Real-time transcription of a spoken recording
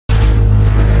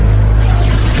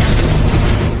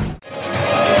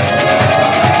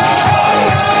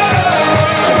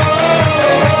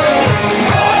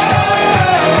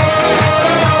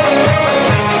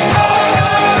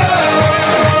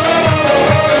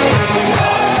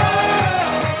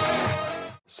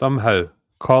somehow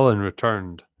Colin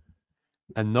returned,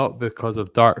 and not because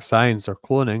of dark science or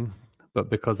cloning, but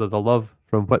because of the love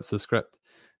from What's the Script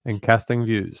and Casting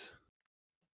Views.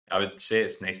 I would say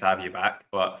it's nice to have you back,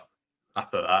 but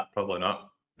after that, probably not.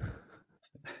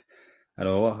 I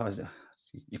know.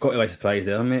 You caught me by surprise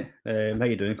there, mate. How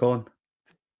you doing, Colin?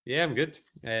 Yeah, I'm good.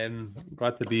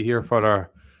 Glad to be here for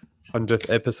our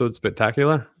 100th episode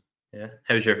spectacular. Yeah.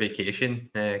 How's your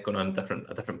vacation? Going on a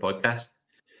different podcast?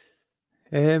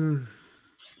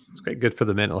 It's quite good for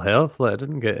the mental health. Like, I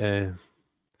didn't get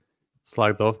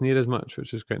slagged off near as much,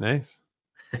 which is quite nice.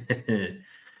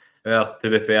 Well, to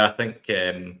be fair, I think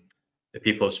the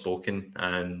people have spoken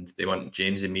and they want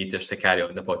James and me just to carry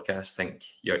on the podcast. I think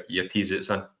you're teasing it,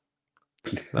 son.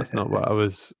 That's not what I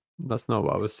was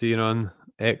seeing on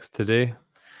X today.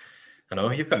 I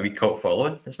know, you've got a wee cult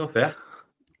following. It's not fair.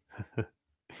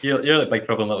 You're like Big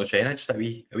Trouble in Little China, just a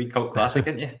wee cult classic,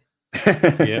 aren't you?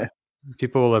 Yeah.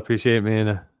 People will appreciate me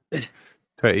in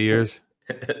 20 years.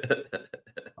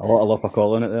 A lot of love for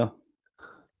Colin out there.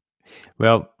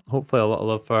 Well, hopefully a lot of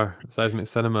love for Seismic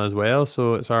Cinema as well.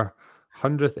 So it's our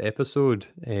 100th episode.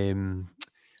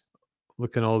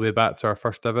 Looking all the way back to our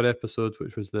first ever episode,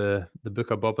 which was the Book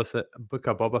of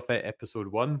Boba Fett episode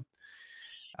 1.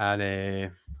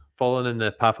 And following in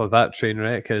the path of that train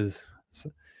wreck is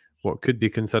what could be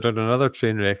considered another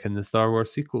train wreck in the Star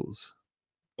Wars sequels.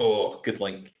 Oh, good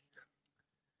link.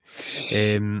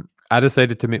 I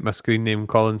decided to make my screen name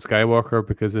Colin Skywalker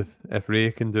because if Rey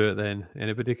can do it, then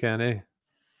anybody can, eh?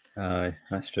 Aye,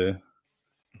 that's true.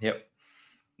 Yep.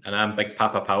 And I'm Big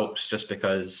Papa Palps just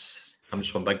because I'm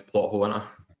just one big plot hole in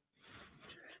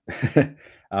it.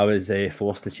 I was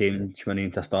forced to change my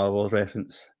name to a Star Wars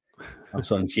reference. I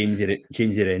was on James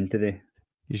Ren today.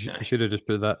 You should have just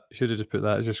put that.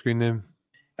 As your screen name.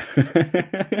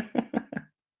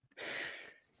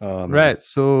 Right.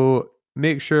 So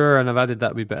make sure, and I've added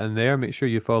that wee bit in there. Make sure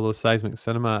you follow Seismic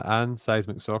Cinema and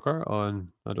Seismic Soccer on.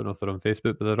 I don't know if they're on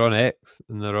Facebook, but they're on X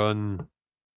and they're on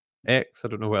X. I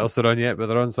don't know what else they're on yet, but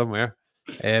they're on somewhere.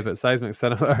 But Seismic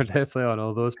Cinema are definitely on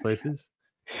all those places.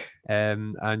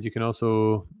 And you can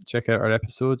also check out our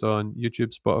episodes on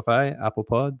YouTube, Spotify, Apple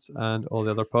Pods, and all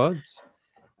the other pods.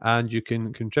 And you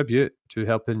can contribute to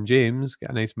helping James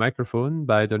get a nice microphone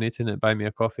by donating at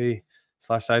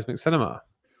buymeacoffee.com/Seismic Cinema.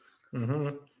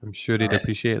 Mm-hmm. I'm sure he'd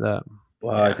appreciate that.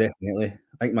 Well, yeah. Definitely.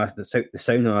 I think the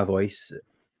sound of my voice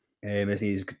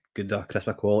isn't as good a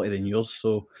crisper quality than yours.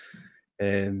 So,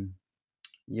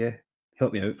 yeah,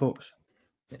 help me out, folks.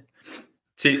 Yeah.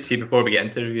 See, before we get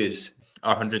into reviews,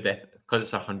 our 100th because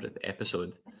it's our 100th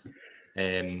episode.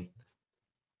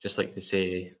 Just like to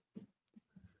say,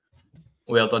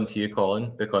 well done to you,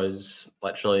 Colin, because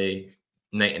literally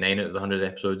 99 out of the 100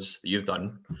 episodes that you've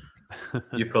done,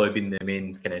 you've probably been the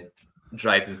main kind of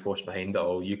driving force behind it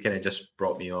all. You kind of just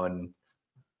brought me on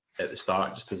at the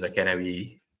start, just as a kind of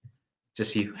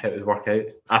just see how it would work out.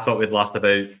 I thought we'd last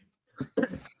about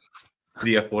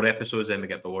 3 or 4 episodes, then we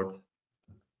get bored.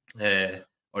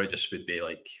 Or it just would be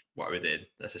like, what are we doing?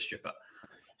 This is stupid.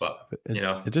 But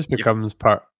it just becomes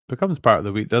part of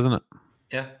the week, doesn't it?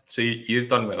 Yeah. So you've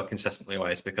done well consistently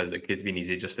wise, because it could have been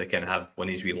easy just to kind of have one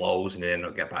of these wee lulls and then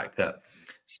not get back to it.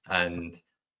 And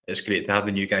it's great to have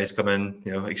the new guys come in,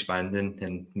 expanding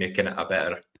and making it a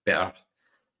better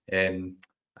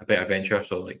venture.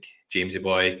 So like Jamesy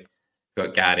Boy, we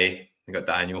got Gary, we got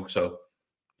Daniel. So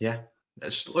yeah,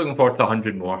 it's looking forward to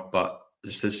 100 more. But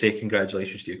just to say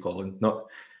congratulations to you, Colin. Not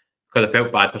because I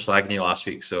felt bad for slagging you last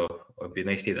week, so it would be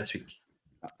nice to hear this week.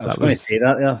 I was going to say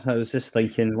that there. I was just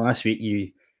thinking last week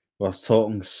you were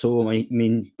talking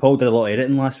Paul did a lot of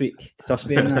editing last week. Trust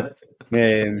me on that.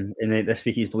 And then this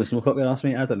week he's blowing smoke up your ass,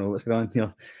 mate. I don't know what's going on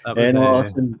here.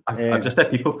 I'm just a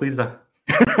people pleaser.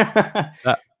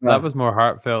 That was more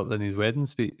heartfelt than his wedding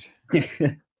speech.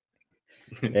 Scarlett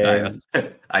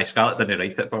didn't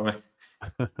write it for me.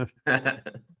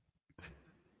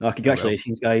 No,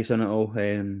 congratulations, guys, on it all.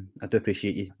 I do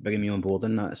appreciate you bringing me on board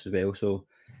in that as well. So,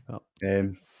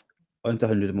 on to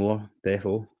 100 more,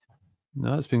 defo.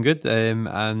 No, it's been good.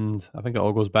 And I think it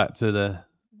all goes back to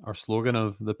our slogan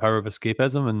of the power of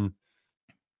escapism. And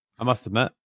I must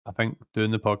admit, I think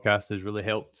doing the podcast has really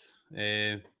helped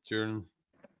during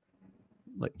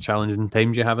like challenging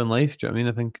times you have in life. Do you know what I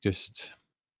mean? I think just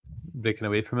breaking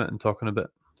away from it and talking about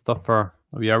stuff for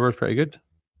a wee hour is pretty good.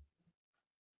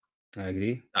 I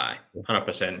agree. Aye,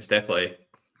 100%. It's definitely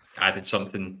added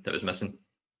something that was missing.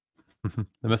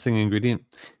 The missing ingredient.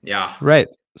 Yeah. Right.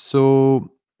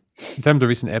 So, in terms of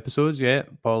recent episodes, yeah,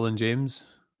 Paul and James,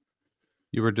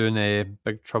 you were doing a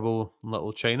Big Trouble in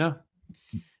Little China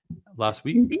last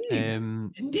week.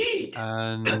 Indeed.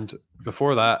 And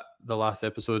before that, the last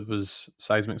episode was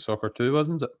Seismic Soccer 2,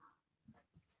 wasn't it?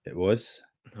 It was.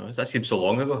 Oh, that seems so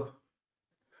long ago.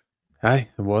 Aye,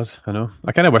 it was. I know.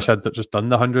 I kind of wish I'd just done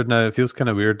the 100 now. It feels kind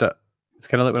of weird that it's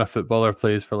kind of like when a footballer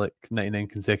plays for like 99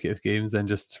 consecutive games, then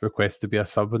just requests to be a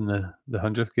sub in the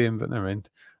 100th game, but never mind.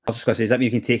 I was just going to say, does that mean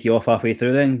you can take you off halfway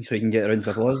through then, so you can get around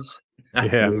for applause?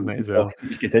 Yeah, we might as well.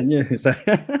 Just continue.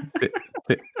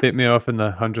 Take me off in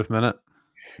the 100th minute.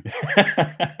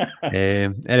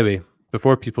 Anyway,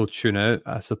 before people tune out,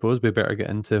 I suppose we better get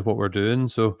into what we're doing.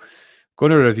 So,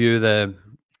 going to review the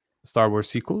Star Wars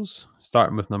sequels,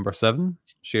 starting with number 7,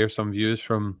 share some views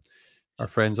from our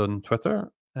friends on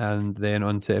Twitter, and then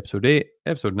on to episode 8,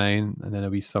 episode 9, and then a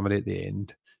wee summary at the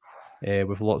end,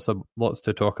 with lots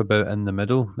to talk about in the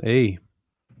middle.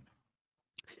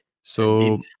 So,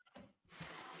 Indeed.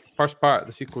 First part of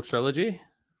the sequel trilogy,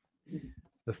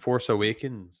 The Force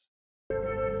Awakens.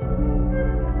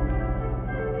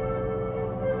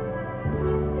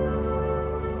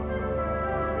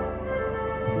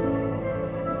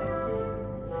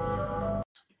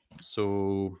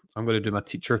 So I'm going to do my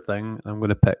teacher thing. I'm going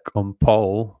to pick on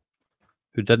Paul,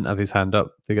 who didn't have his hand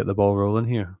up, to get the ball rolling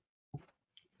here.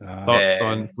 Thoughts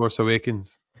on Force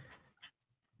Awakens?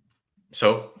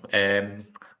 So,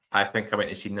 I think I went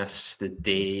and seen this the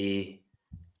day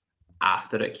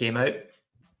after it came out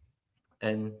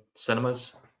in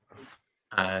cinemas,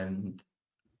 and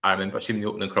I remember seeing the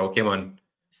opening crawl came on,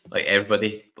 like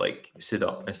everybody like stood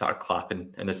up and started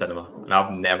clapping in the cinema, and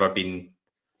I've never been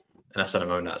in a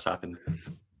cinema when that's happened.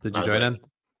 Did you join in?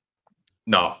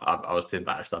 No, I was too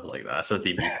embarrassed. I was like, this is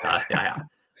DB.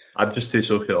 I'm just too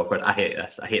socially awkward. I hate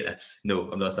this.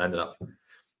 No, I'm not standing up.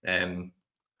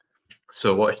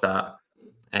 So I watched that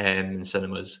in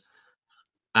cinemas,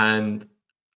 and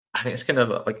I think it's kind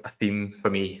of like a theme for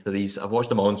me. These I've watched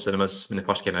them all in cinemas when they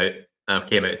first came out, and I've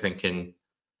came out thinking,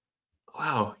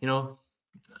 wow,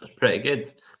 that's pretty good.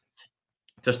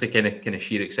 Just the kind of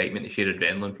sheer excitement, the sheer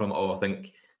adrenaline from it all. I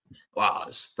think, wow,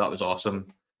 that was awesome.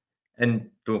 And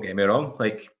don't get me wrong,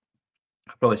 like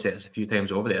I've probably said this a few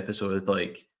times over the episode,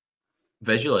 like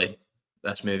visually,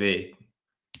 this movie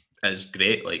is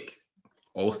great. Like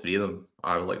all three of them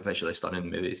are like visually stunning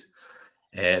movies.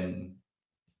 And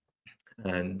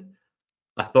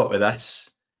I thought with this,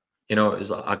 it was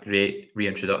like a great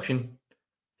reintroduction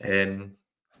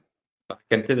back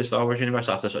into the Star Wars universe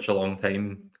after such a long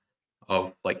time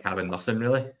of like having nothing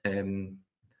really. And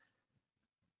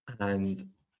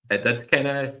it did kind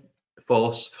of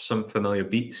follow some familiar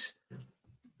beats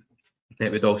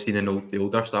that we'd all seen in the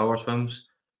older Star Wars films,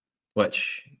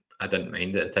 which I didn't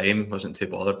mind at the time, wasn't too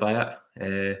bothered by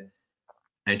it.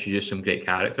 Introduced some great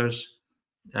characters.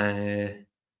 And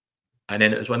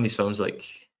then it was one of these films like,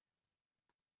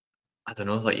 I don't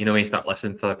know, like, when you start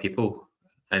listening to other people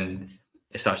and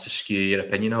it starts to skew your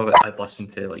opinion of it. I'd listen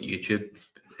to like YouTube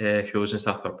shows and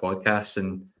stuff or podcasts,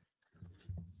 and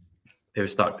they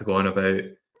would start to go on about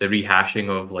the rehashing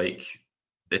of like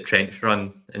the trench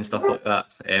run and stuff like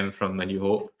that from A New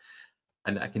Hope,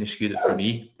 and that kind of skewed it for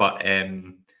me. But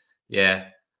yeah,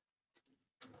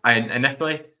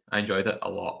 initially I enjoyed it a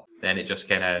lot. Then it just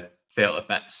kind of fell to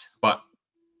bits. But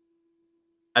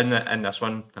in this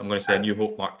one, I'm going to say A New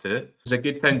Hope Mark II. It's a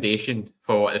good foundation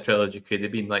for what the trilogy could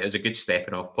have been. Like, it was a good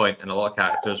stepping off point, and a lot of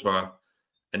characters were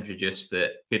introduced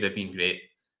that could have been great.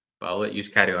 But I'll let you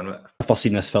carry on with it. I first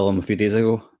seen this film a few days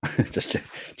ago. just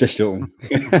joking.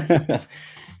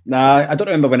 Nah, I don't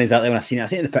remember when exactly when I seen it. I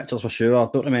seen it in the pictures for sure. I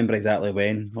don't remember exactly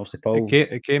when. Obviously, Paul.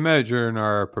 It came out during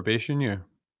our probation year.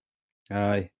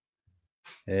 Aye.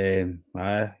 I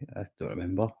don't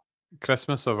remember.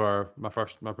 Christmas of my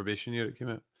probation year it came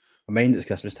out. I mind it was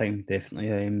Christmas time,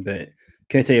 definitely. But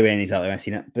can't tell you when exactly when I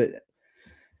seen it. But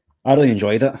I really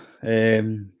enjoyed it.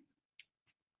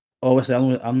 Obviously,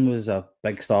 I was a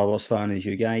big Star Wars fan as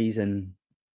you guys, and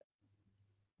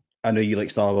I know you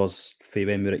like Star Wars from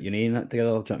when we were at uni and that together.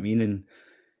 Do you know what I mean? And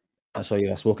that's all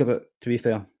you spoke about, to be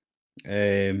fair.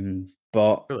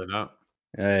 But really not.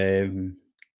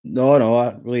 No,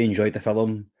 I really enjoyed the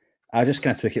film. I just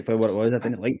kind of took it for what it was. I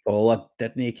didn't like Paul. I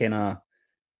didn't kind of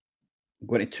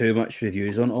go into too much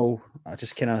reviews on it all. I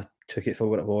just kind of took it for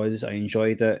what it was. I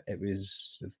enjoyed it. It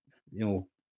was,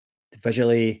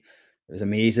 visually, it was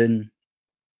amazing.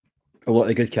 A lot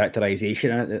of good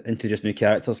characterization in it, introduced new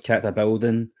characters, character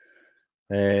building.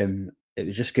 It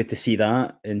was just good to see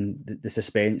that, and the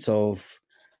suspense of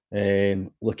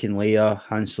Luke and Leia,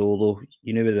 Han Solo.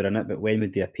 You knew they were in it, but when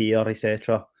would they appear,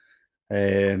 etc.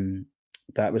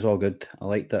 That was all good. I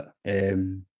liked it,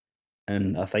 and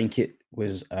I think it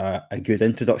was a good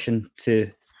introduction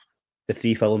to the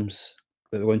three films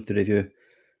that we're going to review.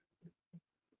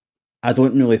 I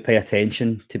don't really pay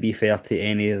attention, to be fair, to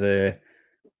any of the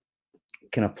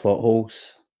kind of plot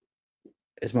holes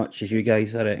as much as you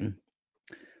guys, I reckon.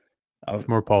 It's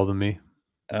more Paul than me.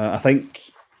 I think,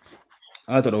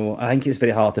 I don't know, I think it's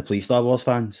very hard to please Star Wars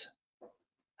fans.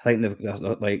 I think they're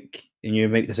like, and you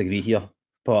might disagree here,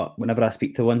 but whenever I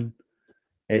speak to one,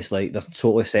 it's like they're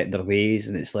totally set in their ways,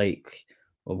 and it's like,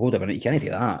 well, hold on a minute, you can't do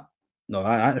that. No,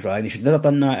 that's right. They should never have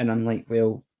done that. And I'm like,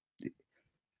 well,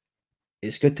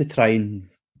 it's good to try and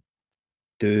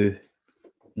do,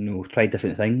 try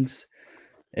different things.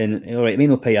 And it may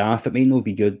not pay off, it may not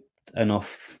be good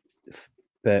enough,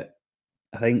 but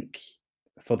I think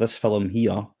for this film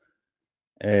here,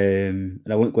 and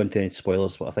I won't go into any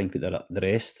spoilers what I think about the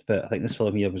rest, but I think this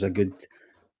film here was a good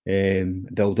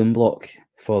building block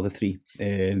for the three,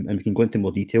 and we can go into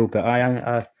more detail. But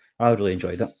I really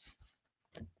enjoyed it.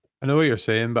 I know what you're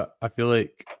saying, but I feel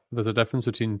like there's a difference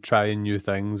between trying new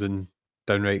things and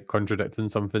downright contradicting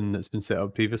something that's been set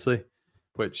up previously,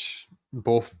 which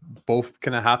both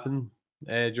kind of happen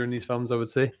during these films, I would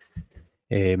say.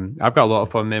 I've got a lot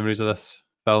of fun memories of this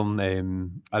film.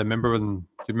 I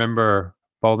remember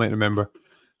Paul might remember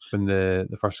when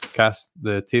the first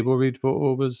the table read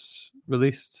photo was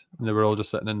released, and they were all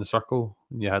just sitting in the circle,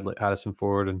 and you had like Harrison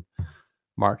Ford and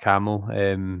Mark Hamill.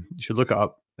 You should look it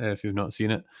up if you've not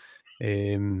seen it.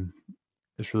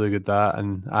 It's really good, that.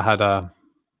 And I had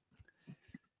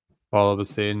Paul, I was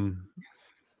saying,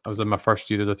 I was in my first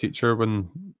year as a teacher when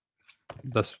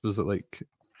this was like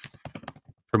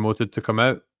promoted to come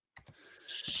out,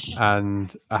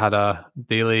 and I had a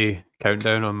daily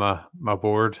countdown on my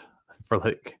board for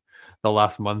like the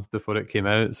last month before it came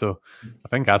out. So I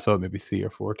think I saw it maybe 3 or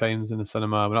 4 times in the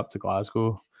cinema. I went up to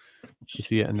Glasgow to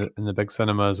see it in the big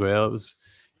cinema as well. It was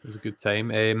a good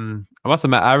time. I must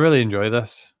admit, I really enjoy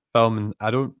this film, and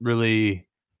I don't really.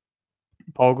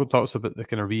 Paul talks about the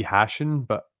kind of rehashing,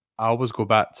 but I always go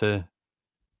back to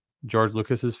George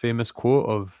Lucas's famous quote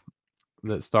of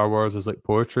that Star Wars is like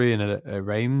poetry and it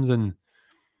rhymes, and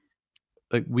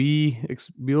like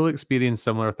we'll experience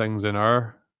similar things in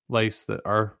our lives that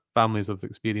our families have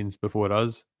experienced before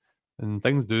us, and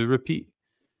things do repeat.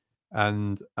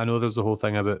 And I know there's a whole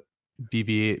thing about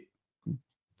BB-8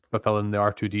 fulfilling the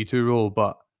R2-D2 role,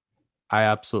 but I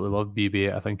absolutely love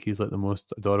BB-8. I think he's like the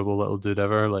most adorable little dude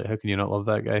ever. Like, how can you not love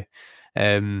that guy?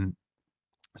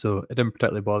 So it didn't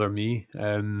particularly bother me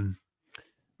in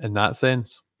that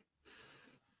sense.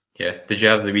 Yeah. Did you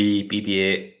have the wee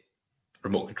BB-8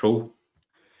 remote control?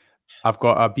 I've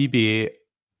got a BB-8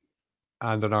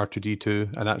 and an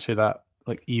R2-D2, and actually that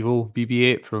like evil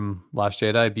BB-8 from Last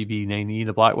Jedi, BB-9E,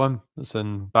 the black one that's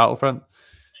in Battlefront.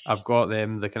 I've got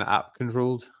them, the kind of app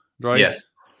controlled droids. Yeah.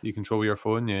 You control your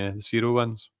phone, the Sphero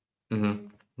ones. Mm-hmm.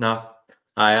 No,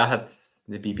 I had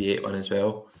the BB-8 one as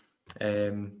well.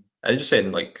 I was just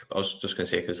saying, like, I was just going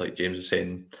to say, because like James was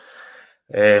saying,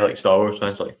 like Star Wars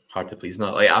fans, like hard to please.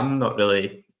 Not like I'm not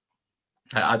really.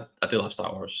 I do love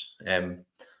Star Wars,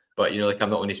 but like I'm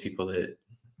not one of these people that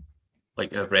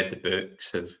like have read the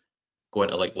books, have gone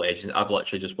to like Legends. I've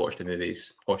literally just watched the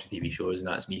movies, watched the TV shows, and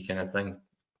that's me kind of thing.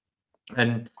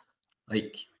 And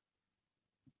like,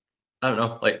 I don't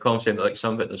know, like Colin saying that like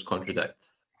some of it does contradict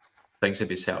things that have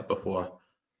been set up before.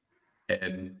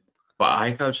 But I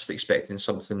think I was just expecting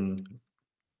something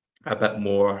a bit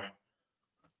more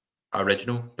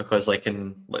original, because like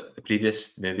in like the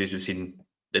previous movies we've seen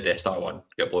the Death Star 1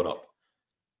 get blown up,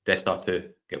 Death Star 2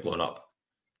 get blown up,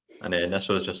 and then this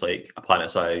was just like a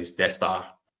planet-sized Death Star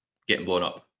getting blown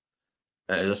up,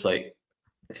 and it's just like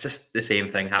it's just the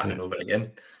same thing happening over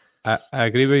again. I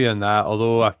agree with you on that,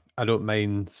 although I don't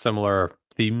mind similar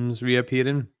themes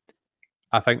reappearing.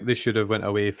 I think they should have went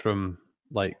away from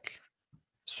like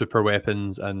super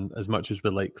weapons, and as much as we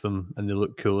like them and they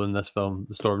look cool in this film,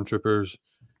 the stormtroopers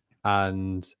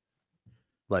and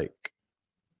like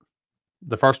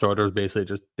the First Order is basically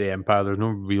just the Empire. There's no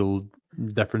real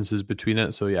differences between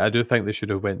it. So yeah, I do think they should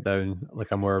have went down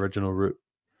like a more original route.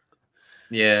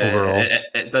 Yeah, overall,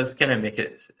 it does kind of make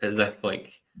it as if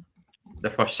like the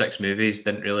first 6 movies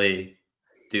didn't really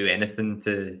do anything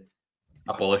to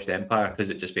abolish the Empire,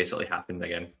 because it just basically happened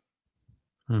again.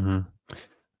 Mm-hmm.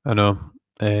 I know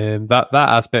that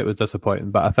aspect was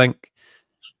disappointing, but I think,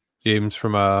 James,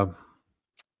 from a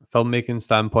filmmaking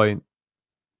standpoint,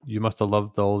 you must have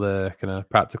loved all the kind of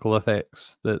practical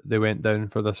effects that they went down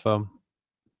for this film.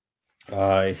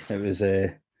 Aye, it was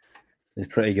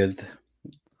pretty good.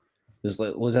 There's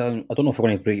like, I don't know if we're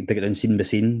going to break it down scene by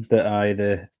scene, but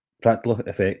the practical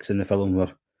effects in the film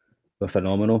were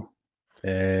phenomenal.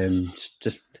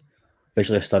 Just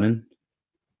visually stunning.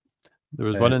 There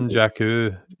was one in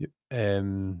Jakku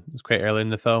It's quite early in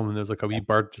the film, and there's like a wee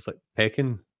bird just like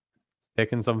pecking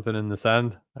something in the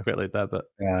sand. I quite like that bit.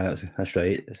 Yeah, that's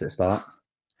right. It's at the start.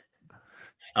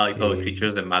 I like all the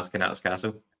creatures in Mazkanata's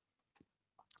castle.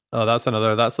 Oh, that's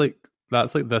another. That's like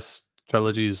this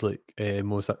trilogy's like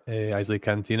most Isley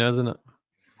Cantina, isn't it?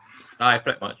 Aye,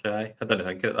 pretty much. Aye, I didn't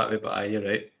think of it that way, but aye, you're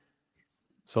right.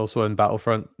 It's also in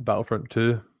Battlefront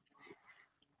 2.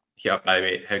 Yeah, by the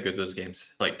way, how good those games?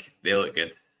 Like they look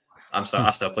good. I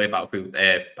still play Battlefront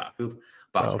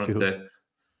 2.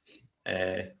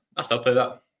 I still play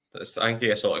that. I think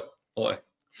it's a lot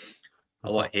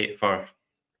of hate for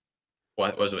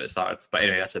what was it started. But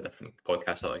anyway, that's a different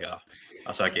podcast.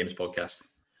 That's a games podcast.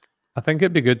 I think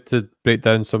it'd be good to break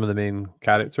down some of the main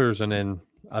characters, and then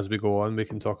as we go on, we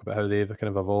can talk about how they've kind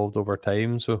of evolved over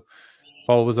time. So,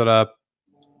 Paul,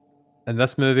 in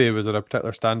this movie, was there a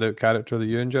particular standout character that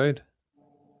you enjoyed?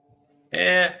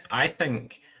 I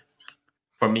think,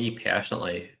 for me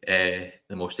personally, the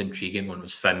most intriguing one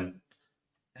was Finn.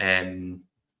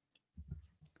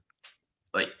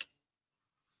 Like,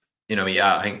 you know,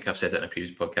 yeah, I think I've said it in a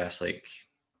previous podcast. Like,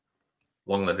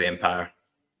 long live the Empire.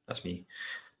 That's me.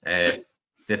 They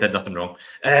did nothing wrong.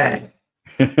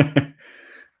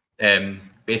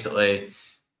 Basically,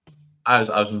 I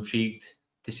was intrigued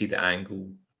to see the angle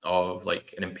of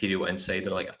like an Imperial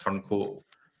insider, like a turncoat.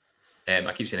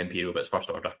 I keep saying Imperial, but it's First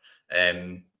Order.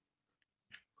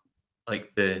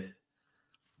 Like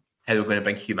how they're going to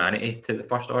bring humanity to the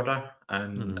First Order,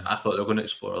 and I thought they were going to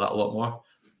explore that a lot more.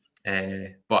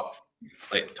 But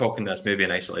like talking this movie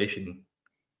in isolation,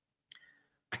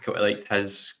 I quite liked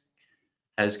his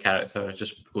character,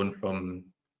 just going from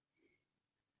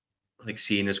like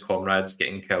seeing his comrades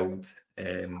getting killed,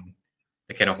 the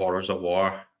kind of horrors of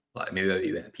war, like maybe a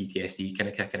wee bit of PTSD kind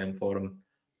of kicking in for him,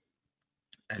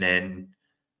 and then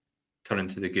turning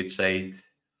to the good side,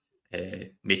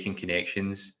 making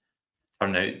connections,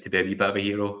 turning out to be a wee bit of a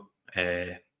hero.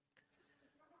 I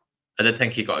did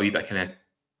think he got a wee bit kind of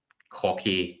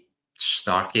cocky,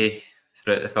 snarky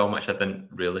throughout the film, which I didn't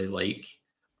really like.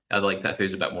 I liked that he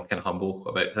was a bit more kind of humble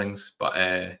about things,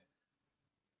 but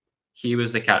he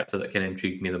was the character that kind of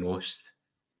intrigued me the most.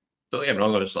 Don't get me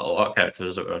wrong, there's a lot of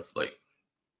characters that were like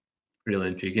really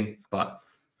intriguing, but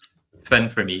Finn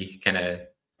for me kind of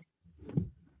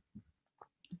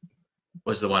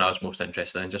was the one I was most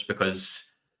interested in, just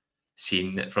because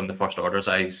seeing it from the First Order's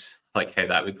eyes, like how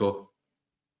that would go.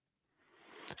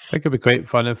 I think it'd be quite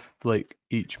fun if, like,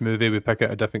 each movie we pick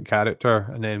out a different character,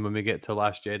 and then when we get to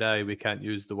Last Jedi, we can't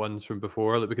use the ones from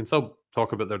before. Like, we can still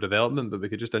talk about their development, but we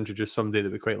could just introduce somebody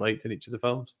that we quite liked in each of the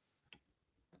films.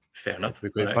 Fair enough.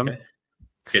 It'd be quite fun. Okay.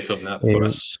 Could have that before I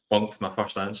spunked my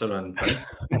first answer. And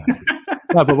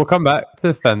yeah, but we'll come back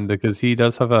to Finn because he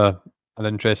does have an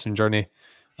interesting journey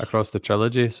across the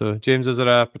trilogy. So, James, is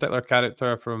there a particular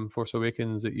character from Force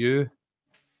Awakens that you?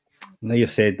 Now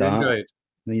you've said that. Enjoyed?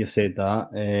 Now you've said that.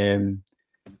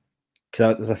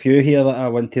 Because there's a few here that I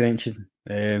want to mention,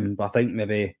 but I think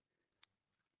maybe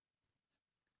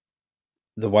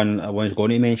the one I was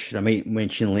going to mention, I might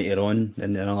mention later on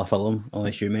in another film,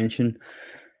 unless you mention.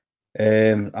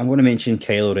 I'm going to mention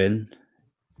Kylo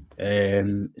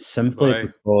Ren, simply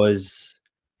because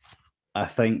I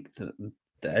think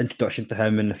the introduction to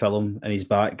him in the film and his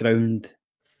background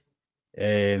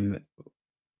was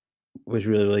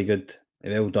really, really good.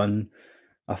 Well done.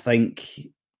 I think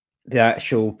the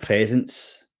actual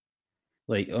presence,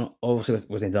 like obviously it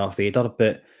wasn't Darth Vader,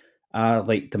 but I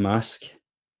liked the mask.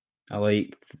 I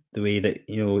liked the way that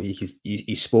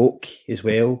he spoke as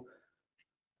well.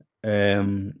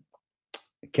 Kind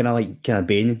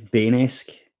of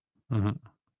Bane-esque. Mm-hmm. You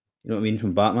know what I mean,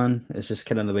 from Batman. It's just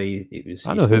kind of the way it was.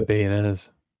 I know who Bane is.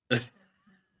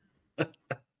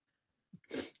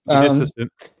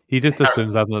 He just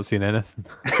assumes I've not seen anything.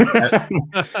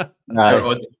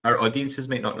 Our audiences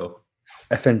might not know.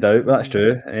 If in doubt, that's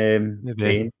true.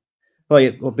 Bane.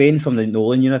 Well, Bane from the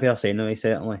Nolan universe, anyway,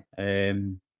 certainly.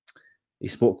 He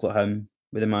spoke like him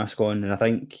with the mask on, and I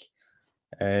think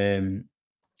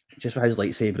just with his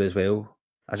lightsaber as well,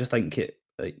 I just think it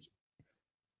like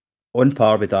on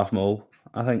par with Darth Maul.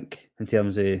 I think in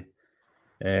terms of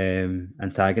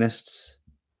antagonists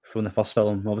from the first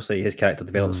film. Obviously, his character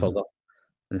develops further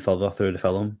and further through the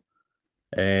film,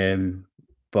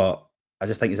 but I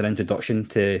just think as an introduction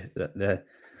to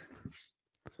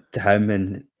to him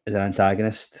and as an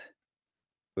antagonist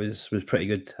was pretty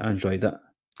good. I enjoyed it.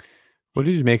 What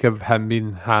did you make of him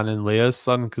being Han and Leia's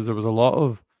son? Because there was a lot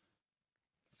of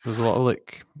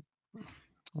like,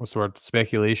 what's the word,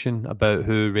 speculation about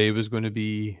who Rey was going to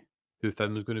be, who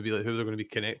Finn was going to be, like who they're going to be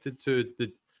connected to.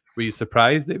 Were you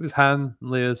surprised that it was Han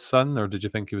and Leia's son, or did you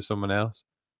think he was someone else?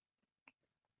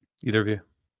 Either of you?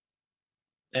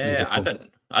 I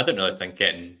didn't really think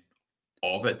getting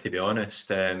of it, to be honest.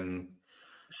 Like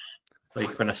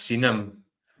when I seen him,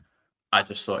 I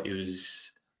just thought he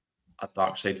was a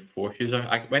dark side force user.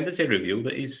 When does he reveal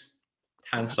that he's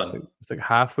Han's son? It's like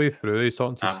halfway through. He's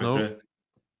talking to Halfway Snow. through.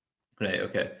 Right.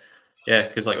 Okay. Yeah,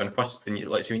 because like when you first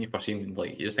see him,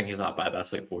 like you just think he's that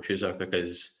badass like force user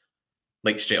because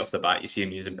like straight off the bat you see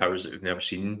him using powers that we've never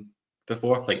seen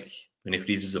before. Like when he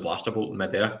freezes the blaster bolt in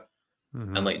midair,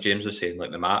 and like James was saying,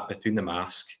 like the map between the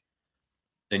mask,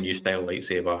 the new style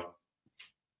lightsaber,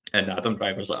 and Adam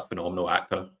Driver's like a phenomenal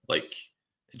actor. Like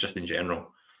just in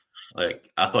general, like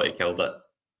I thought he killed it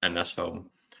in this film,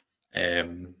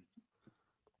 and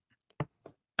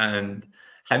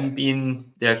him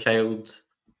being their child,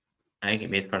 I think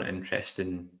it made for an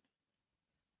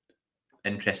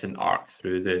interesting arc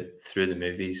through the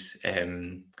movies.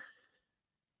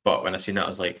 But when I seen it, I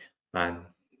was like, man,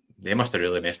 they must have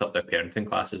really messed up their parenting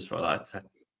classes for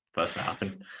this to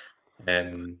happen.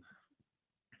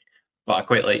 But I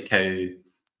quite like how in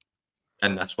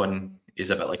this one he's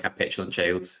a bit like a petulant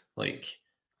child. Like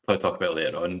we'll talk about it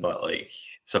later on, but like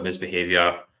some of his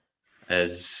behaviour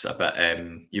is a bit.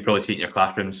 You probably see it in your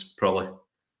classrooms, probably.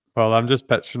 Well, I'm just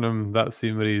picturing him that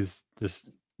scene where he's just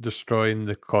destroying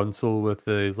the console with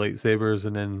his lightsabers,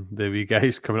 and then the wee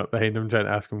guys coming up behind him trying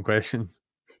to ask him questions.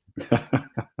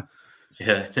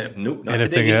 Yeah, nope. Not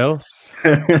Anything today. else?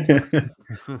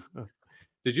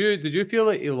 Did you feel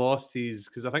like he lost his?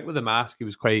 Because I think with the mask he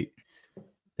was quite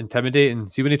intimidating.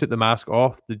 See, when he took the mask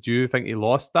off, did you think he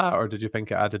lost that, or did you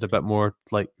think it added a bit more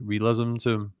like realism to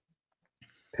him?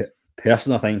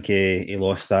 Personally, I think he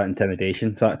lost that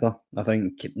intimidation factor. I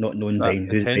think not knowing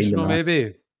who's behind the mask.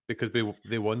 Maybe because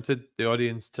they wanted the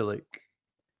audience to like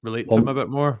relate to him a bit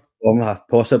more.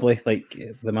 Possibly, like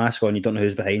the mask on, you don't know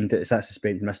who's behind it. It's that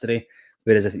suspense mystery.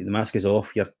 Whereas if the mask is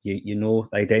off, you know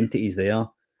the identity's there,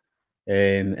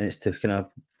 and it's to kind of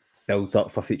build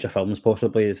up for future films.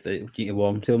 Possibly is that you get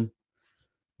warm to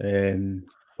him.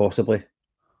 Possibly,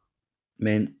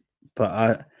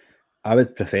 but I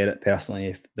would prefer it personally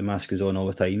if the mask is on all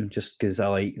the time, just because I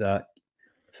like that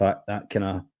kind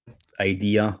of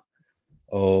idea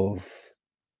of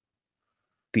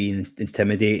being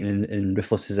intimidating and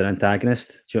ruthless as an antagonist.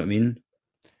 Do you know what I mean?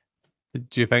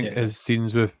 Do you think his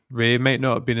scenes with Rey might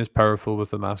not have been as powerful with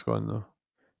the mask on, though?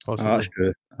 Possibly. That's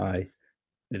true. Aye.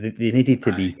 They needed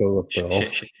to be powerful.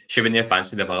 She wouldn't have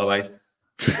fancied them otherwise.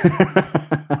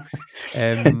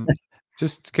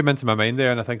 Just came into my mind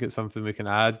there, and I think it's something we can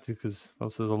add because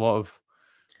obviously there's a lot of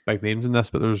big names in this,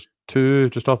 but there's two,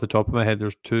 just off the top of my head,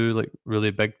 there's two like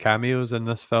really big cameos in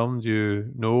this film. Do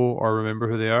you know or remember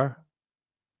who they are?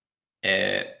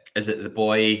 Is it the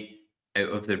boy out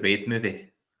of the Raid movie?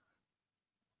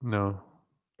 No.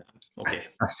 Okay.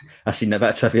 I've seen a bit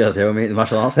of trivia as well, mate. The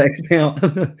martial arts expert.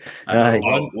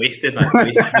 Wasted, man.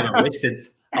 Wasted.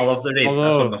 I love the Raid.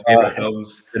 That's one of my favourite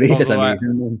films. The Raid is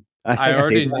amazing.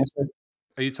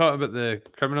 Are you talking about the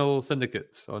criminal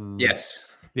syndicates on? Yes.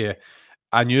 Yeah.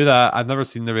 I knew that. I've never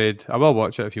seen the Raid. I will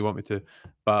watch it if you want me to.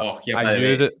 But I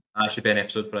knew that should be an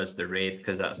episode for us, the Raid,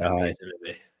 because that's an amazing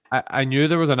movie. I knew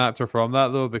there was an actor from that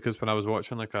though, because when I was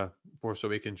watching like a Force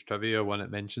Awakens trivia when it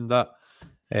mentioned that.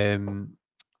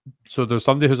 So there's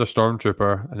somebody who's a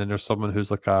stormtrooper, and then there's someone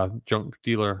who's like a junk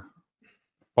dealer.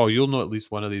 Oh, you'll know at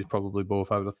least one of these, probably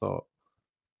both, I would have thought.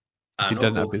 If you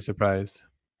didn't, I'd be surprised.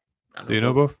 Do you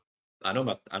know both? I know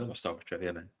my Star Wars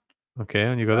trivia, man. Okay,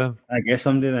 and you got them? I guess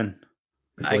somebody then.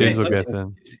 James will guess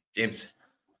then. James.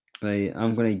 Right,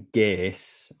 I'm going to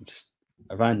guess, just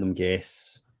a random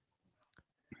guess,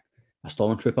 a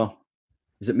stormtrooper.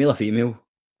 Is it male or female?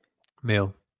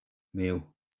 Male. Male.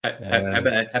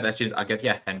 I'll give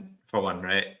you a hint for one,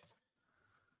 right?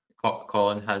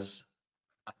 Colin has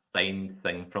a signed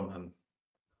thing from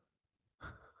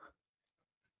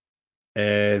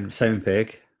him. Simon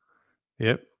Pegg.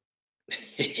 Yep.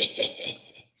 Do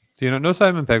you not know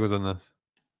Simon Pegg was in this?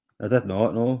 I did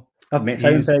not know. I've met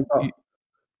Simon Pegg.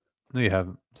 No, you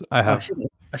haven't. I have.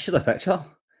 I should have picture.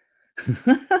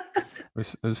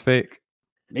 It was fake.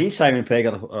 Me and Simon Pegg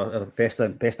are best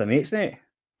of mates, mate.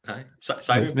 Aye.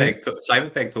 Simon Pegg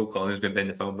told Colin he was going to be in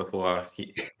the film before he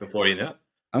knew it.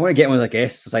 I'm going to get one of the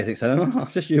guests at Isaac Cinema.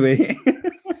 Just you wait.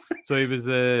 So he was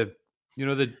the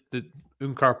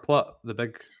Unkar Plutt, the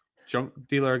big junk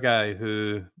dealer guy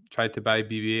who tried to buy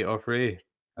BB-8 off Rey.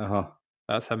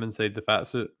 That's him inside the fat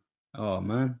suit. Oh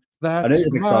man, I know he's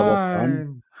a big Star Wars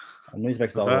fan. I know he's a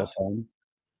big Star Wars fan.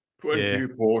 20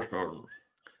 portions.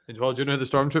 Well, do you know who the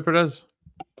Stormtrooper is?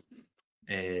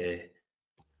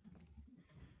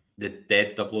 The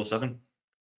dead 007.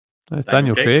 That's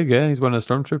Daniel Craig. Yeah, he's one of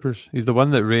the stormtroopers. He's the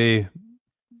one that Rey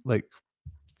like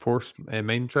forced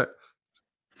mind trick.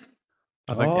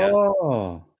 I think.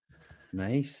 Oh,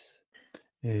 nice.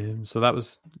 So that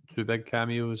was 2 big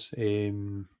cameos.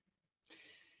 It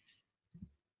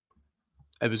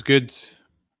was good.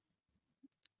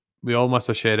 We all must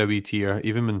have shed a wee tear,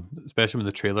 especially when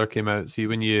the trailer came out. See,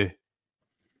 when you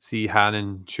see Han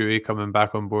and Chewie coming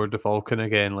back on board the Falcon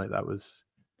again, like that was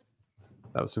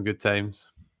some good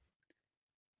times.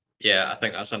 Yeah, I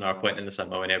think that's another point in the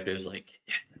cinema when everybody was like,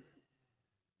 yeah.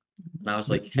 And I was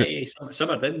like, hey,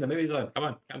 summer didn't, the movie's on. Come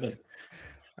on, come on.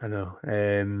 I know.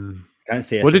 Can't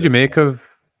say. What did you make of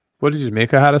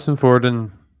Harrison Ford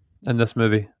in this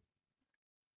movie?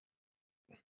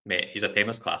 Mate, he's a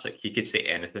famous classic. He could say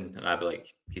anything, and I'd be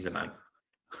like, he's a man.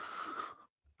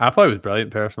 I thought he was brilliant,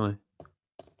 personally.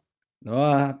 No,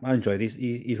 I enjoyed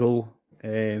his role.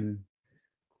 I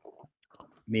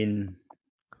mean,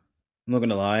 I'm not going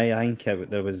to lie. I think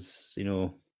there was,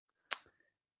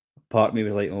 part of me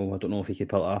was like, oh, I don't know if he could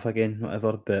pull it off again,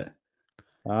 whatever. But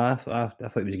I thought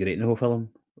he was great in the whole film.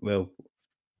 Well,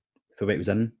 for what he was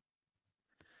in.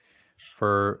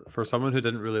 For someone who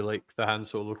didn't really like the Han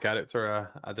Solo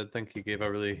character, I did think he gave a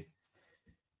really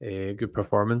good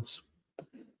performance.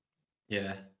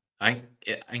 Yeah, I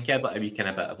think he had like a wee kind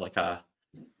of bit of like a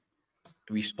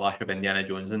wee splash of Indiana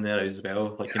Jones in there as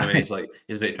well. Like, when he's like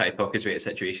trying to talk his way to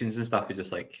situations and stuff, he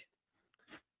just like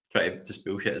try to just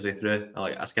bullshit his way through it.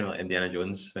 Like, that's kind of like Indiana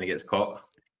Jones when he gets caught.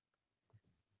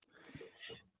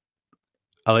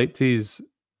 I liked the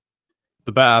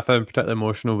bit I found particularly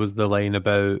emotional was the line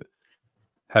about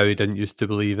how he didn't used to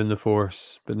believe in the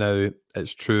Force, but now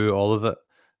it's true, all of it.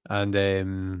 And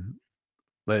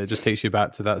it just takes you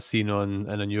back to that scene in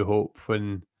A New Hope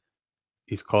when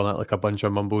he's calling it like a bunch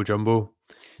of mumbo jumbo.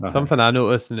 Something I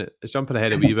noticed, and it's jumping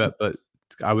ahead a wee bit, but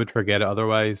I would forget it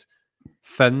otherwise.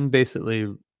 Finn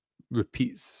basically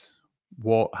repeats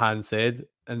what Han said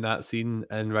in that scene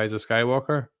in Rise of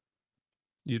Skywalker.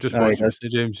 You just watched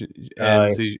it, James.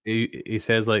 He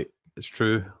says like it's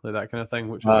true, like that kind of thing,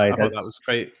 which was, I thought that was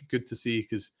quite good to see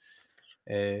because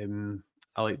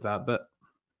I like that bit.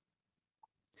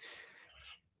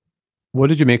 What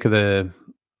did you make of the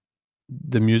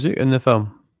music in the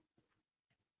film?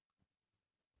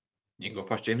 You can go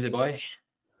first, Jamesy boy.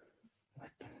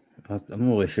 I'm not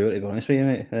really sure, to be honest with you,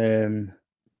 mate.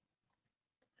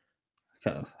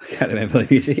 I can't remember the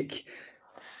music.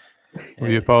 What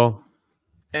you, Paul?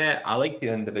 I like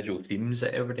the individual themes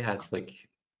that everybody had, like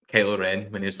Kylo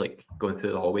Ren when he was like going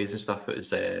through the hallways and stuff. It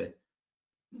was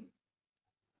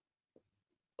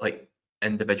like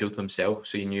individual to himself,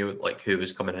 so you knew like who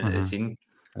was coming into the scene.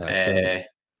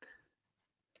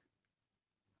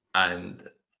 And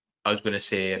I was going to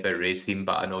say about Rey's theme,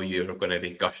 but I know you're going to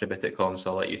be gushing about it, Colin,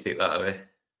 so I'll let you take that away.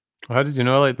 How did you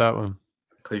know I like that one?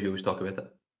 Because you always talk about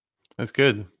it. It's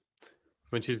good.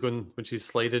 When she's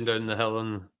sliding down the hill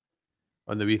on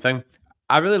the wee thing.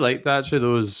 I really liked actually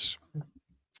those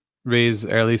Rey's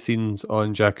early scenes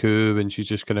on Jakku when she's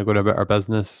just kind of going about her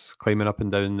business, climbing up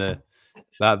and down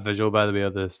that visual, by the way,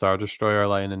 of the Star Destroyer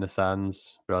lying in the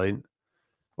sands. Brilliant.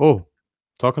 Oh,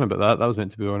 talking about that was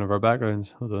meant to be one of our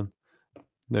backgrounds. Hold on.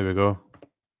 There we go.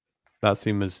 That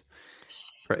scene was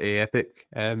pretty epic.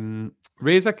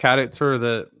 Rey's a character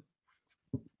that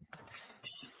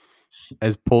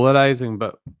is polarizing,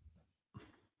 but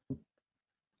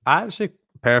I actually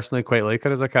personally quite like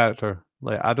her as a character.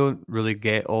 Like, I don't really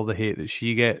get all the hate that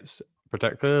she gets,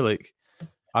 particularly. Like,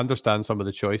 I understand some of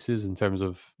the choices in terms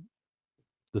of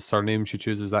the surname she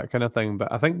chooses, that kind of thing.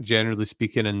 But I think generally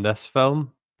speaking in this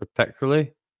film,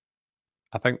 particularly,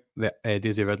 I think that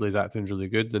Daisy Ridley's acting is really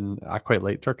good, and I quite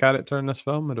liked her character in this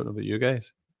film. I don't know about you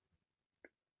guys.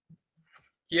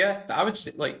 Yeah, I would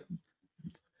say, like,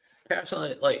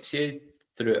 personally, like, see,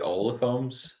 throughout all the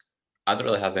films, I don't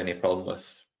really have any problem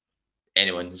with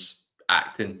anyone's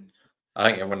acting. I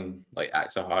think everyone like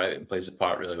acts their heart out and plays the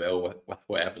part really well with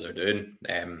whatever they're doing.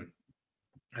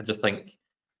 I just think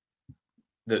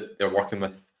that they're working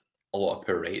with a lot of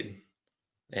poor writing.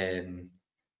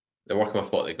 They're working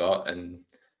with what they got, and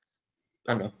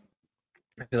I don't know.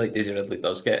 I feel like Daisy Ridley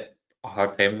does get a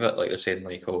hard time of it. Like, they're saying,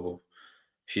 like, oh,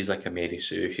 she's like a Mary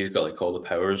Sue. She's got like all the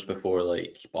powers before,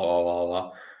 like, blah blah blah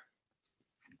blah.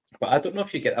 But I don't know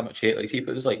if you get that much hate. Like, see if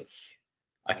it was like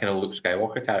a kind of Luke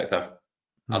Skywalker character,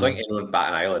 I don't think anyone would bat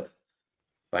an eyelid.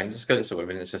 But I think just because it's a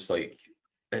woman, it's just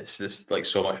like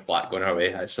so much flack going her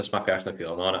way. It's just my personal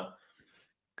feeling on it.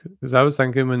 Because I was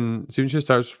thinking when soon she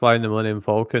starts flying the Millennium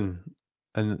Falcon,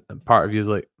 and part of you is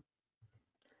like,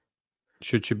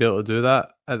 should she be able to do that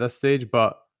at this stage?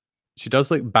 But she does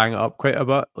like bang it up quite a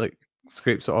bit, like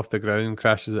scrapes it off the ground and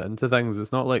crashes it into things.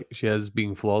 It's not like she is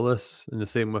being flawless, and the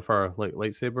same with her like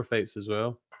lightsaber fights as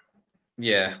well.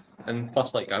 Yeah, and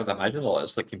plus, like, I would imagine a lot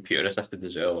it's like computer assisted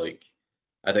as well. Like,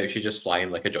 I doubt she's just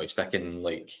flying like a joystick and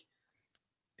like,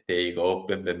 there you go,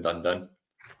 boom, boom, done, done.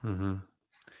 Mm-hmm.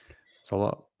 It's a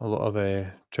lot of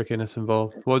trickiness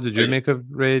involved. What did you make of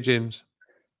Rey, James?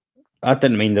 I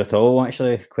didn't mind her at all.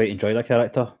 Actually, quite enjoyed her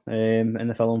character in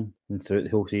the film and throughout the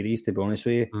whole series. To be honest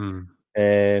with you,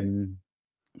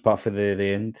 apart for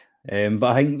the end.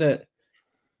 But I think that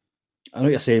I know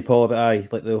what you're saying, Paul. But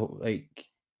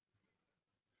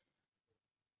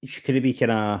she could be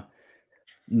kind of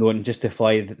known just to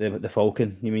fly the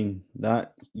Falcon. You mean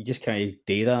that you just can't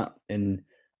do that, and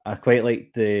I quite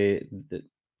like the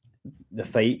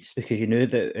fights because you knew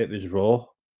that it was raw.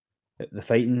 The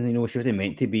fighting, you know, she wasn't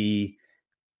meant to be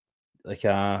like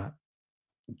a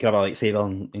grab a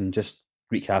lightsaber and just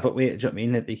wreak havoc with it. Do you know what I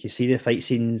mean? That you can see the fight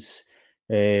scenes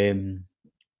with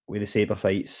the saber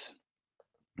fights.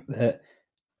 That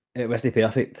it wasn't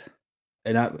perfect,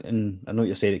 and I know what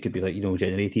you're saying. It could be like, you know,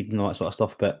 generated and all that sort of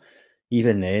stuff, but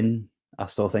even then, I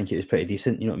still think it was pretty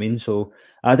decent. You know what I mean? So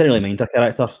I didn't really mind her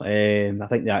character. I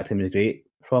think the acting was great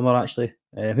from her actually.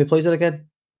 Who plays her again?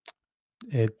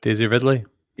 Daisy Ridley.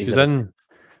 She's in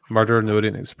Murder on the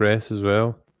Orient Express as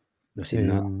well. I've seen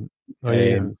that. Oh, yeah,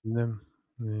 you haven't seen them.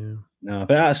 Yeah. No,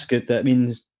 but that's good. That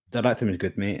means the acting was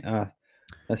good, mate. I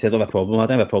said I don't have a problem. I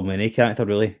don't have a problem with any character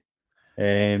really.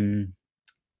 In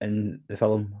the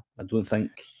film, I don't think.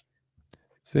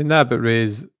 Saying that about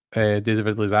Rey's Daisy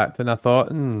Ridley's acting, I thought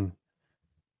in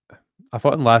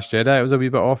Last Jedi it was a wee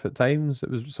bit off at times. It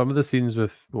was some of the scenes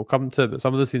with we'll come to, but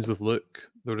some of the scenes with Luke,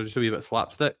 they were just a wee bit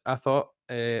slapstick. I thought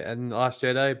in Last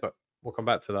Jedi, but we'll come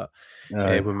back to that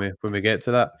when we get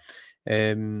to that.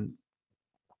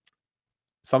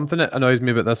 Something that annoys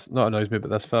me about this, not annoys me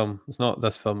about this film. It's not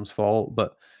this film's fault,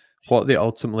 but what they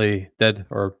ultimately did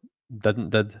or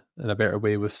didn't in a better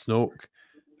way with Snoke.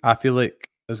 I feel like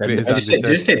as great as Andy said,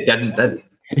 just say didn't did.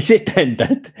 You said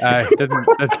did.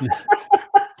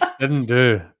 Didn't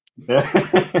do.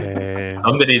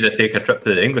 Somebody needs to take a trip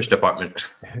to the English department.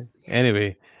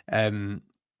 Anyway,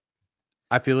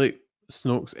 I feel like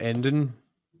Snoke's ending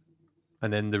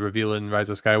and then the reveal in Rise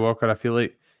of Skywalker, I feel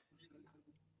like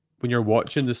when you're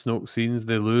watching the Snoke scenes,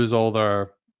 they lose all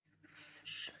their...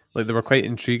 Like, they were quite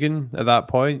intriguing at that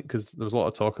point because there was a lot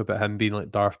of talk about him being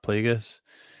like Darth Plagueis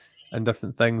and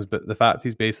different things, but the fact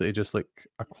he's basically just like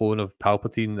a clone of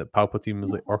Palpatine that Palpatine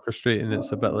was like orchestrating,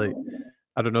 it's a bit like,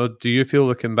 I don't know, do you feel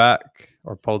looking back,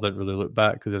 or Paul didn't really look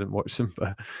back because I didn't watch them,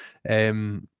 but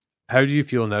how do you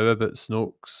feel now about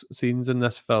Snoke's scenes in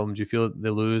this film? Do you feel they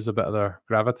lose a bit of their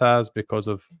gravitas because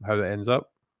of how it ends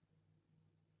up?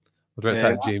 I'll direct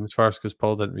that at James first because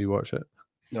Paul didn't rewatch it.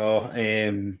 No,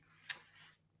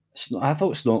 I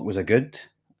thought Snoke was a good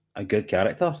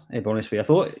character. To be honest with you, I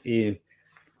thought it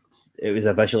was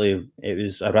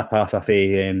a rip off of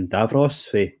Davros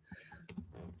for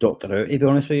Doctor Who. To be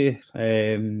honest with you,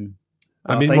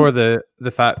 I mean more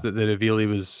the fact that the reveal he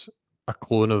was a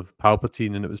clone of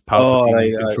Palpatine and it was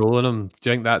Palpatine controlling him. Do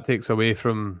you think that takes away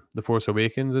from The Force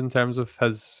Awakens in terms of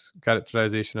his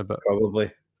characterization a bit?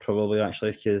 Probably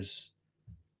actually, because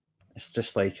it's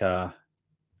just like I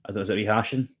don't know, is it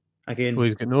rehashing again? Well,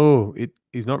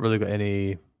 he's not really got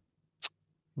any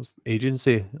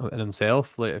agency in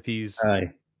himself. Like if he's,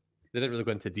 they didn't really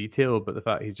go into detail, but the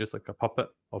fact he's just like a puppet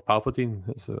of Palpatine,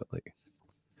 it's a bit like.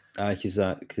 Because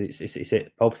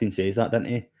Palpatine says that, didn't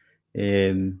he?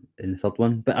 In the third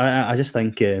one, but I just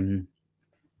think it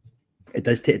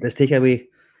does take away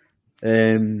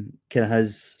kind of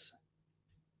his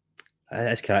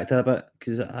character a bit,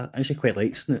 because I actually quite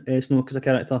like Snoke as a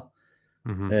character.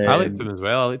 Mm-hmm. I liked him as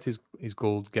well. I liked his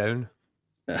gold gown.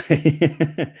 And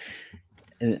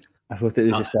I thought it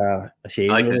was just a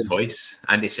shame. I like his voice.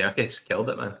 Andy Serkis killed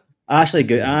it, man. Actually,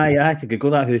 good. I had to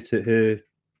Google that. Who did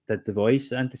the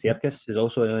voice? Andy Serkis is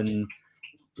also in.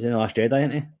 He's in The Last Jedi,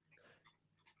 isn't he?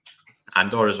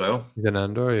 Andor as well. He's in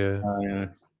Andor, yeah. Yeah.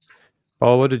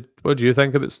 Paul, what do you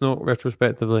think about Snoke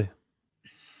retrospectively?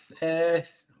 I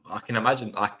can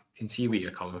imagine. I can see where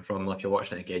you're coming from. If you're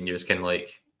watching it again, you're just kind of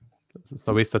like, it's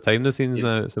a waste of time. The scenes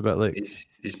now. It's a bit like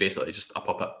he's basically just a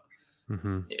puppet.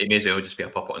 Mm-hmm. It may as well just be a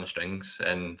puppet on strings.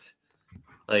 And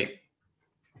like,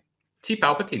 see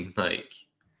Palpatine. Like,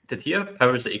 did he have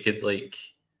powers that he could like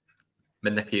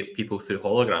manipulate people through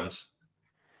holograms?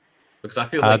 Because I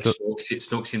feel like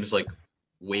Snoke seems like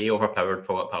way overpowered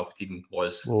for what Palpatine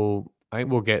was. Well, I think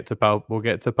we'll get to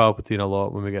Palpatine a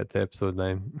lot when we get to episode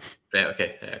 9. Right.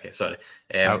 Okay. Sorry.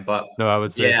 But no, I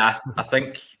would say I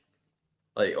think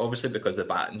like obviously because the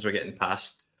batons were getting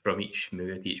passed from each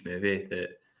movie to each movie that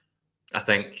I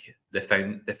think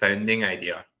the founding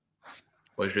idea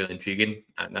was really intriguing,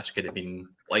 and this could have been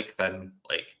like Finn,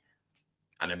 like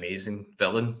an amazing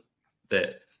villain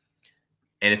that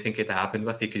anything could have happened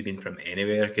with. He could have been from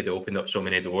anywhere, could have opened up so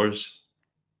many doors,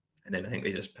 and then I think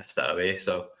they just pissed it away.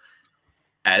 So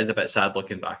it is a bit sad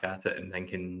looking back at it and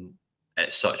thinking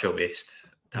it's such a waste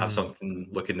to have something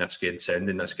looking this good,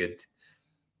 sounding this good,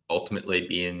 ultimately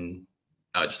being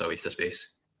just a waste of space.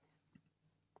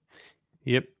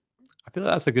 Yep. I feel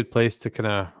like that's a good place to kind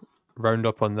of round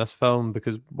up on this film,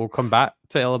 because we'll come back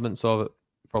to elements of it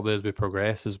probably as we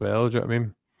progress as well. Do you know what I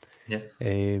mean? Yeah.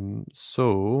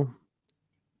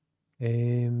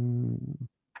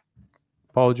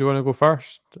 Paul, do you want to go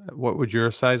first? What would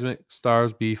your seismic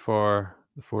stars be for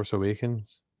The Force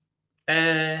Awakens?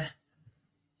 I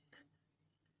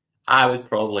would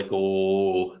probably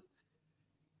go.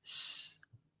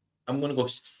 I'm going to go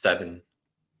 7.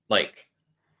 Like,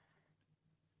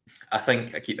 I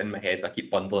think I keep in my head, I keep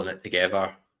bundling it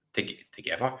together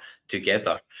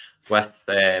with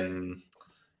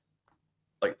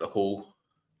like the whole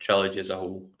trilogy as a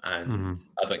whole, and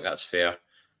I think that's fair.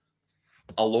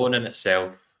 Alone in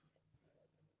itself,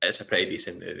 it's a pretty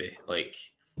decent movie. Like,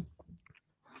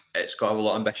 it's got a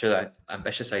lot of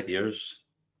ambitious ideas.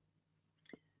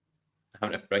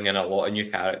 Having to bring in a lot of new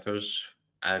characters,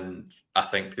 and I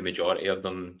think the majority of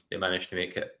them they managed to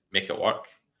make it work.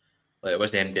 Like, it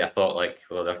was the empty. I thought, like,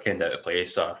 well, they're kind of out of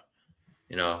place, or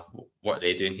what are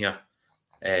they doing here?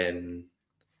 Like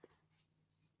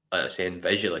I was saying,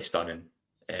 visually stunning.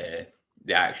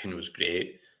 The action was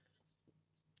great.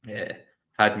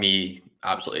 Had me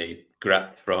absolutely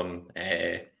gripped from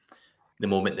the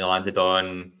moment they landed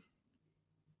on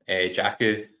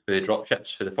Jakku with the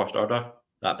dropships for the First Order,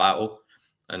 that battle.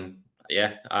 And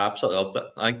yeah, I absolutely loved it.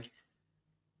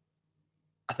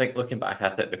 I think looking back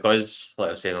at it, because like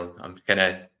I was saying, I'm kind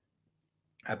of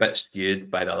a bit skewed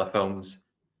by the other films.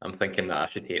 I'm thinking that I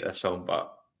should hate this film,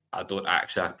 but I don't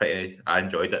actually. I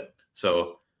enjoyed it,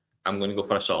 so I'm going to go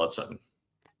for a solid 7.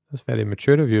 That's very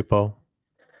mature of you, Paul.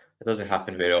 It doesn't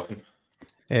happen very often.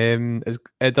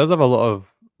 It does have a lot of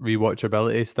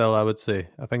rewatchability still, I would say.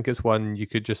 I think it's one you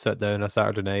could just sit down a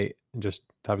Saturday night and just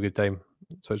have a good time,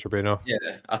 switch your brain off. Yeah,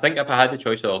 I think if I had the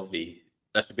choice of all 3,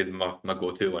 this would be my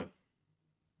go-to one.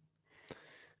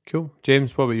 Cool.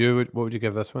 James, what about you? What would you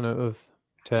give this one out of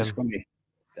 10?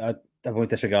 I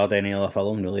won't disregard any other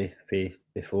film really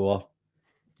before.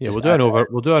 Yeah, we'll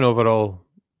do an overall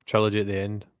trilogy at the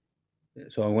end.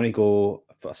 So I'm going to go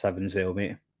for a 7 as well,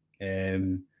 mate.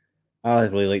 I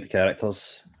really like the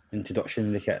characters, the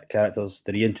reintroduction of characters.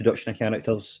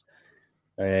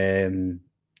 I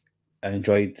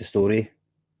enjoyed the story,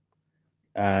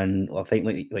 and I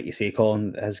think, like you say,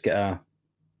 Colin, it has got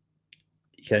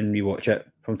you can rewatch it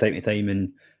from time to time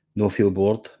and no feel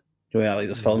bored. Like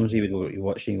there's films you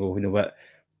watch and you go, what,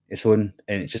 it's on,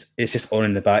 and it's just on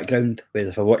in the background. Whereas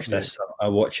if I watch this, I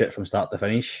watch it from start to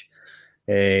finish,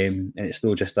 and it's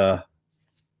not just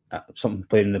something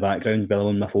playing in the background while I'm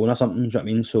on my phone or something. Do you know what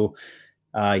I mean? So,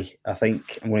 I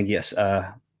think I'm going to get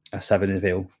a 7 as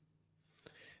well.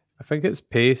 I think it's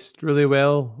paced really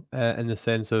well in the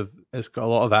sense of it's got a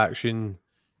lot of action.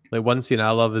 Like, one scene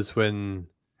I love is when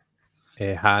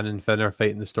Han and Finn are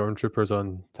fighting the stormtroopers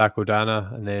on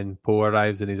Takodana, and then Poe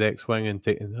arrives in his X-wing and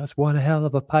that's one hell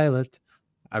of a pilot.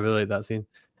 I really like that scene.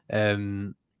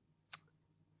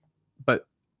 But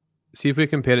see, if we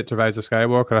compare it to Rise of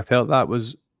Skywalker, I felt that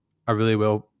was a really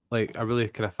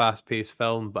kind of fast-paced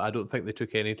film, but I don't think they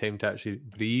took any time to actually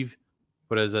breathe.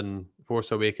 Whereas in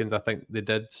Force Awakens, I think they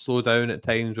did slow down at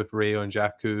times with Rey on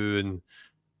Jakku, and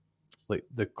like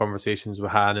the conversations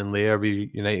with Han and Leia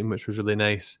reuniting, which was really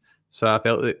nice. So I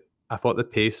thought the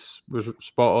pace was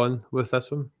spot on with this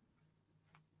one.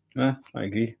 Yeah, I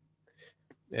agree.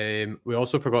 We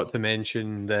also forgot to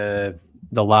mention the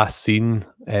last scene.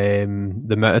 The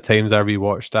amount of times I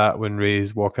rewatched that when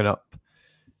Rey's walking up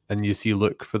and you see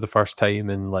Luke for the first time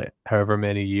in like however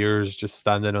many years, just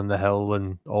standing on the hill,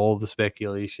 and all the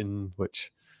speculation,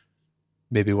 which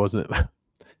maybe wasn't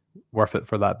worth it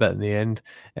for that bit in the end.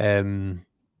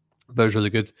 But it was really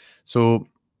good. So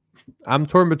I'm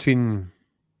torn between,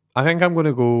 I think I'm going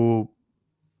to go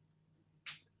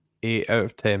 8 out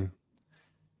of 10.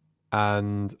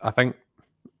 And I think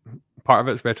part of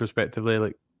it's retrospectively,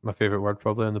 like my favorite word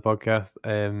probably on the podcast,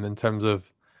 in terms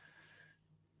of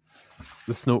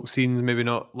the Snoke scenes maybe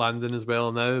not landing as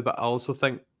well now. But I also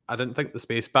think, I didn't think the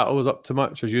space battle was up to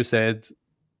much, as you said,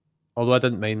 although I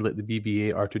didn't mind like the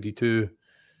BB-8 R2-D2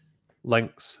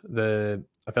 links.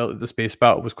 I felt that the space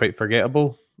battle was quite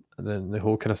forgettable. And then the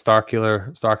whole kind of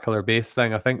Starkiller base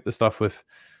thing, I think the stuff with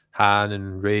Han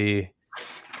and Rey,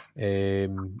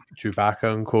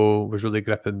 Chewbacca and co was really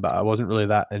gripping, but I wasn't really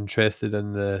that interested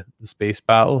in the space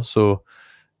battle. So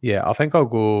yeah, I think I'll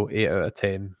go 8 out of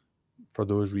 10 for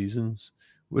those reasons.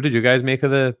 What did you guys make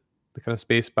of the kind of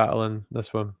space battle in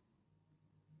this one?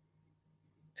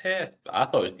 I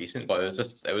thought it was decent, but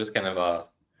it was kind of a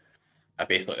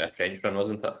basically a trench run,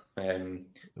 wasn't it?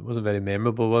 It wasn't very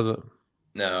memorable, was it?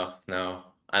 No, and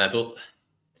I don't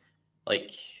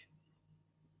like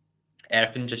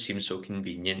everything. Just seems so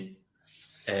convenient.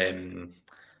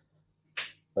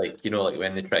 Like like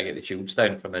when they try to get the shields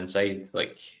down from inside,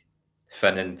 like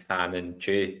Finn and Han and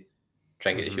Chewie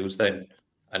try and get the shields down,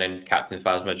 and then Captain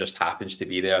Phasma just happens to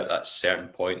be there at that certain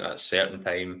point, at a certain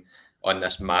time on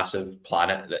this massive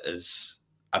planet that is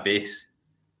a base.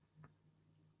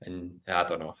 And I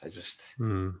don't know, it's just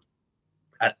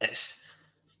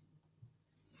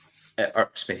it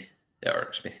irks me.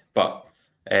 But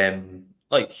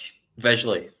like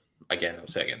visually, again, I'll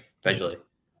say again, visually,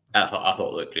 I thought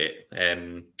it looked great.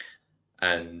 And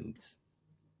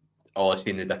all I've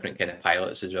seen the different kind of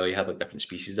pilots as well. You had like different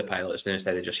species of pilots now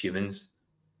instead of just humans,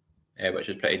 which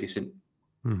is pretty decent.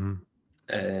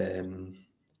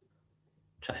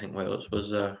 I think what else was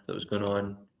there that was going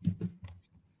on.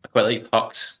 I quite liked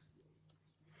Hux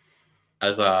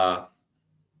as a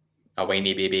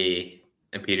whiny baby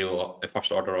Imperial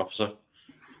First Order officer.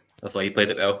 I thought he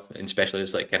played it well, and especially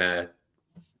his like kind of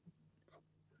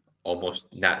almost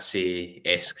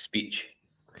Nazi-esque speech,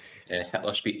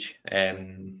 Hitler speech. I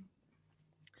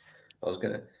was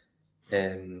gonna.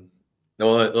 The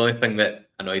only thing that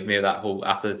annoyed me with that whole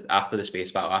after the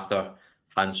space battle, after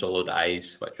Han Solo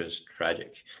dies, which was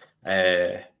tragic.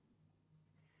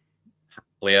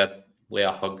 Leia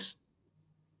hugs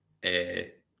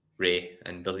Rey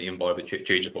and doesn't even bother, but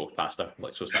Chewie just walks past her.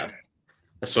 Like, so sad.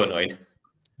 That's so annoying.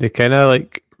 They kind of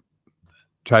like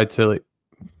tried to like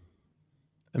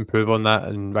improve on that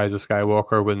in Rise of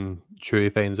Skywalker when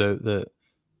Chewie finds out that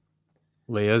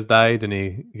Leia's died and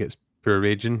he gets pure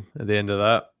raging at the end of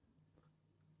that.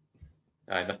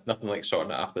 Nothing like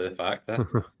sorting it after the fact. Eh?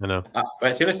 I know.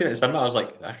 When I seen it in cinema, I was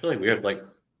like, that's really weird. Like,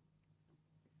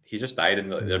 he just died and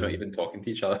they're not even talking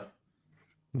to each other.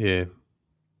 Yeah.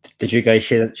 Did you guys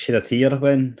shed a tear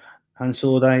when Han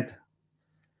Solo died?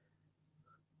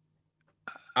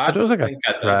 I don't think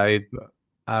I cried, but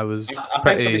I was. I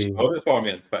think somebody spoiled it for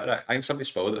me on Twitter. I think somebody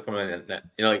spoiled it for me on the internet.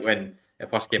 You know, like when it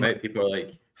first came out, people were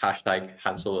like, hashtag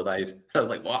Han Solo dies. I was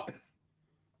like, what?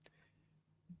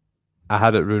 I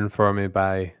had it ruined for me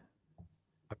by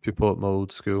a pupil at my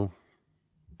old school.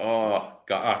 Oh,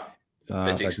 got her.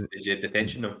 Did you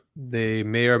detention them? They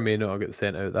may or may not get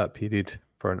sent out that period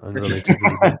for an unrelated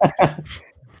reason.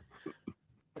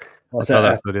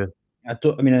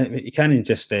 I mean, you can't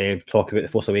just talk about The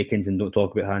Force Awakens and don't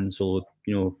talk about Han Solo,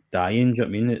 dying. Do you know what I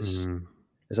mean?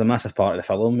 It's a massive part of the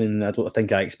film, and I don't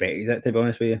think I expected it, to be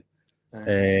honest with you.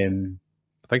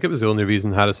 I think it was the only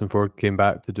reason Harrison Ford came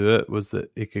back to do it was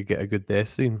that he could get a good death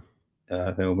scene.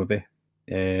 Well, maybe.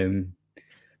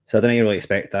 So I didn't really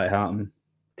expect that to happen,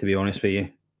 to be honest with you.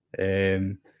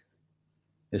 It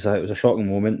was a shocking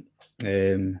moment,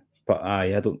 but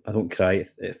I don't cry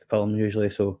at films usually,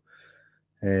 so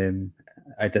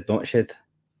I did not shed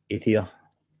a tear.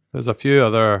 There's a few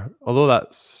other, although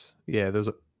there's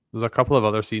a couple of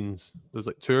other scenes. There's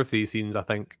like 2 or 3 scenes I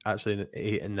think actually in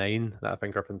 8 and 9 that I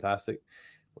think are fantastic,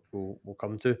 which we'll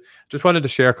come to. Just wanted to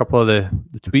share a couple of the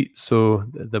tweets. So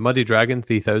the Muddy Dragon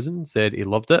 3000 said he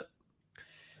loved it.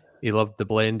 He loved the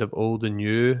blend of old and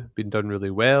new, been done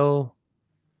really well.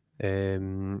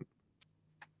 And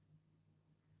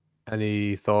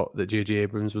he thought that J.J.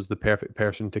 Abrams was the perfect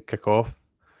person to kick off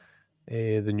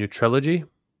the new trilogy.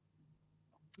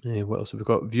 What else have we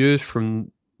got? Views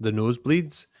from the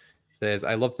Nosebleeds says,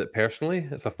 I loved it personally.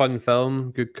 It's a fun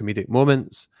film, good comedic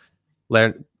moments,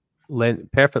 lent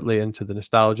perfectly into the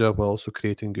nostalgia while also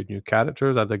creating good new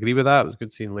characters. I'd agree with that. It was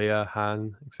good seeing Leia,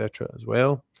 Han, etc. as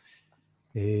well.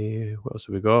 What else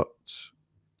have we got?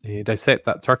 Dissect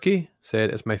That Turkey said,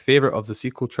 it's my favourite of the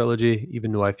sequel trilogy,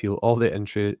 even though I feel all the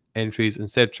entries in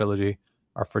said trilogy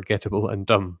are forgettable and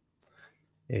dumb.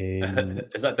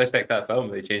 Is that Dissect That film?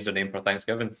 They changed their name for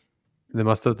Thanksgiving. They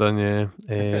must have done, yeah.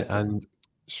 And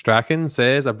Strachan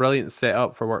says, a brilliant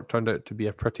setup for what turned out to be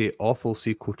a pretty awful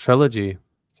sequel trilogy.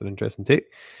 It's an interesting take.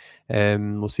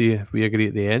 We'll see if we agree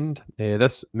at the end.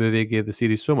 This movie gave the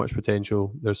series so much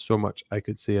potential. There's so much I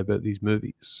could say about these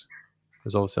movies.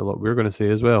 There's obviously a lot we're going to say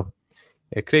as well.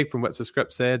 Craig from Wits of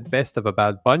Script said, best of a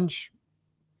bad bunch.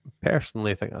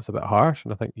 personally think that's a bit harsh,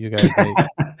 and I think you guys might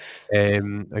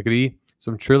agree.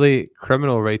 Some truly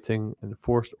criminal writing and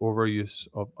forced overuse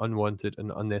of unwanted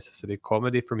and unnecessary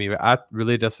comedy for me. But I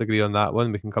really disagree on that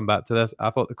one. We can come back to this. I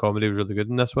thought the comedy was really good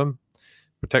in this one,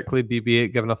 particularly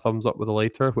BB-8 giving a thumbs up with a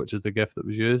lighter, which is the gift that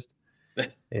was used.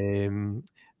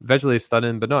 Visually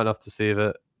stunning, but not enough to save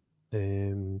it.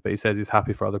 But he says he's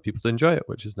happy for other people to enjoy it,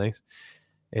 which is nice.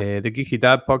 The Geeky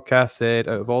Dad podcast said,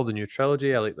 out of all the new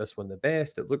trilogy, I like this one the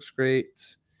best. It looks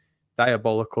great.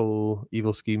 Diabolical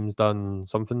evil schemes done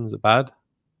something. Is it bad?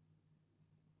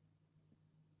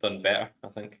 Done better, I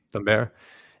think. Done better.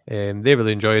 They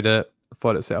really enjoyed it.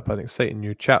 Thought it set up an exciting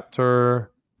new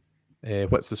chapter.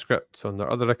 What's the script on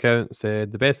their other account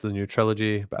said the best of the new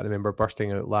trilogy, but I remember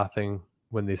bursting out laughing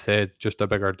when they said just a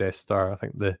bigger Death Star. I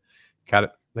think the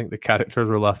characters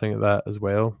were laughing at that as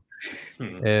well.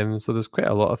 So there's quite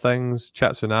a lot of things.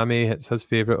 Chat Tsunami, it's his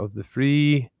favourite of the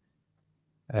three.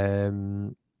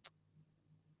 And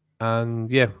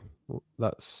yeah,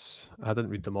 that's, I didn't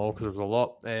read them all because there was a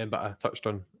lot, but I touched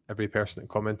on every person that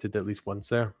commented at least once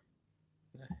there.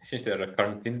 It seems to be a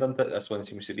recurring theme, doesn't it? This one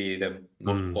seems to be the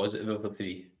most positive of the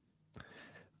three.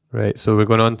 Right, so we're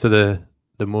going on to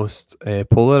the most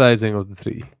polarizing of the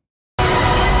three.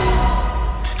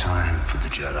 It's time for the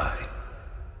Jedi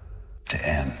to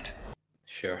end.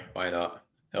 Sure, why not?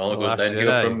 It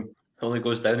only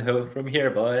goes downhill from here,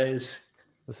 boys.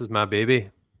 This is my baby.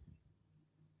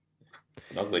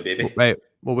 An ugly baby. Right.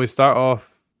 Well, we start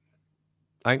off.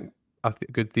 I think a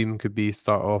good theme could be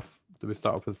start off. Do we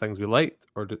start off with things we liked,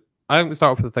 I think we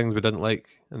start off with the things we didn't like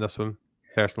in this one,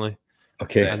 personally.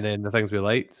 Okay. And then the things we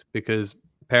liked, because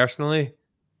personally,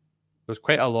 there's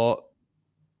quite a lot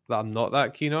that I'm not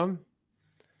that keen on,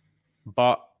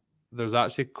 but there's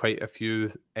actually quite a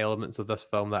few elements of this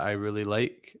film that I really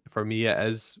like. For me,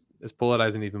 it's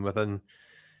polarizing even within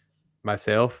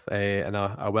myself, and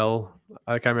I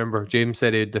can't remember. James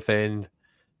said he'd defend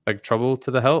Big Trouble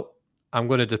to the hilt. I'm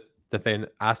going to defend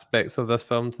aspects of this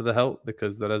film to the hilt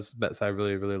because there is bits I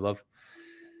really, really love.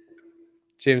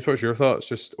 James, what's your thoughts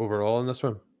just overall on this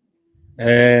one?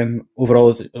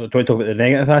 Overall, do you want to talk about the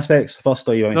negative aspects first,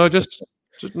 or you want? Just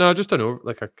an over.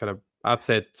 Like I've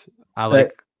said, I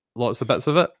like lots of bits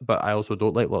of it, but I also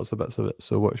don't like lots of bits of it.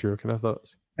 So, what's your kind of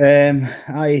thoughts? I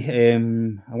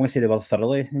want to say they were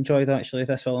thoroughly enjoyed actually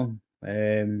this film.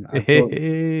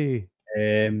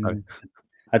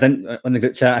 I didn't on the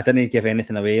group chat. I didn't give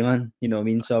anything away, man. You know what I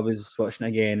mean. So I was watching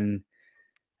it again,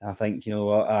 and I think, you know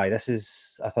what, I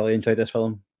thoroughly enjoyed this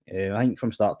film. I think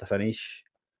from start to finish,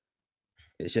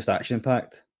 it's just action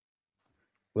packed.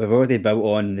 We've already built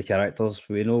on the characters.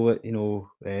 We know what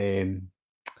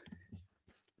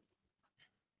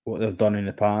they've done in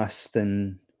the past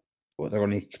and what they're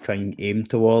going to try and aim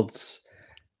towards.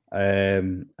 I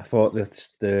thought that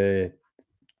the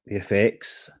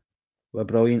effects were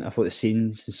brilliant. I thought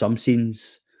some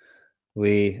scenes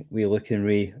we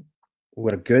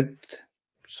were good.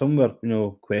 Some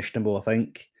were, questionable, I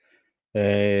think.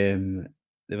 There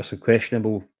were some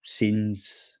questionable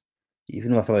scenes.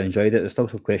 Even though I thoroughly enjoyed it, there's still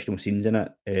some questionable scenes in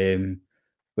it,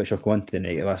 which I'll go into the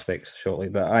negative aspects shortly.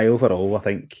 But overall, I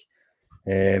think,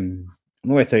 I'm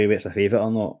not going to tell you what's my favourite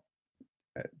or not,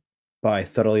 but I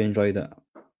thoroughly enjoyed it.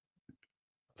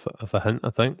 That's a hint, I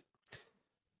think.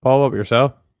 Paul, what about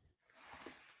yourself?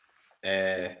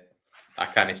 I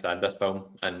can't stand this film,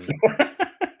 and I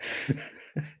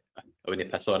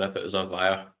wouldn't piss on if it was on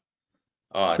fire.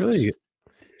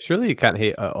 Surely you can't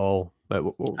hate at all. Like,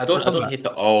 I don't hate it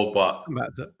all, but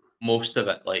it. Most of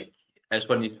it, like, it's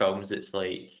one of these films. It's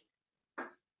like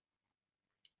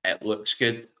it looks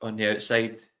good on the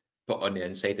outside, but on the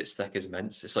inside it's thick as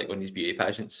mince. It's like one of these beauty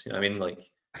pageants. You know what I mean?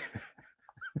 Like,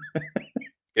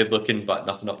 good looking, but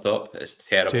nothing up top. It's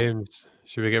terrible. James,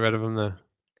 should we get rid of him now?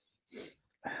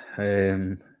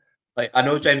 Like, I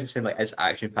know James is saying like it's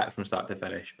action packed from start to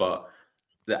finish, but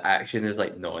the action is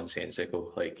like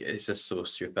nonsensical. Like, it's just so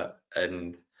stupid,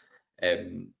 and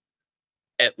it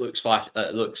looks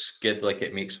it looks good. Like,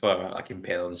 it makes for a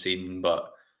compelling scene,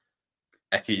 but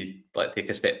if you like take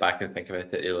a step back and think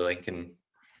about it, you're thinking,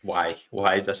 why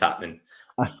is this happening?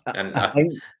 I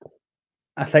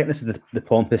think this is the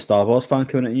pompous Star Wars fan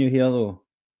coming at you here, though.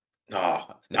 No.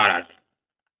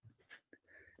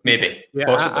 Maybe. Yeah,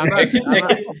 possibly. I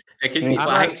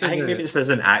think maybe it's as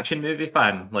an action movie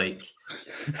fan. Like,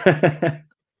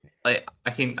 like I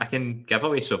can give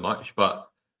away so much, but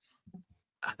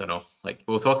I don't know. Like,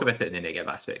 we'll talk about it in the negative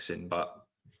aspects soon. But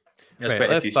there's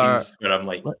quite a few scenes where I'm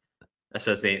like, this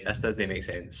doesn't make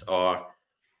sense, or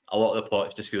a lot of the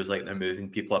plot just feels like they're moving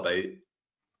people about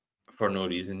for no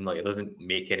reason. Like, it doesn't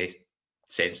make any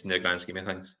sense in the grand scheme of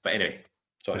things. But anyway,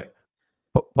 Sorry.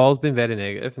 Paul's been very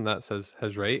negative, and that's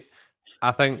his right.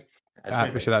 I think That's my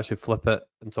we right. should actually flip it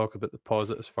and talk about the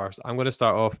positives first. I'm going to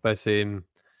start off by saying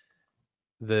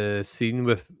the scene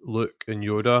with Luke and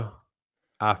Yoda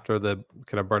after the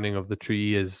kind of burning of the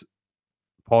tree is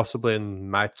possibly in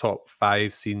my top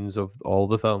 5 scenes of all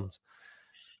the films.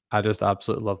 I just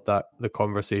absolutely loved that, the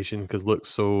conversation, because Luke's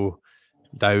so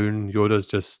down, Yoda's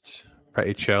just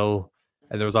pretty chill.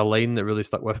 And there was a line that really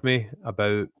stuck with me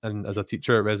about, and as a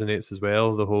teacher it resonates as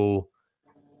well, the whole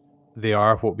 "they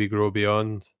are what we grow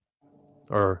beyond,"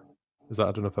 or is that,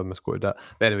 I don't know if I misquoted that,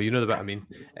 but anyway, you know the bit I mean.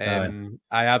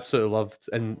 I absolutely loved,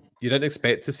 and you didn't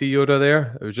expect to see Yoda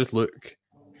there. It was just Luke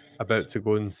about to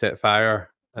go and set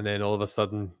fire, and then all of a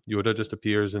sudden Yoda just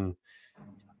appears, and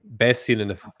best scene in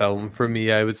the film for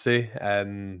me, I would say.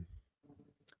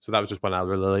 So that was just one I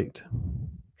really liked.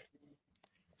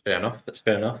 Fair enough. That's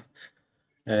fair enough.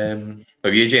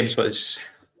 For you, James, what's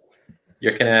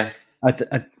your kind of? I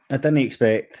didn't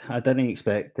expect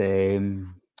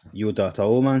Yoda at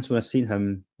all, man. So when I seen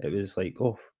him, it was like,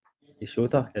 oh, he's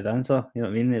Yoda, good answer. You know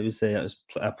what I mean? It was a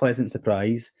pleasant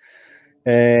surprise.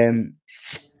 I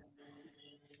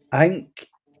think.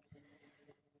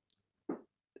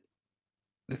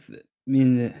 I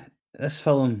mean, this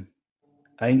film.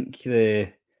 I think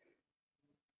I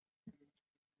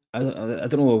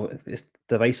don't know. It's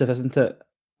divisive, isn't it?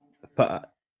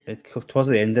 But towards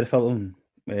the end of the film,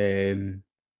 even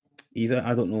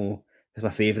I don't know, it's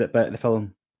my favourite bit of the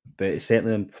film, but it's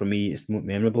certainly for me it's more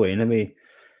memorable anyway.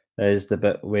 Is the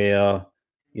bit where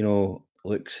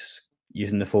Luke's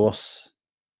using the Force,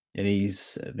 and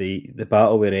he's the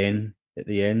battle with Ren at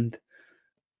the end.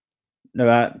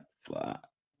 Now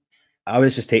I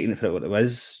was just taking it for what it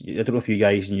was. I don't know if you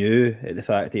guys knew the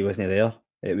fact that he wasn't there.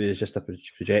 It was just a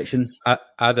projection. I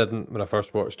didn't when I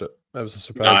first watched it. It was a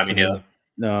surprise. No, I mean, neither.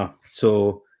 No,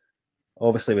 so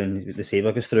obviously when the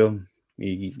saber goes through him,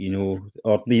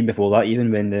 or even before that,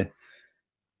 even when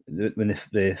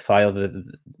they fire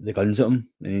the guns at him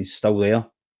and he's still there,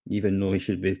 even though he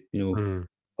should be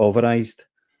pulverized.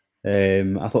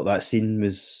 I thought that scene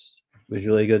was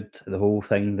really good. The whole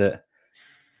thing that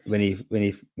when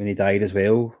he died as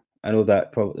well. I know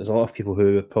that there's a lot of people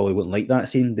who probably wouldn't like that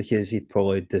scene because he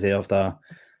probably deserved a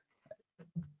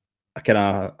kind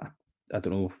of, I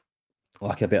don't know,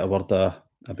 like a better word, a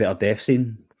better death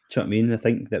scene. Do you know what I mean? I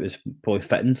think that was probably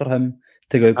fitting for him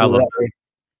to go that way.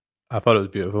 I thought it was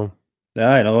beautiful. Yeah,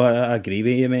 I know. I agree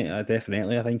with you, mate. I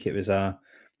think it was a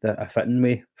fitting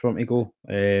way for him to go,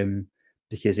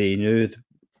 because he knew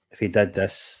if he did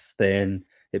this, then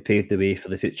it paved the way for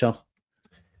the future.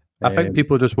 I think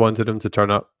people just wanted him to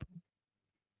turn up,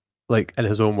 like in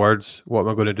his own words, what am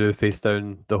I going to do? Face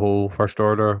down the whole First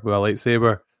Order with a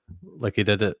lightsaber, like he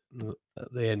did it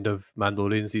at the end of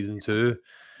Mandalorian season 2.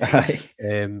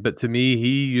 But to me,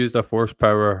 he used a force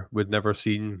power we'd never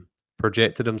seen,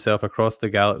 projected himself across the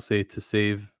galaxy to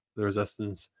save the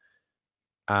Resistance,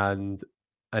 and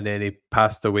then he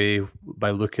passed away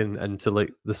by looking into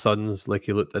like the suns, like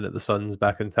he looked in at the suns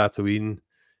back in Tatooine.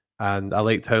 And I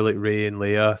liked how like Rey and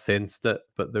Leia sensed it,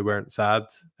 but they weren't sad.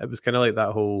 It was kind of like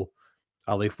that whole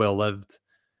 "a life well lived."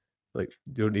 Like,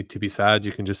 you don't need to be sad;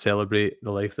 you can just celebrate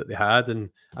the life that they had. And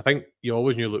I think you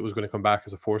always knew Luke was going to come back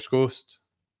as a Force ghost,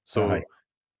 so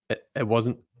it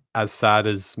wasn't as sad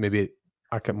as maybe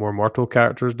a more mortal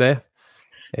character's death.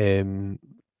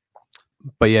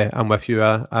 But yeah, I'm with you.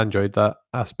 I enjoyed that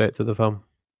aspect of the film.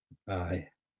 Aye.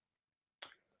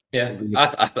 Yeah,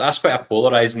 that's quite a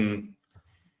polarizing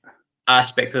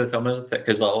aspect of the film, isn't it?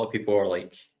 Because a lot of people are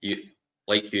like you,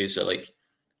 so like,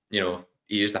 he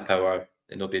used a power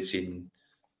that nobody had seen.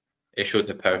 It showed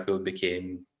how powerful he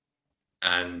became,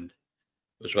 and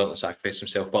was willing to sacrifice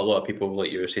himself. But a lot of people,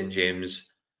 like you were saying, James,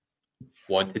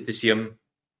 wanted to see him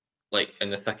like in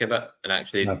the thick of it and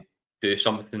actually do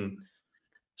something.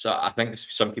 So I think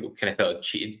some people kind of felt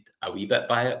cheated a wee bit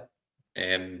by it,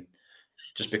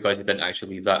 just because he didn't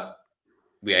actually leave that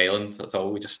wee island at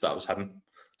all. We just thought it was him.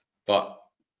 But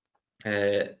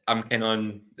I'm kind of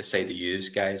on the side of you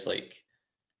guys. Like,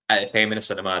 at the time in the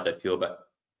cinema, I did feel a bit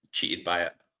cheated by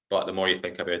it. But the more you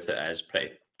think about it, it is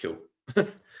pretty cool.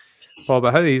 Paul,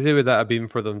 but how easy would that have been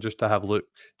for them just to have Luke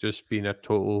just being a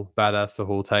total badass the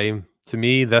whole time? To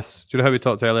me, do you know how we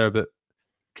talked earlier about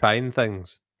trying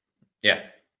things? Yeah.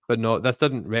 But this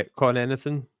didn't retcon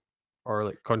anything or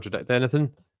like contradict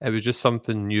anything. It was just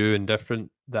something new and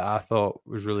different that I thought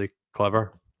was really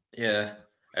clever. Yeah,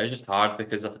 it was just hard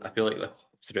because I feel like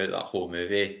throughout that whole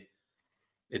movie,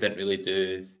 they didn't really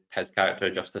do his character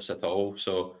justice at all.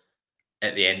 So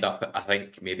at the end up, I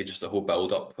think maybe just the whole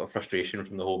build up of frustration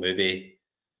from the whole movie,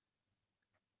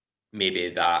 maybe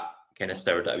that kind of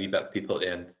soured it a wee bit for people at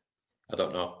the end. I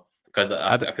don't know, because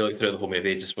I feel like throughout the whole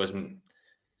movie, it just wasn't.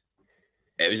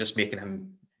 It was just making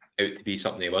him out to be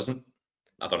something he wasn't.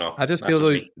 I don't know. I just That's feel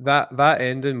just like me. that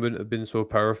ending wouldn't have been so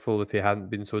powerful if he hadn't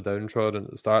been so downtrodden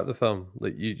at the start of the film.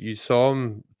 Like you saw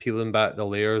him peeling back the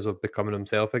layers of becoming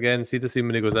himself again. See the scene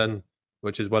when he goes in,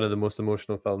 which is one of the most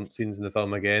emotional film scenes in the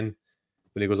film again,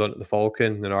 when he goes onto the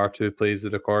Falcon and R2 plays the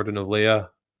recording of Leia,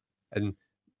 and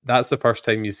that's the first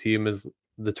time you see him as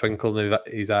the twinkle in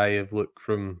his eye of Luke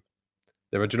from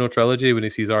the original trilogy. When he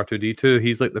sees R2D2,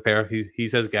 he's like the pair.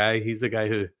 He's his guy. He's the guy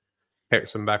who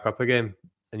picks him back up again,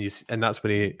 and that's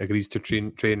when he agrees to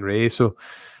train Rey. So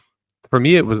for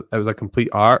me, it was a complete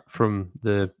arc from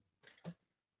the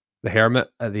hermit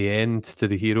at the end to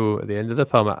the hero at the end of the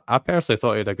film. I personally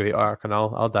thought he had a great arc, and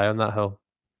I'll die on that hill.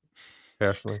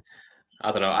 Personally,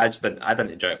 I don't know. I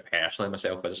didn't enjoy it personally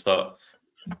myself. I just thought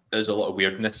there's a lot of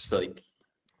weirdness, like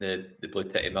the blue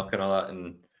titty milk and all that.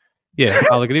 And yeah,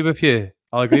 I'll agree with you.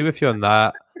 I'll agree with you on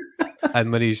that.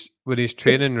 And when he's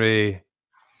training Rey,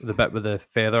 the bit with the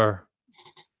feather,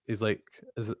 he's like,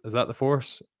 is that the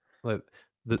Force? Like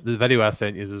the video I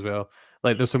sent you as well.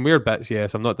 Like there's some weird bits,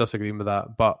 yes, I'm not disagreeing with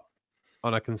that, but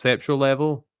on a conceptual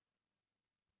level,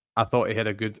 I thought he had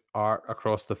a good arc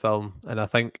across the film. And I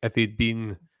think if he'd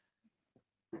been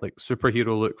like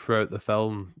superhero Luke throughout the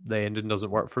film, the ending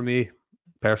doesn't work for me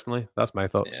personally. That's my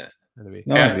thoughts. yeah, Anyway.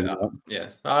 No, I agree with that. yeah,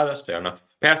 that's fair enough.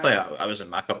 Personally, I wasn't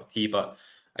my cup of tea, but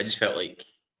I just felt like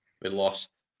we lost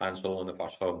Han Solo in the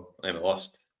first film, and we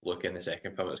lost Luke in the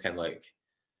second film. It's kind of like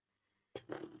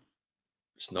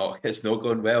it's not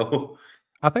going well.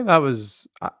 I think that was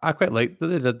I quite liked that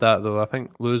they did that though. I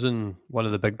think losing one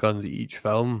of the big guns at each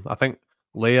film. I think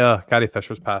Leia, Carrie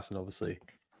Fisher's passing obviously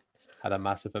had a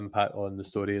massive impact on the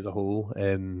story as a whole.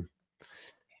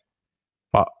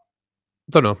 But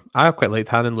I don't know. I quite liked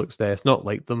Han and Luke's deaths. Not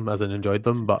liked them as in enjoyed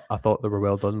them, but I thought they were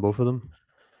well done, both of them.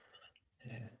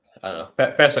 I don't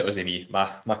know. Personally, it wasn't me.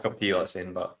 My cup of tea, let's say,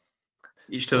 but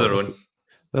each to their own.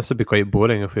 This would be quite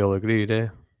boring if we all agreed, eh?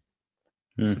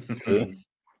 True.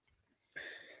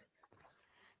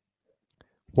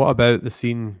 What about the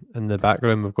scene in the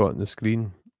background we've got on the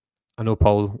screen? I know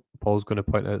Paul's going to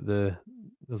point out there's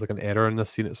like an error in this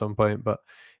scene at some point, but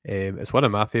it's one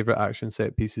of my favorite action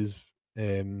set pieces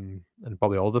in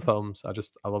probably all the films. I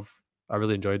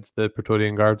really enjoyed the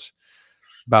Praetorian Guards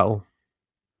battle.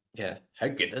 Yeah, how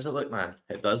good does it look, man?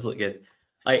 It does look good.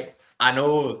 Like I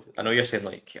know you're saying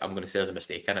like I'm going to say there's a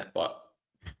mistake in it, but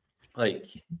like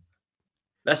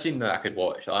this scene that I could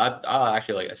watch, I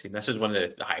actually like this scene. This is one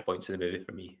of the high points of the movie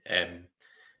for me.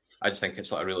 I just think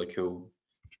it's like a really cool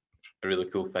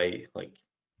fight. Like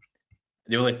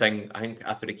the only thing I think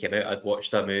after it came out, I'd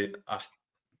watched a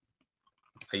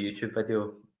YouTube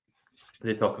video.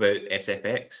 They talk about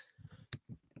SFX,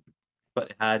 but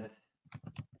they had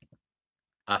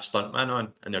a stuntman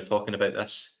on, and they're talking about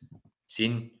this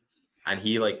scene, and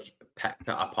he like picked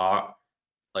it apart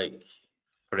like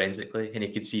forensically, and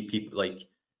he could see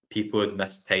people had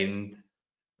mistimed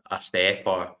a step,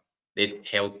 or they'd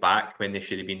held back when they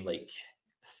should have been like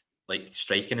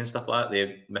striking and stuff like that.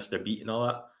 They missed their beat and all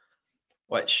that,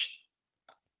 which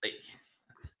like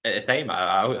at the time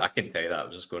I couldn't tell you that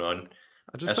was just going on.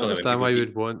 I just don't understand why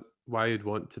you'd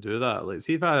want to do that. Like,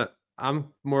 see, if I'm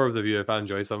more of the view, if I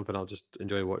enjoy something, I'll just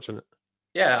enjoy watching it.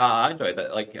 Yeah, I enjoyed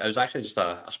it. Like, it was actually just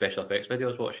a special effects video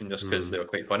I was watching just because they were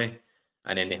quite funny.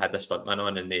 And then they had the stuntman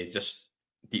on and they just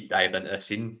deep dived into the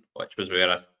scene, which was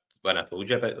when I told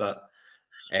you about that.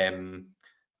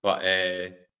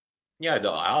 Yeah,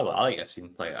 I like this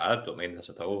scene. Like, I don't mind this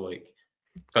at all. Like,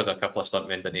 because a couple of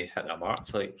stuntmen didn't hit their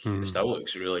marks, like, it still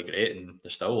looks really great, and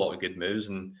there's still a lot of good moves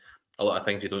and a lot of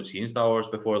things you don't see in Star Wars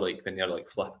before, like when they're like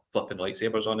flipping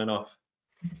lightsabers on and off.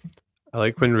 I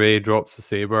like when Rey drops the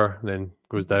saber, and then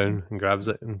goes down and grabs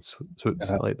it and swoops.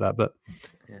 I like that bit.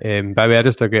 By the way, I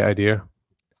just had a great idea.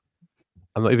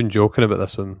 I'm not even joking about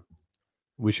this one.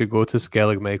 We should go to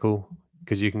Skellig Michael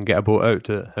because you can get a boat out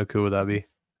to it. How cool would that be?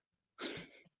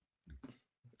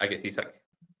 I get seasick.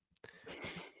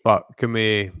 But can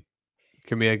we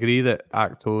agree that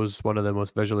Acto's one of the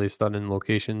most visually stunning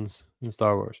locations in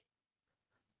Star Wars?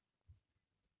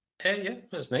 Yeah,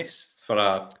 it's nice for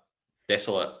a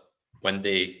desolate,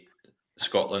 windy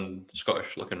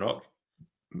Scottish-looking rock.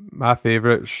 My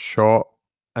favourite shot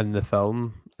in the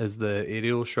film is the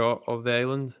aerial shot of the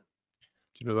island. Do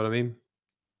you know what I mean?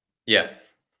 Yeah.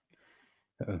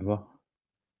 What?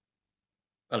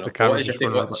 I don't know. The camera's just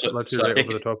going literally right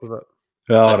over the top of it.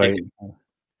 Oh, right.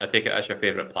 I take it as your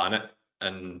favourite planet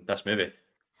in this movie.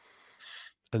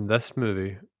 In this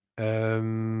movie?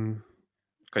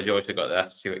 Because you obviously got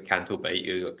this, you got Canto Bight,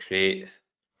 you got Crate.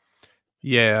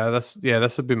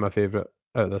 This would be my favorite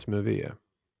out of this movie. Yeah.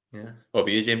 Yeah. What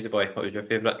about you, Jamesy boy? What was your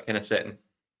favourite kind of setting?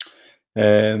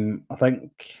 I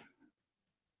think.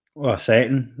 Well,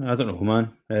 setting. I don't know,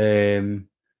 man. I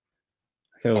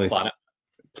can't really Planet.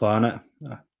 planet.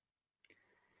 I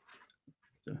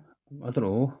don't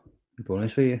know. To be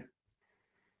honest with you.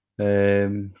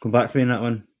 Come back to me on that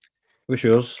one. What's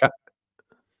yours?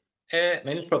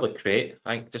 Mine is probably Crate.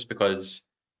 I think just because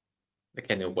the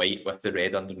kind of white with the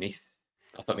red underneath,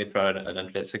 I thought made for an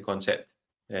interesting concept.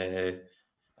 I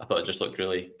thought it just looked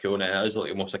really cool, and it was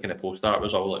like almost like kind of poster art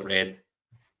was all like red,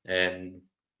 the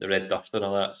red dust and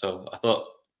all that. So I thought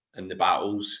in the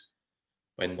battles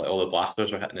when like all the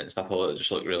blasters were hitting it and stuff, I thought it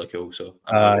just looked really cool. So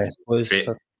I suppose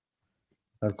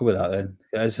I'll go with that then.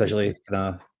 It is visually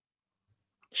kind of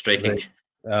striking.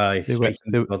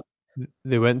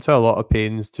 They went to a lot of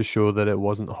pains to show that it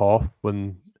wasn't Hoth.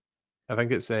 When I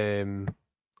think it's the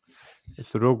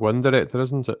Rogue One director,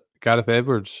 isn't it? Gareth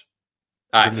Edwards.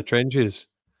 In the trenches.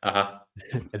 And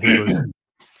he goes,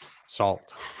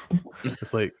 salt.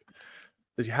 It's like,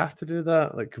 did you have to do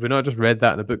that? Like, could we not just read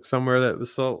that in a book somewhere that it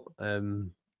was salt? I know.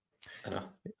 I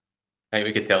think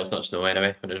we could tell it's not snow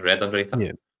anyway when it's red underneath.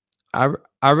 Yeah.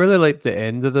 I really liked the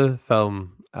end of the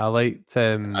film. I liked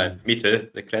me too,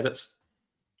 the credits.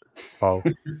 Well,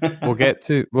 we'll get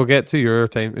to your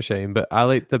time to shine, but I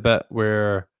liked the bit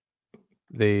where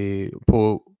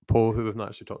Poe, who we've not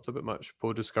actually talked about much,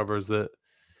 Poe discovers that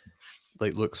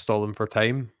like Luke's stalling for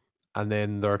time, and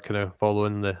then they're kind of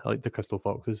following the Crystal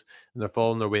Foxes, and they're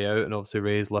following their way out, and obviously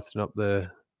Rey's lifting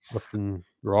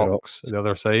rocks on the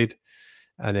other side,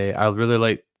 and I really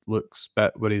liked Luke's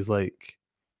bit where he's like,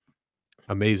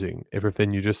 amazing,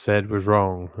 everything you just said was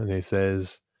wrong, and he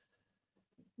says,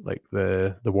 like,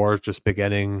 the war's just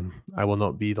beginning, I will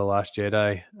not be the last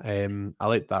Jedi. I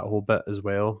like that whole bit as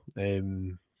well.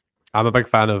 I'm a big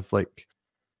fan of like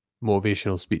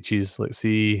motivational speeches. Like,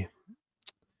 see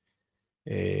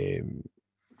Jyn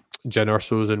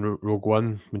Erso's in Rogue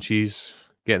One when she's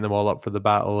getting them all up for the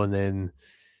battle, and then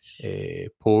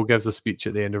Poe gives a speech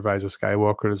at the end of Rise of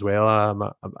Skywalker as well. I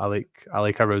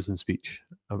like a rousing speech.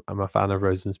 I'm a fan of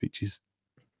rousing speeches.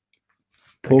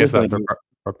 I guess that's their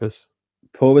purpose.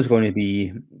 Poe was going to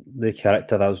be the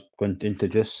character that I was going to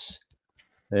introduce,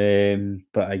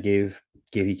 but I gave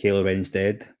you Kylo Ren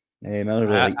instead.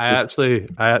 I actually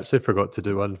forgot to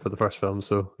do one for the first film,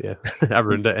 so yeah, I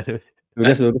ruined it anyway.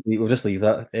 We'll just leave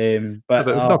that. But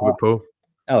we'll talk about Poe.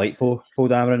 I like Poe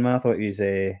Dameron, man. I thought he was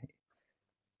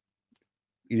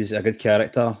a good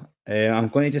character. I'm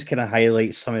going to just kind of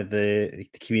highlight some of the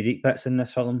comedic bits in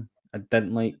this film I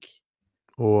didn't like.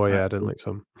 Oh yeah, I didn't like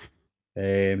some.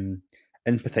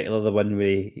 In particular, the one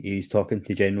where he's talking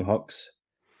to General Hux,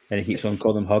 and he keeps on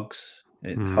calling him Hugs.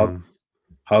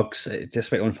 Hugs. It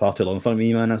just went on far too long for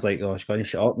me, man. I was like, oh, she's going to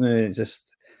shut up now. It's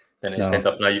just. Then it's ended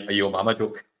up in a Yo Mama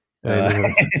joke.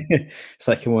 It's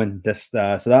like, come on, just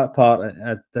so that part,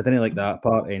 I didn't like that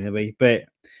part anyway. But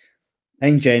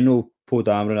in general, Poe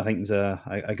Dameron, I think, is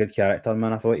a good character,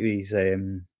 man. I thought he's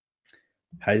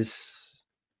his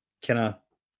kind of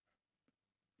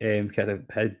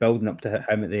building up to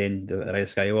him at the end of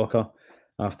Rise of Skywalker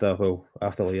after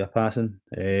Leia passing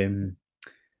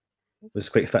was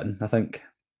quite fitting, I think.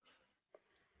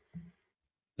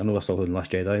 I know we're still doing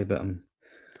Last Jedi, but do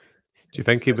you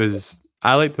think he was?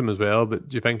 I liked him as well, but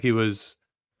do you think he was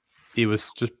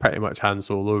just pretty much Han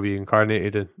Solo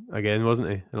reincarnated again, wasn't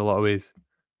he? In a lot of ways.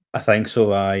 I think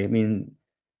so. I mean,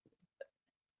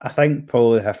 I think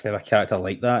probably have to have a character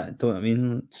like that. Don't I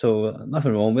mean? So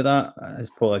nothing wrong with that.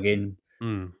 It's probably again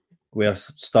where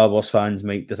Star Wars fans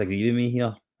might disagree with me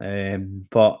here,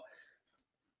 but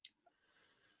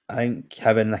I think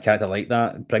having a character like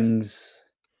that brings,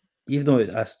 even though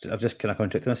I've just kind of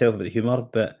contradicted myself about the humor,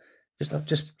 but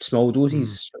just small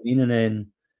doses, and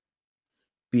then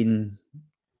being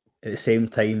at the same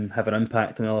time have an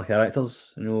impact on other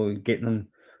characters. Getting them,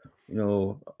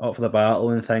 up for the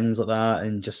battle and things like that,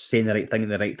 and just saying the right thing at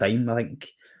the right time. I think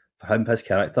for him, his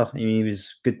character, he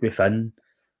was good with Finn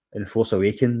in Force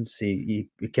Awakens. He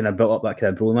kind of built up that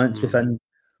kind of bromance with Finn.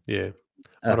 Yeah,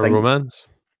 a romance.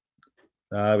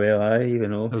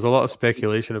 There's a lot of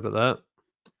speculation about that.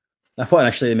 I thought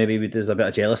initially maybe there's a bit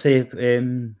of jealousy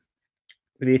with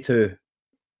they two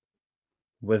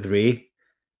with Rey,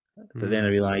 but then I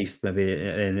realised maybe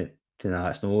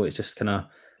it's no. It's just kind of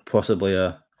possibly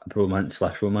a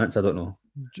bromance/romance. I don't know.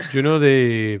 Do you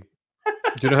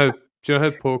know how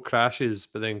Poe crashes,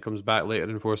 but then comes back later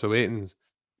in Force Awakens?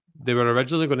 They were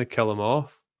originally going to kill him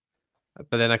off,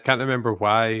 but then I can't remember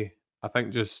why. I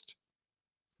think just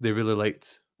they really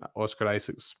liked Oscar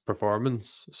Isaac's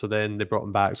performance. So then they brought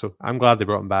him back. So I'm glad they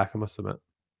brought him back, I must admit.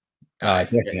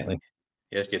 Definitely.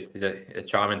 Yeah, it's good. He's a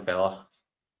charming fella.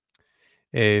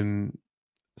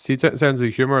 See, in terms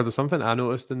of humour, there's something I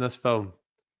noticed in this film.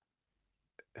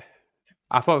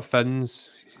 I thought Finn's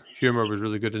humour was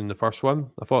really good in the first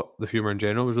one. I thought the humour in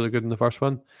general was really good in the first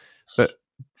one. But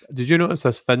did you notice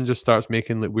this? Finn just starts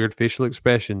making like weird facial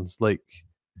expressions like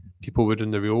people would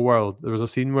in the real world. There was a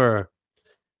scene where,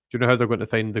 do you know how they're going to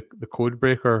find the code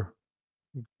breaker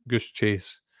Goose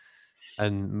Chase?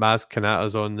 And Maz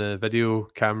Kanata's on the video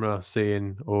camera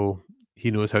saying, "Oh, he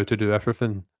knows how to do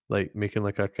everything," like making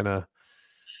like a kind of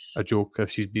a joke if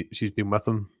she's been with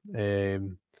him.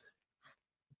 And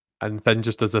Finn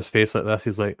just does this face like this.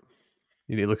 He's like,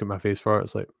 "You need to look at my face for it."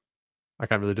 It's like, I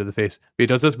can't really do the face, but he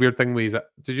does this weird thing where he's.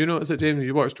 Did you notice it, James?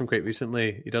 You watched him quite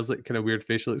recently. He does like kind of weird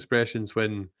facial expressions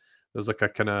when there's like a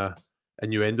kind of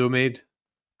innuendo made.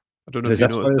 I don't know if you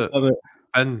noticed it.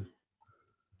 Finn.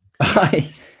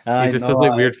 He just does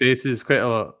like weird faces quite a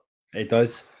lot. It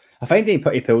does. I find he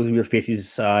pulls weird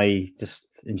faces. Just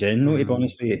in general, to be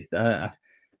honest with you. I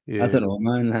don't know,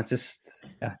 man.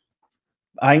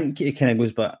 I think it kind of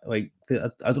goes back. Like,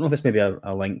 I don't know if it's maybe a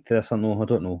link to this or no. I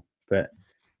don't know, but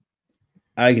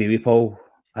I agree with Paul.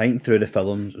 I think through the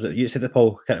films, was it you said it,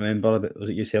 Paul? I can't remember. But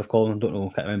was it yourself, Colin? I don't know.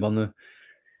 Can't remember now.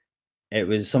 It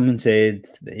was someone said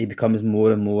that he becomes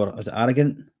more and more. Was it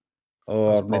arrogant?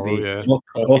 Or maybe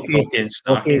cocky and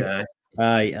snarky.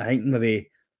 I think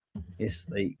maybe it's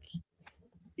like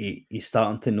he's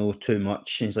starting to know too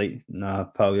much. He's like, nah,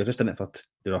 pal, you're just in it for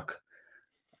the rock.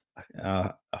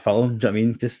 A film, do you know what I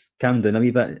mean? Just calm down a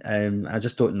wee bit. I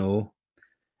just don't know.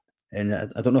 And I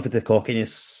don't know if the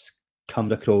cockiness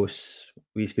comes across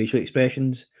with facial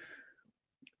expressions.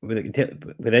 With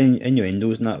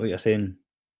innuendos and that, what you're saying.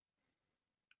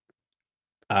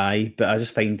 Aye, but I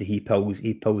just find that he pulls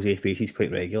their faces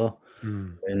quite regular.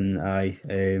 And as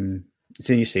soon as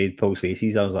you said pulls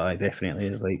faces, I was like, definitely.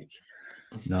 It's like,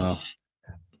 no.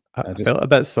 I felt a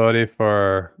bit sorry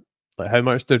for like how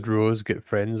much did Rose get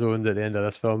friend zoned at the end of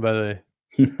this film, by the way.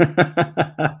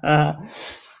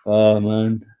 Oh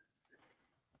man.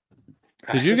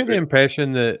 Did you get the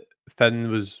impression that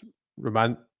Finn was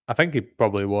romantic? I think he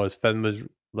probably was. Finn was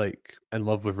like in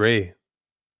love with Rey,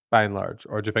 by and large,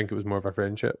 or do you think it was more of a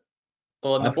friendship?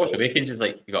 Well, in The Force Awakens, is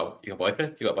like you got a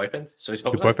boyfriend, so he's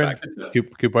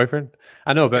good boyfriend.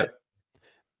 I know, but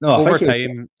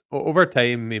over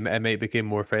time, it might become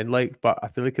more friend-like. But I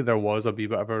feel like there was a wee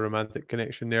bit of a romantic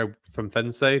connection there from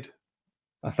Finn's side.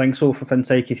 I think so for Finn's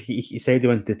side. He said he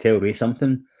wanted to tell Rey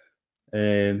something.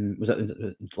 Was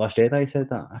it Last Jedi? He said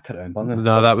that. I can't remember.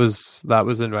 No, that was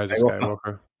in Rise of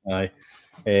Skywalker. Aye.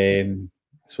 I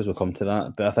suppose we'll come to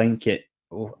that, but I think it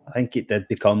did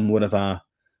become more of a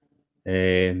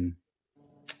maybe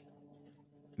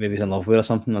he's in love with her or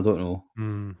something. I don't know.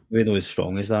 Maybe not as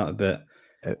strong as that, but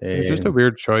it's just a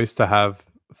weird choice to have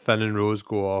Finn and Rose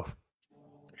go off.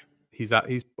 He's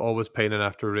always pining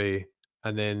after Rey,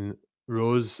 and then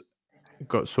Rose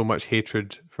got so much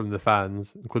hatred from the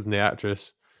fans, including the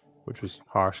actress, which was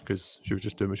harsh because she was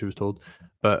just doing what she was told.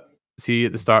 But see,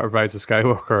 at the start of Rise of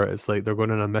Skywalker, it's like they're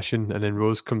going on a mission, and then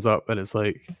Rose comes up, and it's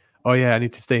like, oh yeah, I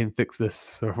need to stay and fix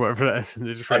this or whatever it is. And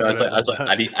they just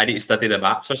I need to study the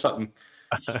maps or something.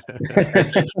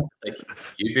 It's like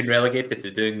you've been relegated to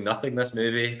doing nothing this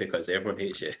movie because everyone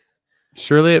hates you.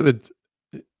 Surely it would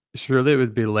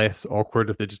be less awkward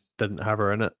if they just didn't have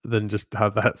her in it than just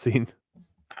have that scene.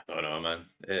 I don't know, man.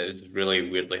 It was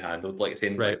really weirdly handled, like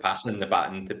saying like passing the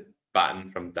baton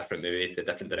from different movie to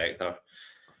different director.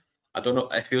 I don't know.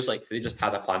 It feels like they just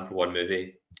had a plan for one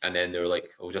movie and then they were like,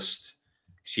 "We'll just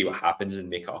see what happens and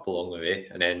make it up along the way."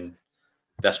 And then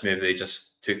this movie, they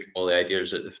just took all the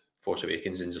ideas at The Force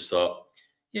Awakens and just thought,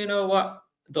 you know what,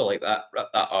 I don't like that.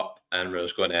 Wrap that up, and we're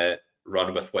just going to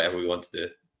run with whatever we want to do.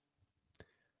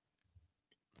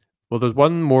 Well, there's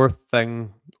one more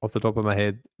thing off the top of my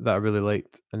head that I really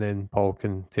liked, and then Paul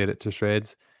can tear it to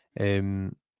shreds.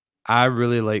 I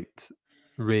really liked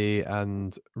Rey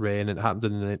and Ren, and it happened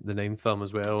in the 9th film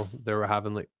as well. They were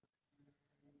having like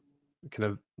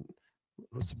kind of,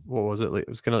 what was it like? It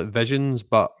was kind of like visions,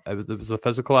 but there was a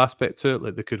physical aspect to it.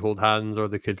 Like they could hold hands or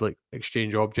they could like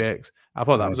exchange objects. I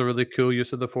thought that was a really cool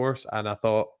use of the Force, and I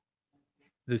thought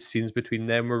the scenes between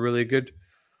them were really good.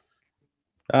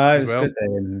 It was good.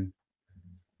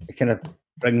 It kind of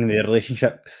bringing the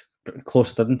relationship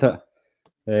closer, didn't it?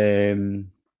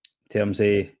 In terms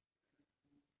of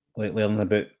like learning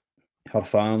about her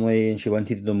family, and she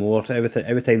wanted to know more. So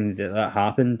every time that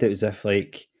happened, it was if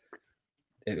like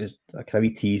it was a kind of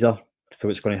wee teaser for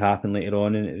what's going to happen later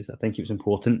on, and I think it was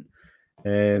important.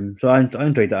 So I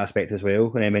enjoyed that aspect as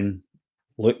well. And then when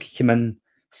Luke came in,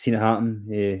 seen it happen,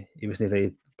 he wasn't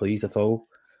very pleased at all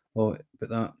about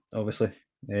that, obviously.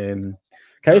 Can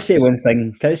I say one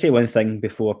thing? Can I say one thing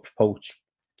before Paul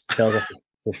tells us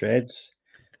the shreds?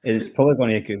 It's probably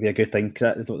going to be a good thing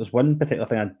because there's one particular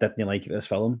thing I didn't like about this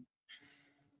film,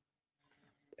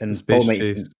 The and space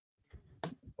chase.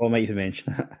 Paul might even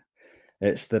mention it.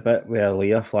 It's the bit where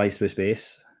Leia flies through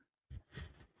space.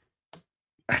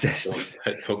 I just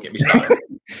don't get me started.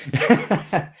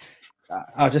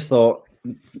 I just thought,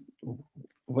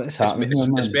 what is happening?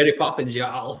 It's Mary Poppins,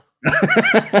 y'all.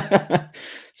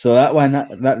 So that one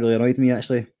that really annoyed me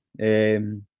actually. It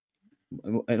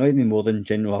annoyed me more than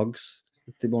General Hugs,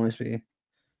 to be honest with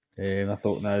you. I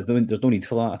thought there's no need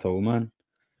for that at all, man.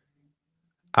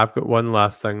 I've got one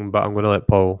last thing, but I'm going to let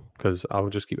Paul because I'll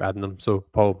just keep adding them. So,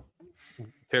 Paul,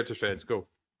 tear to shreds, go.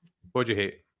 What'd you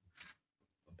hate?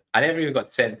 I never even got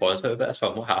to send positive about this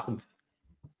film. What happened?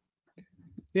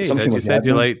 Yeah, you did. You said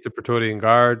you liked the Praetorian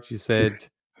Guard. You said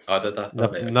did I?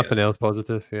 Nothing else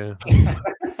positive. Yeah.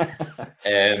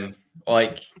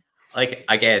 Like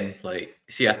again, like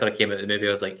see after I came out of the movie,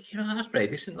 I was like, that's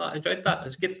pretty decent. I enjoyed that. It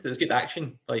was good. It was good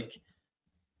action. Like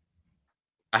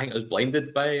I think I was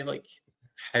blinded by like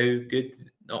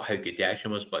not how good the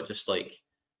action was, but just like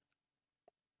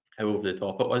how over the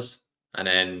top it was. And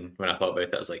then when I thought about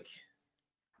it, I was like,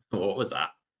 what was that?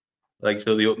 Like,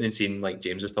 so the opening scene, like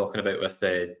James was talking about with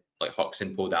like Hux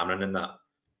and Poe Dameron and that,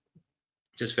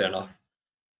 just fair enough.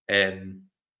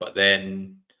 But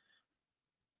then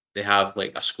they have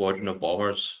like a squadron of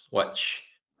bombers, which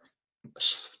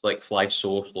like fly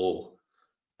so slow.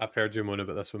 I've heard you moan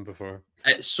about this one before.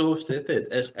 It's so stupid.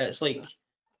 It's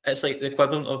like the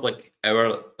equivalent of like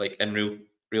our like in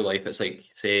real life. It's like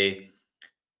say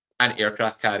an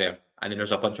aircraft carrier, and then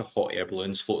there's a bunch of hot air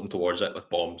balloons floating towards it with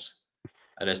bombs,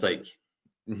 and it's like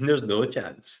there's no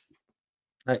chance.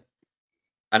 Like,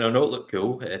 and I know it looked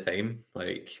cool at the time,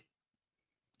 like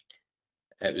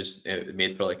it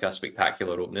made for like a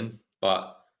spectacular opening,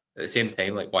 but at the same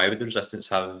time, like why would the Resistance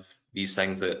have these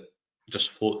things that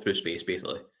just float through space?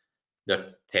 Basically,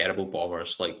 they're terrible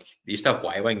bombers. Like they used to have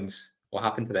Y-wings. What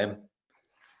happened to them?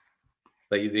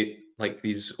 Like they like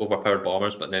these overpowered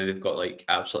bombers, but now they've got like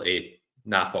absolutely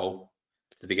naff all.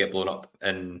 Did they get blown up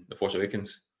in The Force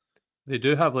Awakens? They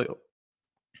do have like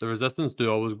the Resistance do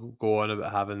always go on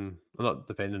about having. I'm not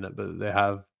defending it, but they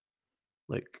have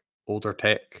like older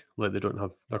tech. Like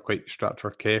they're quite strapped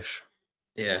for cash.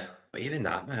 Yeah, but even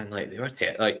that, man, like they were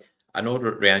like I know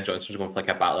Rian Johnson was going for like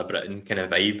a Battle of Britain kind of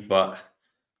vibe, but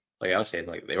like I was saying,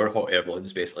 like they were hot air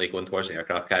balloons basically going towards the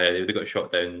aircraft carrier. They would have got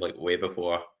shot down like way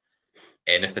before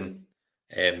anything.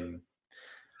 That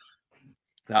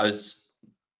was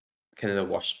kind of the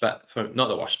worst bit not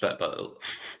the worst bit, but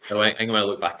I think when I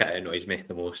look back at it, it annoys me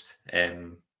the most.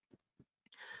 And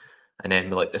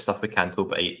then like the stuff with Canto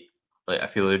Bight, like I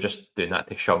feel they're just doing that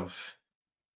to shove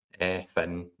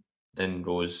Finn and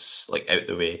Rose like out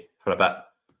the way for a bit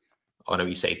on a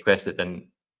wee side quest that didn't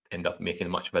end up making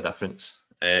much of a difference.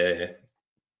 In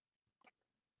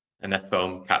this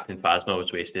film, Captain Phasma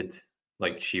was wasted.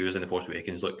 Like she was in The Force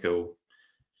Awakens, looked cool.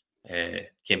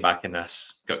 Came back in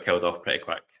this, got killed off pretty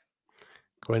quick.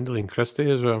 Gwendoline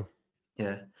Christie as well.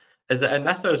 Yeah. Is it in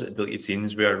this or is it deleted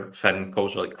scenes where Finn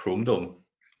calls her like Chrome Dome?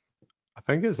 I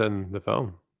think it's in the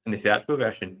film. In the theatrical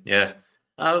version, yeah.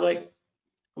 I was like,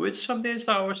 would somebody in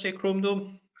Star Wars say Chrome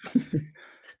Dome?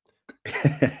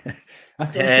 Can I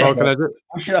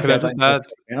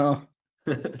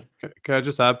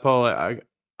just add, Paul? I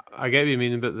get what you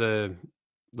mean about the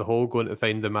whole going to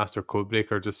find the Master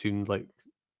Codebreaker just seemed like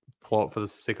plot for the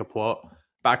sake of plot.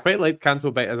 But I quite liked Canto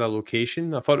Bight as a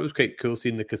location. I thought it was quite cool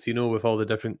seeing the casino with all the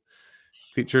different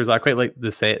features. I quite liked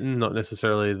the setting, not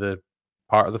necessarily the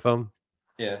part of the film.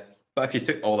 Yeah, but if you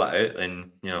took all that out,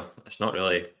 then it's not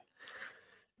really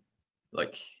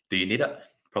like. Do you need it?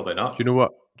 Probably not. Do you know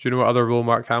what other role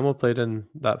Mark Hamill played in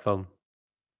that film?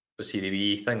 Was he the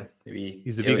wee thing?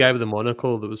 He's the wee guy with the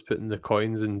monocle that was putting the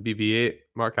coins in BB-8.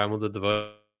 Mark Hamill did the voice.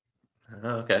 Oh,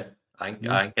 okay, I knew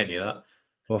that.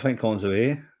 Well, I think Colin's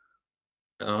away.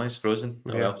 Oh, he's frozen.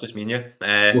 Oh, well, just me and you.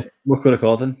 Look at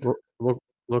recording.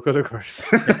 Look at the course.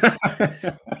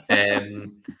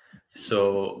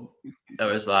 So it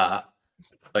was that.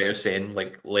 Like you're saying,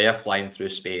 like Leia flying through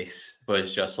space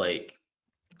was just like,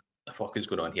 the fuck is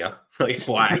going on here? Like,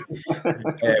 why?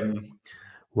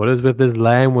 What is with this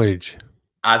language?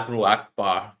 Admiral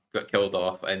Akbar got killed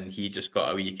off, and he just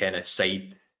got a wee kind of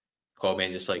side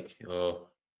comment, just like, oh,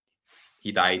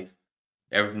 he died.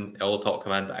 Everyone, all the top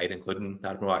command died, including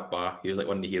Admiral Akbar. He was like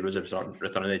one of the heroes of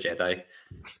Return of the Jedi.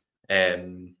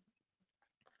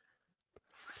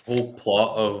 whole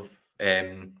plot of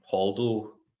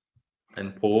Holdo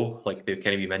and Poe, like there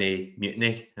kind of be mini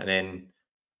mutiny, and then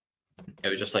it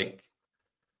was just like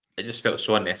it just felt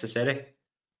so unnecessary.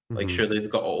 Like, Mhm. surely they've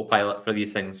got autopilot for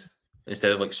these things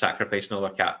instead of like sacrificing all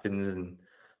their captains and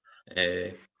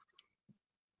the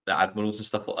admirals and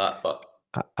stuff like that. But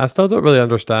I still don't really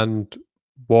understand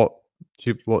what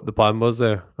the plan was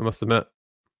there. I must admit.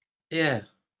 yeah,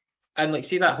 and like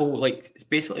see that whole like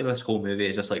basically this whole movie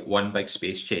is just like one big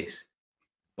space chase,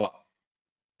 but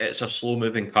it's a slow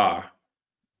moving car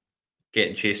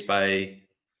getting chased by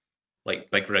like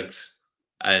big rigs,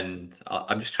 and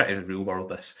I'm just trying to real world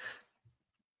this,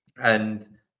 and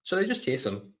so they just chase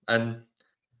him, and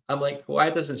I'm like, why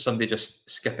doesn't somebody just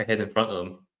skip ahead in front of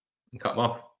them and cut them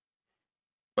off?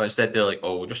 But instead they're like,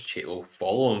 oh, we'll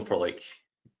follow him for like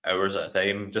hours at a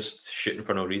time, just shooting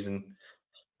for no reason.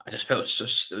 I just felt it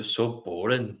was so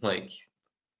boring. Like,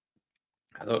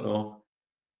 I don't know.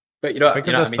 But I think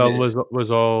you if know what this I mean?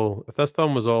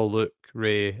 film was all Luke,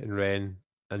 Ray, and Ren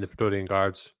and the Praetorian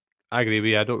Guards, I agree with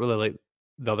you. I don't really like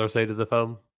the other side of the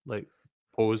film. Like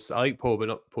Poe's, I like Poe, but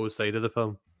not Poe's side of the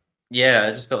film. Yeah,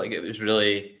 I just felt like it was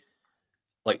really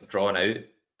like drawn out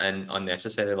and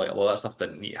unnecessary. Like a lot of that stuff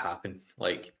didn't need to happen.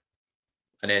 Like,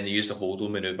 and then they used the Holdo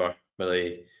maneuver where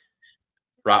they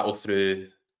rattle through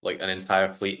like an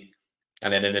entire fleet,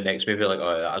 and then in the next movie, like,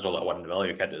 oh, that was all at 1 in a million.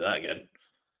 You can't do that again.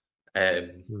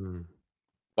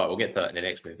 But we'll get to that in the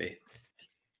next movie.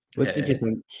 What did you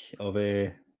think of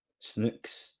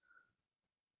Snook's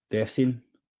death scene?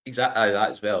 Exactly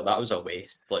that as well. That was a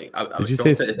waste. Like, I Did was you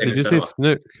shocked say? at the time Did in you say cinema.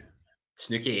 Snook?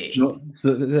 Snooky. No,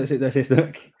 that's it,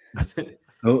 Snook.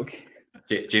 Snook.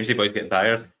 Jamesy boy's getting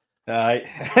tired.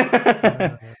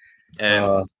 Aye.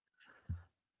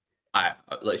 I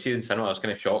like see in cinema. I was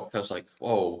kind of shocked. I was like,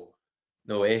 "Whoa,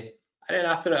 no way!" And then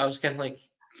after it, I was kind of like,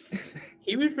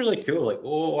 "He was really cool." Like,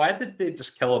 oh, why did they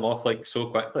just kill him off like so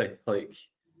quickly? Like,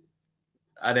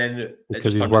 and then it Because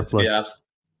just he's turned out to be worthless.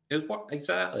 it was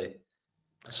exactly.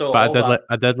 So But all that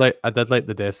I did like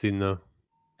the death scene though.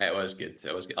 it was good.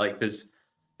 It was good. Like this,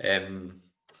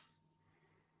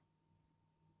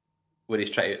 where he's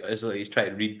trying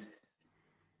to read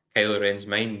Kylo Ren's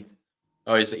mind.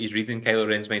 Or he's reading Kylo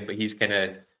Ren's mind, but he's kind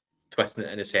of twisting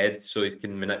it in his head so he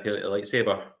can manipulate the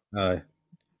lightsaber. Aye.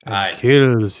 And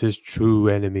kills his true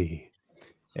enemy.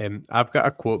 I've got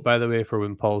a quote, by the way, for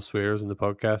when Paul swears in the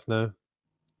podcast now.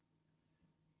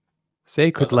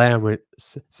 Sacred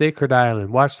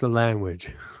island, watch the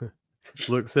language.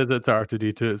 Luke says it to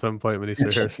R2-D2 at some point when he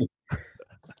swears.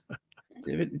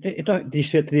 Did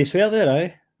he swear there,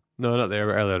 aye? No, not there,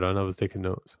 but earlier on I was taking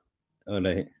notes. Oh,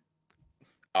 right.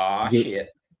 Ah, shit.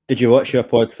 Did you watch your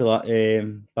pod for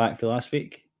that back for last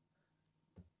week?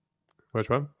 Which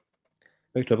one?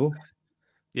 Big Trouble.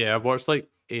 Yeah, I've watched like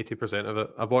 80% of it.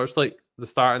 I've watched like the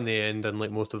start and the end and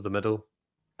like most of the middle.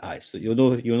 Aye, so you'll know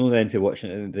then if you're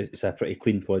watching it. It's a pretty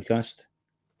clean podcast.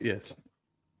 Yes.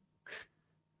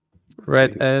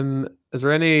 Right. Is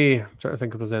there any? I'm trying to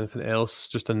think if there's anything else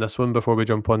just in this one before we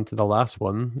jump on to the last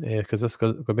one, because this is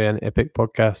going to be an epic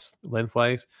podcast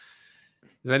lengthwise.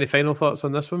 Is there any final thoughts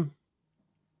on this one?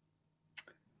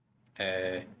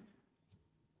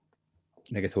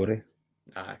 Negatory.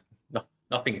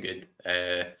 Nothing good.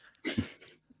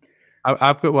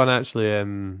 I've got one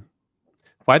actually.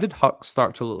 Why did Hux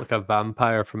start to look like a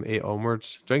vampire from 8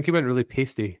 onwards? Do you think he went really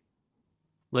pasty?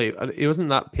 Like, he wasn't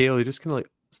that pale. He just kind of like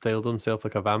styled himself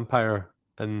like a vampire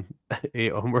in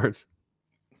 8 onwards.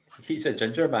 He's a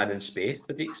ginger man in space.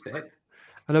 What do you expect?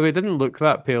 I know he didn't look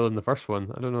that pale in the first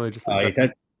one. I don't know. He just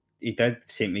he did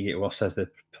seem to get worse as the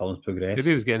films progressed. Maybe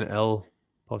he was getting ill,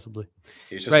 possibly.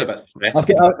 He was just a bit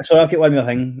stressed. I've got one more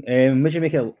thing. Would you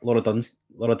make it Laura Dunn's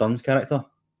character?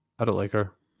 I don't like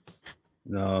her.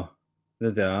 No.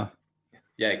 Yeah,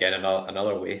 again,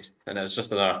 another waste. And it's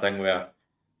just another thing where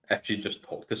if she just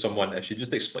talked to someone, if she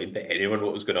just explained to anyone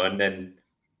what was going on, then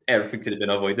everything could have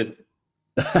been avoided.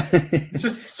 It's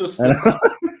just so stupid.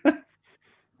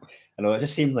 I know, it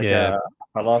just seemed like a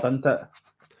lot, didn't it?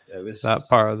 It was... That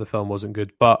part of the film wasn't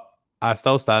good, but I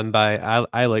still stand by.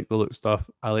 I like the Luke stuff.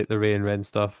 I like the Rey and Ren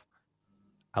stuff.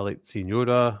 I liked seeing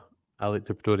Yoda. I liked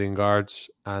the Praetorian Guards,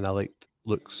 and I liked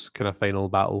Luke's kind of final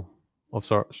battle of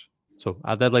sorts. So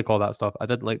I did like all that stuff. I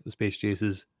didn't like the space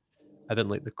chases. I didn't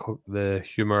like the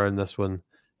humor in this one,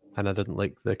 and I didn't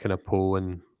like the kind of Poe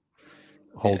and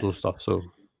Holdo stuff. So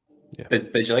yeah.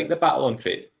 Did you like the battle on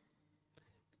Crate?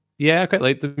 Yeah, I quite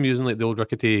liked them using like the old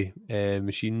rickety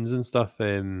machines and stuff.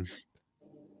 And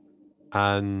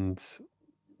do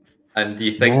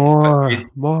you think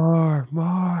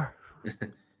more?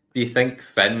 Do you think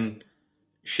Finn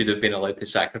should have been allowed to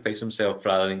sacrifice himself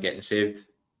rather than getting saved?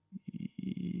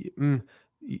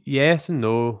 Yes and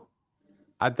no.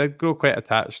 I did grow quite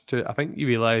attached to. I think you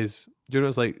realise. Do you know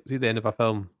it's like? See the end of a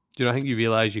film. Do you know? I think you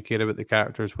realise you care about the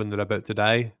characters when they're about to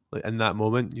die. Like in that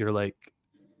moment, you're like,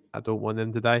 I don't want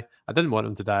them to die. I didn't want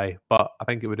them to die, but I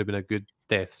think it would have been a good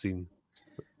death scene.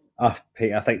 I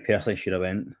think personally should have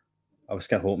went. I was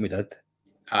kind of hoping we did.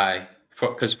 Aye,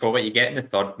 because for what you get in the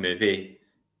third movie,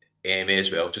 may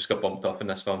as well just got bumped off in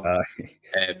this film.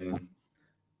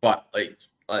 But like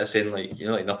I was saying, like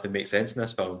like nothing makes sense in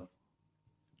this film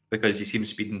because you see him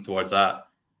speeding towards that,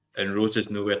 and Rose is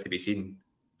nowhere to be seen,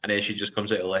 and then she just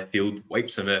comes out of left field,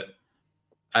 wipes him out,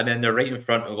 and then they're right in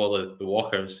front of all the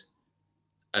walkers,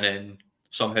 and then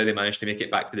somehow they manage to make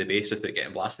it back to the base without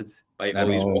getting blasted by all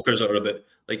these walkers that are about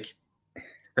like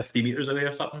 50 meters away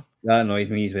or something. That annoyed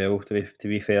me as well. To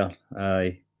be fair,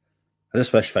 I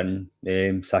just wish Finn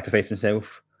sacrificed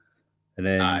himself, and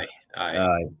then aye.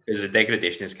 There's a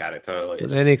degradation in his character. Like,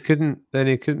 then he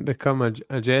couldn't become a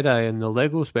Jedi in the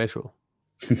Lego special.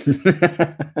 That's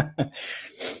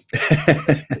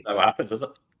what happens, is it?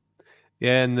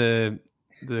 Yeah, and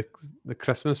the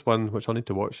Christmas one, which I need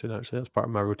to watch, and actually that's part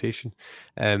of my rotation.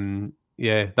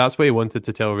 Yeah, that's what he wanted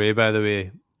to tell Rey, by the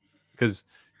way, because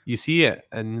you see it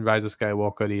in Rise of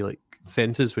Skywalker. He like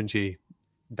senses when she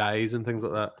dies and things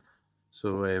like that.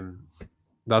 So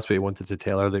that's what he wanted to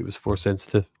tell her, that he was force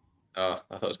sensitive. Oh,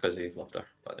 I thought it was because he loved her,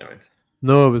 but never mind.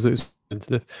 No, it was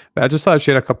sensitive. But I just thought I'd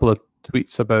share a couple of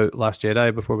tweets about Last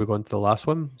Jedi before we go into the last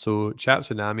one. So Chat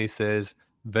Tsunami says,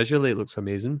 visually it looks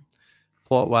amazing.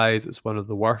 Plot-wise, it's one of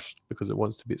the worst because it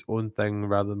wants to be its own thing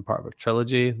rather than part of a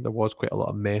trilogy. There was quite a lot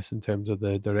of mess in terms of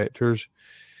the directors.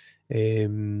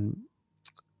 Craig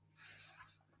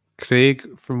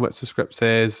from What's the Script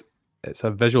says, it's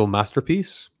a visual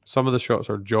masterpiece. Some of the shots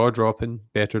are jaw-dropping,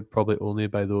 bettered probably only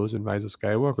by those in Rise of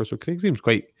Skywalker. So Craig seems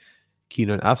quite keen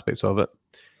on aspects of it.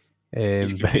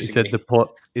 But he said the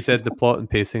plot and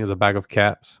pacing is a bag of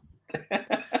cats.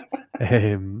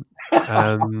 And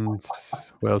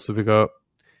what else have we got?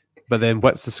 But then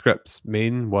What's the Script's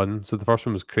main one? So the first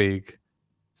one was Craig.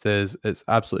 Says it's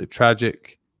absolutely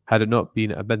tragic. Had it not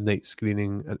been a midnight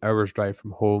screening, an hour's drive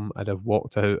from home, I'd have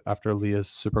walked out after Leia's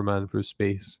Superman through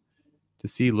space. To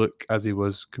see Luke as he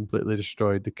was completely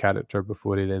destroyed the character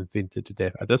before he then fainted to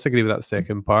death. I disagree with that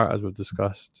second part, as we've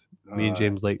discussed. Me and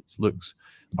James liked Luke's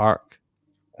arc.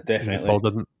 Definitely. Paul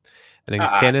didn't. And then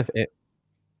Kenneth...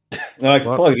 No,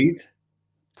 Paul agreed.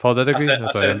 Paul did agree? I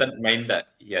said I didn't mind that.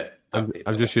 Yeah.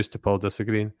 I'm just used to Paul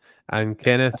disagreeing. And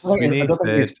Kenneth Sweeney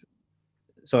said...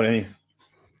 Sorry.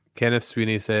 Kenneth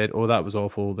Sweeney said, oh, that was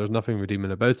awful. There's nothing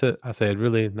redeeming about it. I said,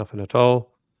 really? Nothing at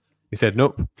all? He said,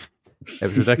 nope. It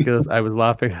was ridiculous. I was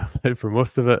laughing for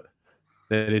most of it.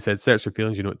 Then he said, search your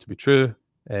feelings, you know it to be true.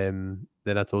 Then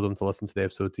I told him to listen to the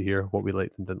episode to hear what we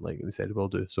liked and didn't like. And he said, will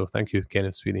do. So thank you,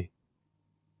 Kenneth Sweeney.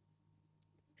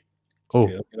 Oh,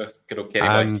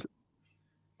 and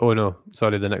oh no,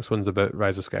 sorry, the next one's about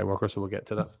Rise of Skywalker, so we'll get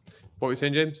to that. What were you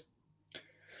saying, James?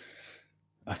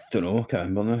 I don't know, can't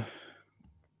remember now.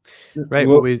 Right,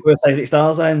 we're Seismic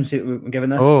Stars then, we're giving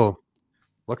this. Oh,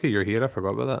 lucky you're here, I forgot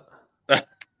about that.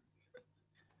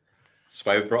 That's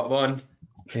why we brought him on.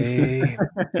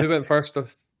 Who went first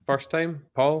time?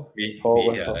 Paul? Paul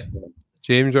went first.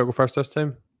 James, you want to go first this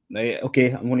time? Right,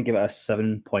 okay, I'm going to give it a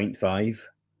 7.5.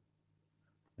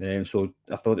 So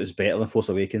I thought it was better than Force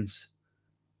Awakens,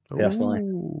 personally.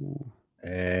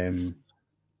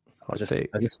 I just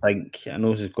think, I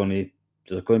know there's going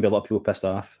to be a lot of people pissed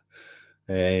off.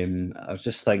 I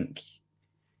just think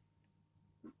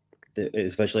that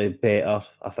it's visually better.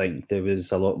 I think there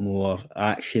was a lot more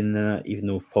action in it, even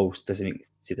though Paul doesn't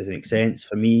make sense.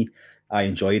 For me, I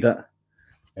enjoyed it.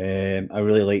 I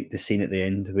really liked the scene at the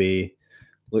end with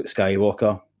Luke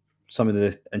Skywalker. Some of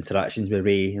the interactions with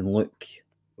Rey and Luke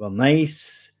were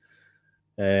nice.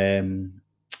 And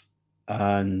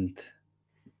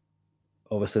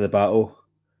obviously the battle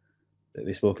that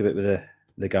we spoke about with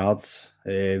the guards.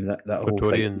 That whole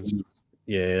fight scene,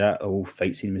 that whole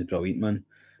fight scene was brilliant, man.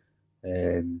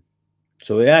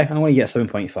 So yeah, I'm going to get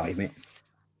 7.5, mate.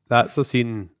 That's a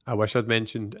scene I wish I'd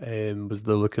mentioned. Was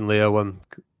the Luke and Leia one?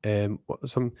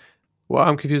 What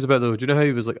I'm confused about though, do you know how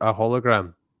he was like a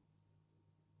hologram?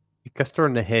 He kissed her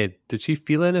on the head. Did she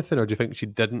feel anything, or do you think she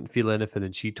didn't feel anything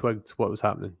and she twigged what was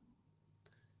happening?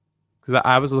 Because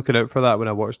I was looking out for that when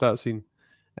I watched that scene.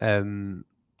 I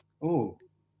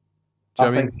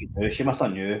think she must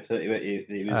have knew that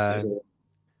he was.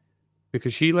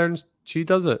 Because she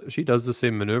does it. She does the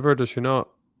same maneuver, does she not?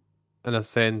 In a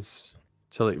sense,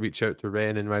 to like reach out to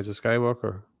Ren in Rise of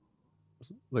Skywalker,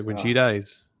 like when she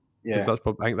dies. Yeah, I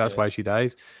think that's why she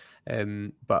dies.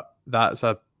 But that's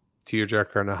a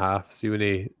tearjerker and a half. See when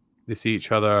he they see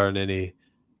each other, and then he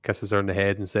kisses her on the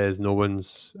head and says, "No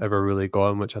one's ever really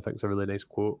gone," which I think is a really nice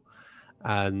quote.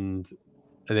 And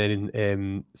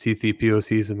then C-3PO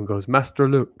sees him and goes, "Master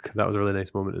Luke." That was a really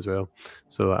nice moment as well.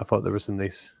 So I thought there were some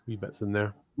nice wee bits in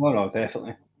there. Well, no,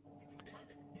 definitely.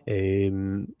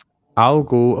 I'll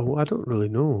go. Oh, I don't really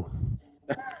know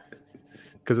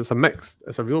because it's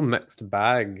a real mixed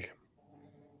bag.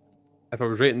 If I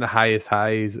was rating the highest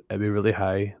highs, it'd be really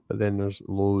high, but then there's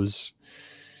lows.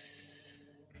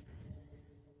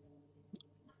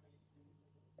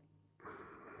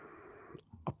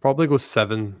 I'll probably go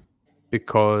 7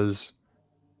 because,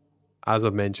 as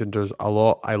I've mentioned, there's a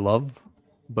lot I love,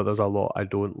 but there's a lot I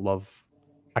don't love.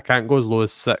 I can't go as low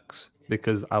as 6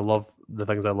 because I love the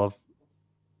things I love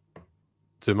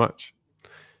too much,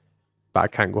 but I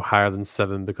can't go higher than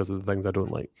 7 because of the things I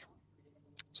don't like.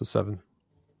 So 7.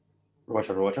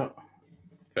 Roger.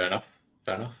 Fair enough.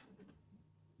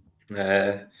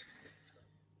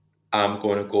 I'm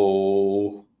going to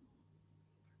go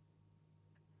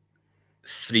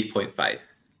 3.5.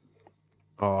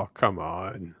 Oh, come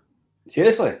on.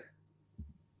 Seriously?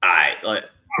 Aye, like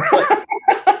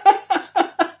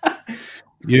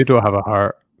You don't have a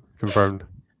heart. Confirmed.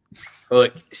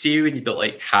 look, see when you don't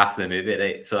like half the movie,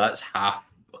 right? So that's half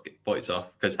points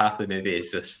off because half the movie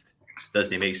is just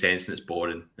doesn't make sense and it's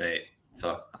boring, right?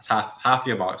 So that's half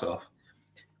your marks off.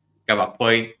 Give a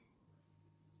point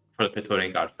for the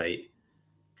Praetorian Guard fight.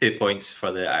 2 points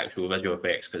for the actual visual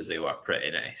effects because they were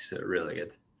pretty nice. They're really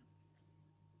good.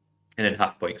 And then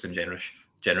half point because I'm generous.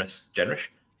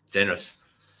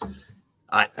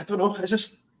 I don't know. It's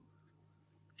just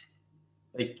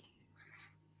like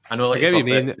I know. Like, I get what you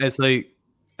mean. It's like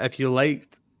if you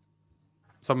liked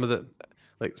some of the,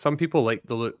 like some people like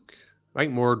the Luke. I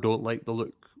think more don't like the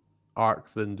Luke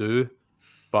arc than do,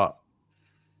 but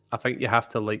I think you have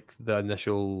to like the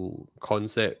initial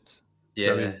concept.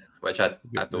 Yeah, I mean, which I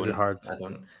it's don't. really hard. I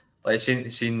don't. Like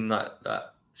seen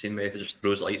that scene where he just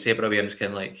throws a lightsaber away. I'm just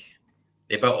kind of like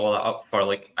they built all that up for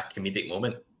like a comedic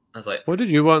moment. I was like, What did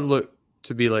you want Luke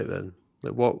to be like then?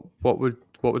 Like what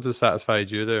would have satisfied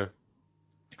you there?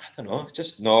 I don't know,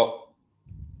 just not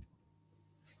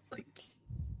like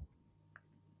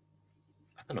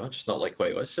I don't know, just not like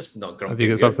what it was. Just not grumpy. Have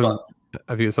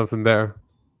you got something better?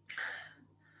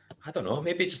 I don't know,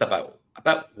 maybe just a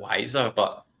bit wiser,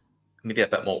 but maybe a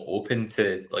bit more open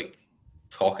to like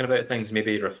talking about things.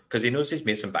 Maybe because he knows he's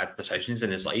made some bad decisions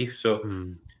in his life, so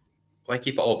why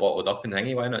keep it all bottled up and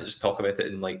thingy? Why not just talk about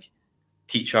it and like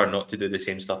teach her not to do the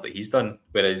same stuff that he's done?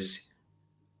 Whereas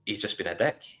he's just been a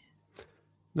dick.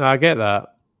 No, I get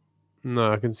that.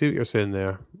 No, I can see what you're saying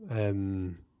there.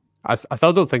 I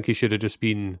still don't think he should have just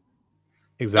been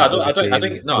exactly the same. I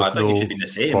think he should have been the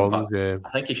same. Problems, but yeah. I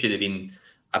think he should have been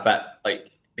a bit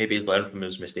like maybe he's learned from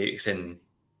his mistakes and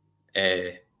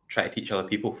try to teach other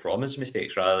people from his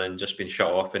mistakes rather than just being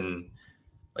shut off. And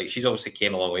like she's obviously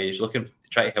came a long way. He's looking to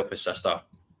try to help his sister,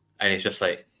 and he's just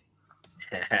like,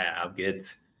 "I'm good.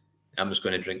 I'm just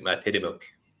going to drink my titty milk."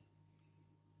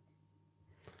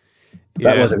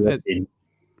 That was a good scene.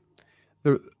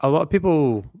 A lot of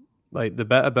people like the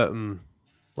bit about him,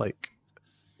 like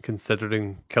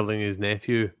considering killing his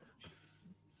nephew.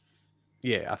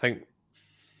 Yeah, I think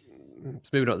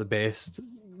it's maybe not the best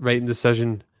writing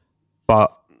decision,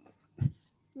 but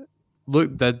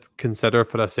Luke did consider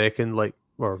for a second,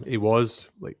 or he was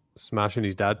like smashing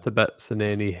his dad to bits, and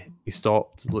then he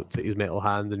stopped, looked at his metal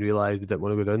hand, and realized he didn't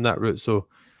want to go down that route. So,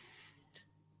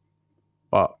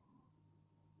 but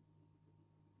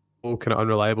kind of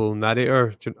unreliable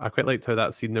narrator. I quite liked how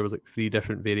that scene there was like 3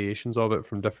 different variations of it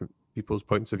from different people's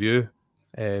points of view.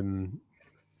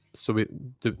 So we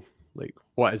do like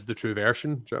what is the true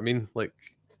version? Do you know what I mean? Like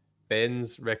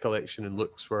Ben's recollection and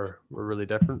Luke's were really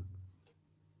different.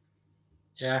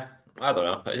 Yeah, I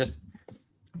don't know.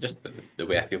 Just the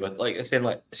way I feel about it. Like I said,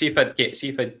 like see if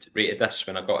I'd rated this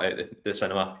when I got out the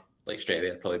cinema, like straight away,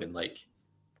 I'd probably been like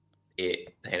 8,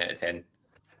 9 out of 10.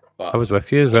 But I was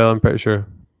with you as well, I'm pretty sure.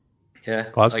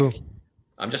 Yeah, Glasgow. like,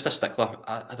 I'm just a stickler.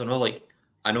 I don't know, like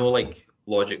I know, like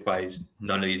logic wise,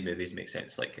 none of these movies make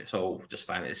sense. Like it's all just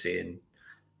fantasy,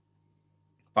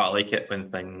 but I like it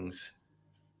when things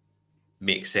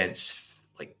make sense,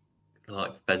 like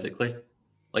physically.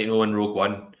 Like in Rogue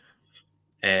One,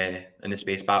 in the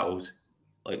space battles,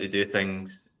 like they do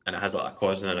things and it has like a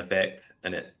cause and an effect,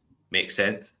 and it makes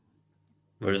sense.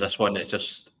 Whereas this one, it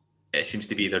seems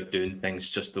to be they're doing things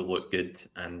just to look good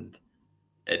and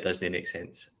it doesn't make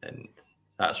sense, and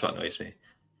that's what annoys me.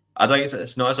 I think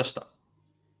it's not as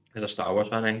a Star Wars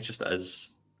fan. I think it's just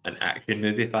as an action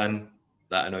movie fan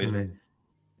that annoys me.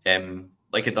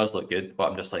 Like it does look good, but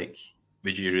I'm just like,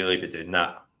 would you really be doing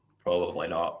that Probably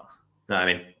not. No, I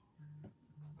mean,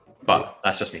 but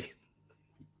that's just me.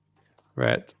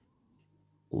 Right.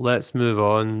 Let's move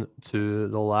on to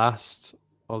the last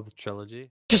of the trilogy.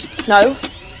 Just no.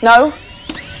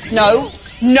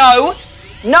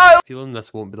 Feeling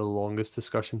this won't be the longest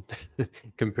discussion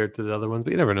compared to the other ones,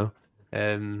 but you never know.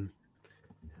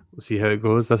 We'll see how it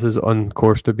goes. This is on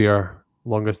course to be our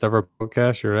longest ever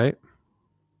podcast. You're right.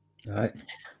 All right.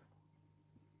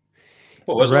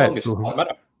 What was Right, the longest? so- Black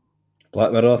Mirror?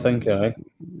 Black Mirror, I think. Aye.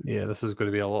 Yeah, this is going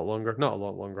to be a lot longer. Not a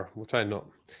lot longer. We'll try and not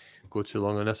go too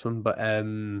long on this one. But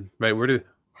right, where do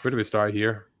we start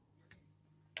here?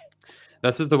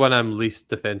 This is the one I'm least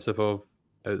defensive of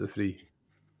out of the three.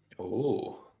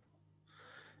 Oh,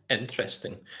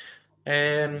 interesting.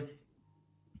 It's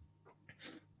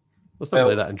not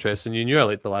really that interesting. You knew I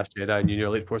liked The Last Jedi and you knew I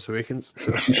liked Force Awakens.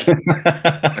 So.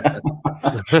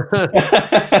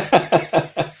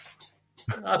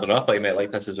 I don't know. I thought you might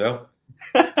like this as well.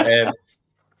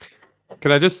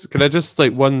 Can I just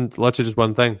like literally just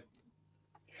one thing?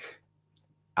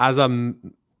 As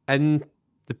an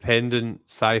independent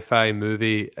sci-fi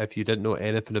movie, if you didn't know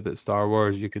anything about Star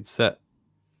Wars, you could sit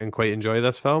and quite enjoy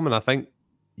this film, and I think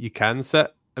you can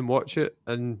sit and watch it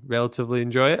and relatively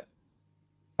enjoy it.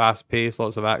 Fast paced,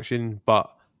 lots of action,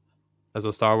 but as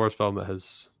a Star Wars film, it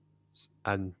has,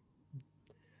 and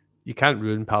you can't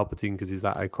ruin Palpatine because he's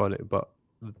that iconic, but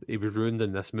he was ruined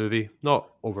in this movie. Not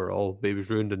overall, but he was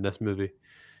ruined in this movie.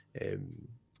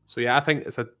 So yeah, I think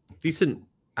it's a decent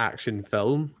action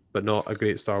film, but not a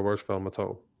great Star Wars film at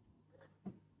all.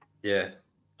 Yeah,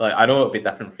 like I know it'll be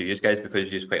different for you guys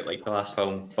because you quite like the last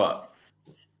film, but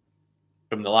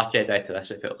from The Last Jedi to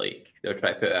this, it felt like they were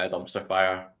trying to put it in a dumpster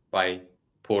fire by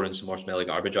pouring some more smelly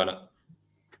garbage on it.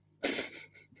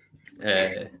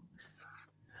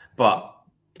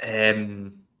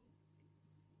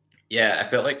 Yeah, I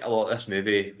felt like a lot of this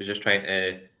movie was just trying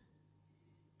to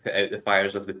put out the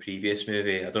fires of the previous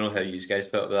movie. I don't know how you guys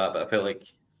felt about that, but I felt like,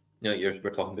 we're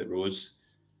talking about Rose.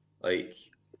 Like,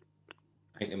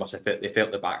 I think they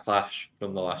felt the backlash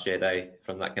from The Last Jedi,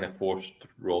 from that kind of forced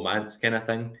romance kind of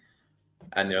thing.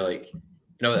 And they're like,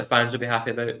 what the fans will be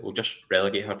happy about? We'll just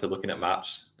relegate her to looking at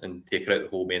maps and take her out the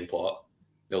whole main plot.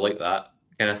 They'll like that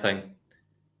kind of thing.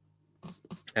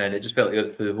 And it just felt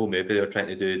like through the whole movie they were trying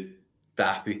to do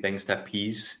daffy things to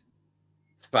appease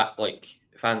fan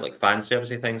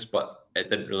servicey things, but it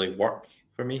didn't really work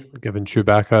for me. Giving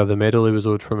Chewbacca the medal he was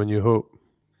owed from A New Hope.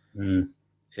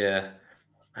 Yeah,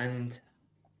 and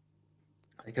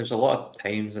I think there's a lot of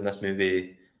times in this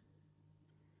movie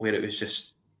where it was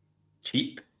just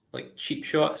cheap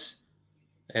shots.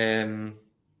 Like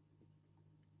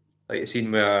the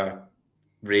scene where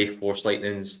Rey force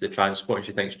lightnings the transport and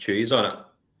she thinks Chewie's on it,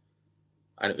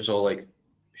 and it was all like,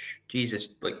 Jesus,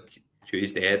 like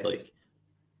Chewie's dead, like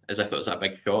as if it was a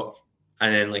big shock.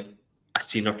 And then like a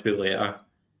scene or two later,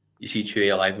 you see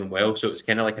Chewie alive and well, so it's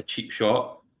kind of like a cheap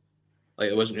shot. Like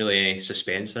there wasn't really any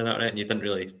suspense in it, and you didn't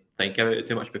really think about it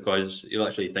too much because you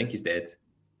actually think he's dead,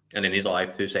 and then he's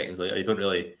alive 2 seconds later. You don't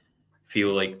really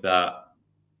feel like that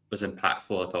was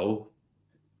impactful at all,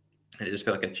 and it just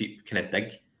felt like a cheap kind of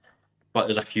dig. But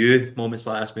there's a few moments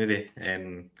like this movie.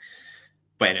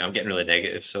 But anyway, I'm getting really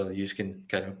negative, so you can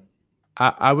kind of.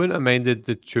 I wouldn't have minded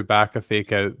the Chewbacca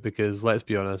fake out because let's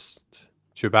be honest,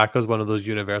 Chewbacca's one of those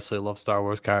universally loved Star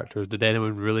Wars characters. Did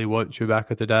anyone really want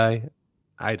Chewbacca to die?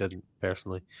 I didn't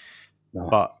personally. No.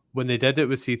 But when they did it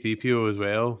with C-3PO as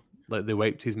well, like they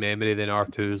wiped his memory, then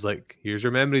R2's like, here's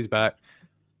your memories back.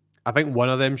 I think one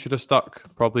of them should have stuck,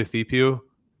 probably 3PO.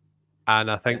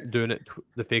 And I think doing it,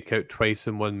 the fake out twice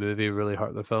in one movie really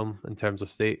hurt the film in terms of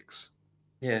stakes.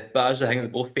 Yeah, but that's the thing,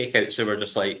 both fake outs were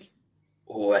just like,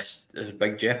 oh, there's a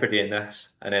big jeopardy in this.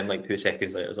 And then like 2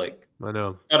 seconds later, it was like, I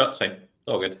know. Oh, no, it's fine. It's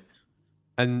all good.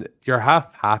 And you're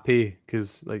half happy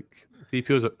because like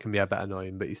 3PO can be a bit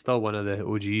annoying, but he's still one of the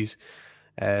OGs.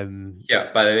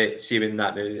 Yeah, by the way, see when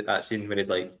that scene when he's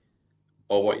like,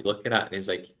 oh, what are you looking at? And he's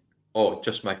like, oh,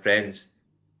 just my friends.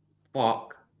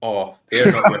 Fuck off.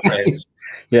 They're not your friends.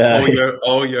 Yeah.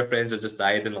 All your friends have just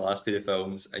died in the last 2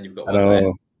 films, and you've got I one know.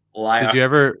 left. Liar.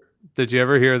 Did you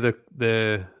ever hear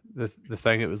the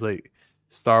thing? It was like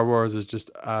Star Wars is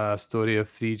just a story of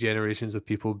 3 generations of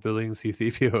people bullying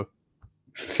C-3PO.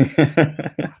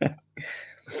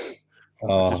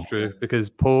 Which is true because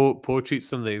Poe treats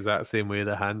them the exact same way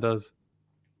that Han does.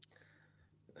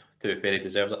 To be fair, he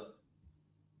deserves it.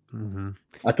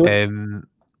 Mm-hmm.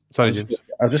 Sorry, James.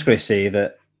 I was just going to say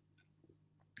that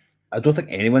I don't think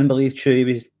anyone believed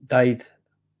Chewie died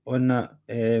on that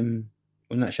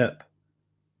ship.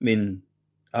 I mean,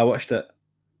 I watched it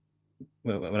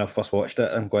when I first watched it.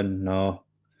 I'm going, no,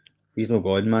 He's no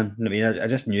god, man. I mean, I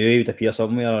just knew he would appear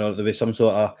somewhere, or there was some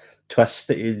sort of twist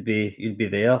that he'd be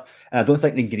there. And I don't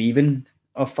think the grieving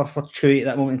for Chewie at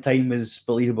that moment in time was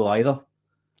believable either.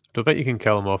 Don't think you can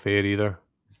kill him off air either,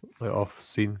 like off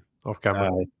scene, off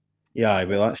camera. Yeah,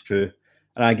 well, that's true.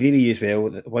 And I agree with you as well.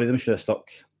 One of them should have stuck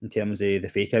in terms of the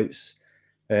fake outs.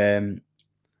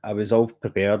 I was all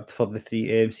prepared for the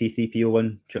C3PO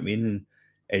one. Do you know what I mean?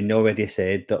 And already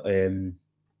said that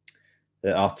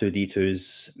that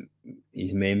R2D2's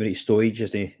his memory storage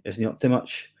isn't up to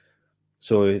much.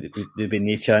 So there'd be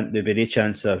no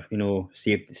chance of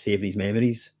save these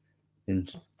memories,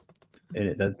 and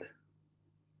it did.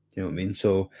 You know what I mean?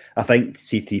 So I think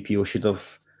C3PO should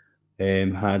have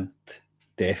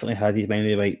definitely had his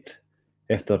memory wiped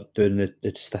after doing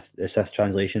the Sith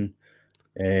translation.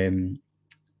 And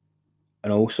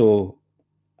also,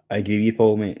 I agree with you,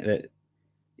 Paul, mate, that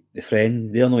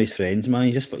they're not his friends, man.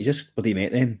 He just bloody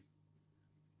met them.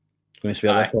 I'm going to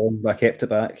swear that, Paul, but I kept it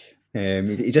back.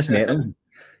 He just met them.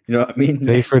 You know what I mean?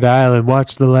 Sacred Island,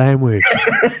 watch the language.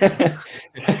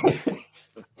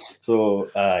 So,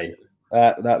 aye,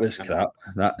 that was crap.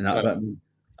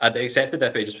 I'd accepted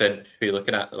if he just went, who you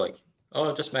looking at, like,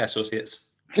 oh, just my associates.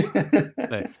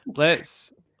 Right.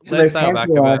 Let's dial back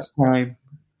a bit.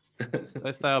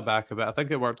 Let's dial back a bit. I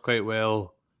think it worked quite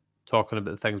well talking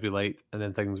about the things we liked and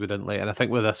then things we didn't like. And I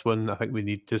think with this one, I think we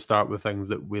need to start with things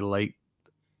that we liked,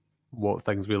 what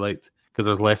things we liked, because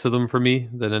there's less of them for me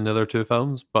than in the other two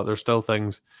films, but there's still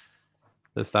things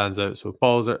that stands out. So,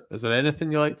 Paul, is there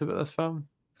anything you liked about this film?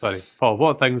 Sorry, Paul,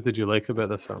 what things did you like about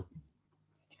this film?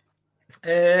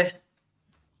 I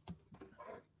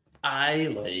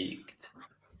liked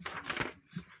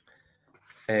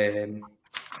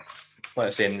like I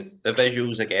was saying, the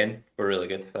visuals again were really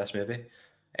good for this movie.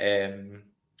 I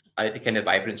like the kind of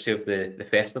vibrancy of the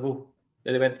festival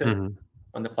that they went to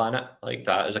on the planet. Like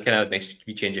that, it was a kind of nice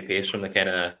change of pace from the kind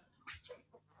of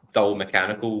dull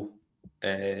mechanical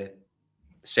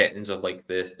settings of like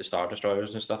the Star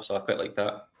Destroyers and stuff. So I quite like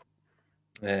that.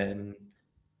 I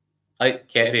like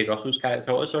Kerry Russell's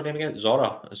character. What was her name again?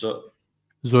 Zora.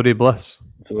 Zori Bliss.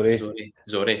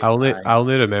 Zori. I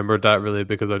only remembered that really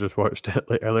because I just watched it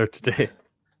like earlier today.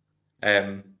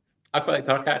 I quite liked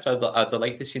her character. I'd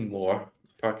like to see more of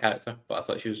her character, but I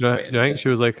thought she was. Do you think she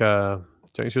was like a?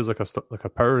 Do you think she was like a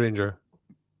Power Ranger?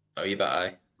 Oh, you bet.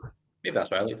 Aye. Maybe that's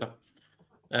why I liked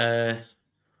her.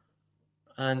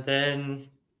 And then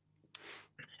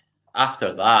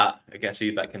after that, I guess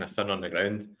you that kind of thin on the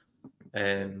ground.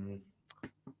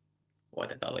 What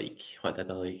did I like?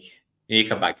 You need to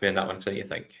come back to me on that one because I need to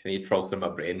think. I need to troll through my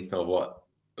brain of what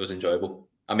was enjoyable.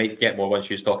 I might get more once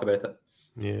you talk about it.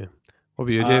 Yeah. What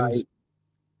about you, James?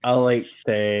 I liked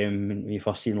when we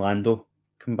first seen Lando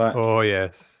come back. Oh,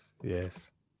 yes.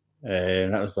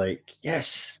 That was like,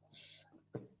 yes.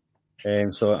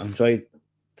 So I enjoyed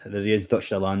the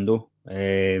reintroduction of Lando.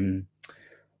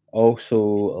 Also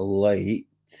liked...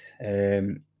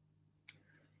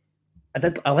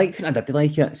 I liked it and I did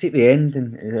like it. See at the end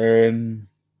and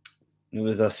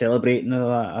they're celebrating and all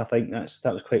that. I think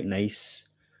that was quite nice.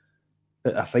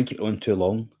 But I think it went on too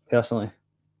long, personally.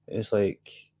 It was like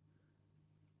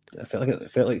it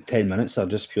felt like 10 minutes of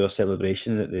just pure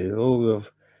celebration that we've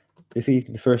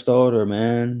defeated the First Order,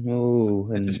 man.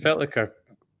 And it just felt like a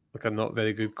not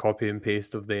very good copy and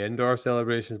paste of the Endor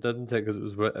celebrations, didn't it? Because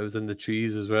it was in the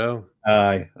trees as well.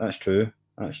 Aye, that's true.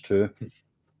 It's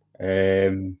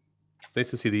nice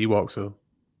to see the Ewoks though.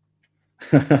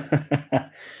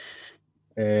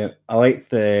 I liked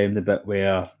the bit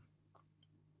where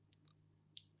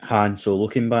Han Solo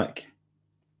came back.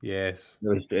 Yes, it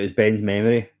was Ben's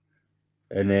memory,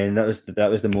 and then that was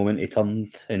the moment he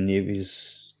turned and he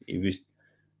was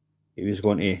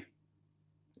going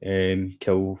to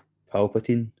kill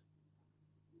Palpatine.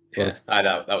 Yeah,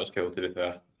 that was cool to be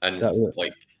fair, and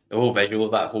like the whole visual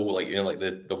of that whole like like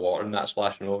the water and that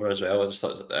splashing over as well. I just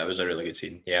thought that was a really good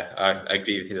scene. Yeah, I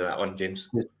agree with you on that one, James.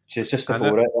 Just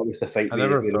before that was the fight. And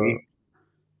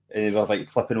they were like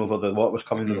flipping over the what was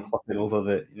coming. They were flipping over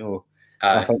the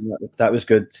I think that was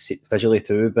good visually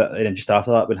too. But then just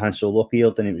after that, when Han Solo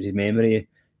appeared and it was his memory,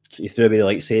 he threw away the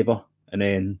lightsaber, and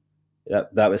then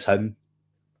that was him.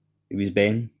 It was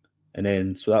Ben, and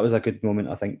then so that was a good moment,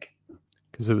 I think,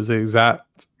 because it was the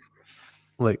exact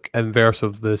like inverse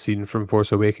of the scene from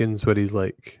Force Awakens where he's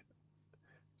like,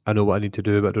 I know what I need to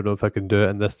do, but I don't know if I can do it.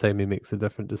 And this time he makes a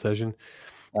different decision.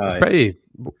 It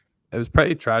was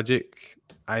pretty tragic,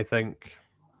 I think.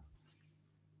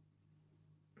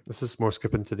 This is more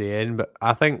skipping to the end, but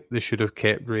I think they should have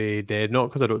kept Rey dead. Not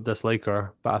because I don't dislike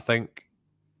her, but I think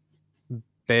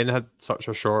Ben had such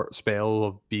a short spell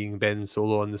of being Ben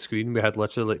Solo on the screen. We had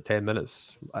literally like 10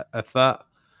 minutes, if that.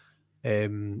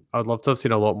 I'd love to have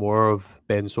seen a lot more of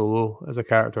Ben Solo as a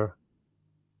character.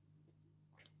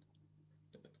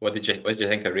 What did you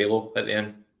think of Reylo at the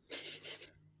end?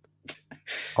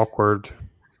 Awkward.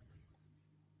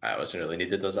 That wasn't really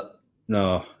needed, was it?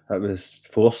 No, that was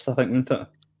forced, I think, wasn't it?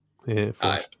 Yeah,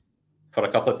 forced. For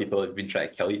a couple of people who've been trying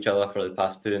to kill each other for the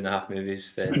past 2.5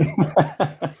 movies, then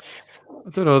I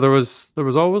don't know. There was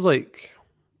always like,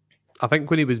 I think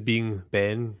when he was being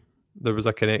Ben, there was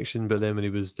a connection, but then when he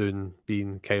was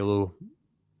being Kylo,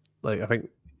 like I think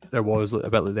there was like, a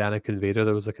bit like the Anakin Vader.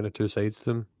 There was like kind of two sides to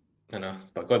him. I know,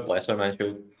 but God bless her, man.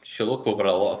 She'll look over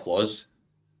a lot of flaws.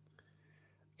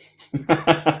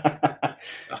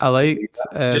 I liked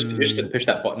just to push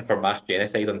that button for mass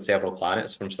genocide on several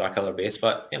planets from Starkiller Base,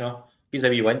 but he's a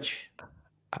wee winch.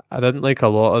 I didn't like a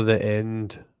lot of the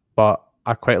end, but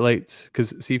I quite liked,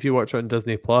 because see, if you watch it on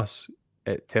Disney Plus,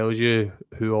 it tells you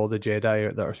who all the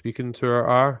Jedi that are speaking to her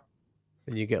are,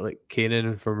 and you get like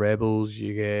Kanan from Rebels,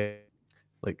 you get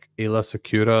like Ayla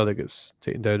Secura that gets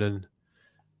taken down in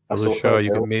Felucia,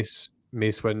 you got Mace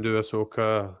Windu,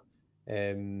 Ahsoka.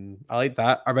 I like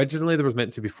that. Originally, there was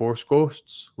meant to be Force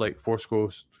Ghosts, like Force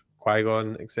Ghost,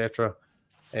 Qui-Gon, etc.,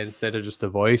 instead of just the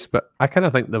voice. But I kind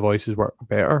of think the voices work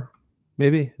better,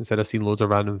 maybe, instead of seeing loads of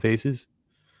random faces.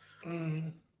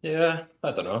 Yeah,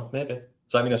 I don't know. Maybe.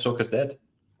 Does that mean Ahsoka's dead?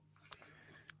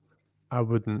 I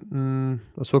wouldn't.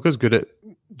 Ahsoka's good at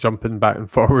jumping back and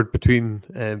forward between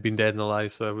being dead and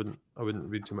alive, so I wouldn't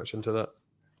read too much into that.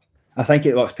 I think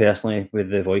it works personally with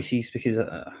the voices because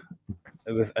I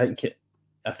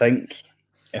think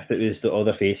if it was the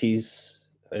other faces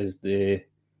as the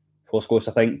Force Ghost,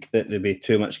 I think that there'd be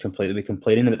too much complaint. They'd be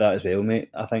complaining about that as well, mate.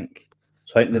 I think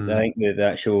so. I think the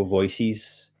actual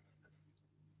voices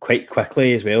quite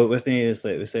quickly as well. It was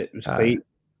quite.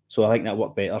 So I think that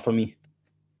worked better for me.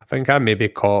 I think I maybe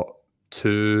caught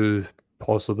 2,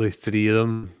 possibly 3 of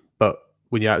them, but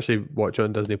when you actually watch it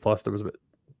on Disney Plus, there was about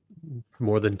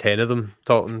more than 10 of them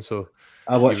talking. So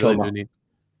I watch all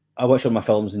my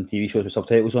films and TV shows with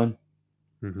subtitles on.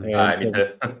 Mm-hmm. Me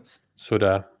too. So do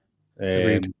I.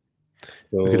 Agreed.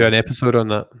 We could do an episode on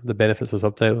that, the benefits of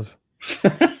subtitles.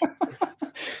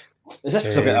 It's just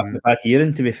because I've got a bad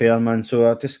hearing, to be fair, man. So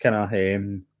I just kind of,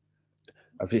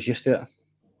 I've just used to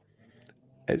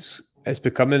it. It's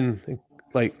becoming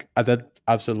like, I did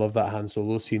absolutely love that Han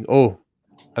Solo scene. Oh,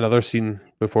 another scene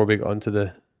before we got onto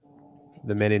the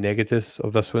many negatives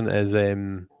of this one is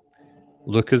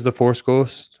Luke is the Force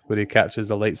Ghost, where he catches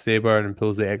the lightsaber and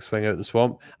pulls the X-Wing out of the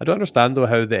swamp. I don't understand, though,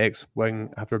 how the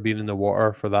X-Wing, after being in the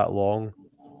water for that long,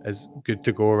 is good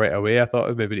to go right away. I thought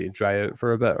it maybe need to dry out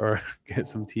for a bit or get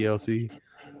some TLC.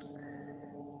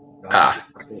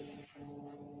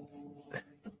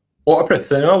 Waterproof,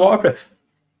 waterproof.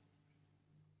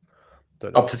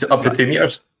 Up to 2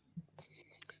 meters.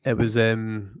 It was I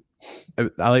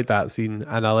liked that scene,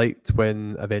 and I liked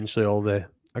when eventually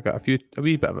I got a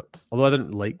wee bit of it. Although I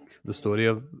didn't like the story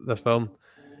of this film,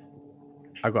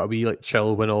 I got a wee like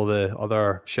chill when all the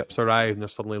other ships arrived and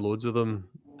there's suddenly loads of them,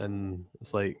 and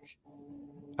it's like,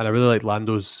 and I really liked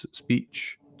Lando's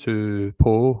speech to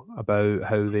Poe about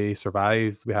how they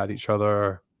survived. We had each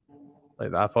other.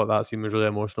 Like, I thought that scene was really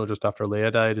emotional just after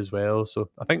Leia died as well. So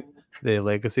I think the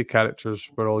legacy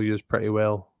characters were all used pretty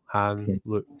well. Han,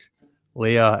 Luke,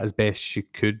 Leia as best she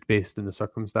could based on the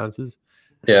circumstances.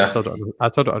 Yeah, I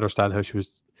still don't understand how she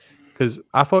was, because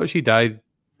I thought she died.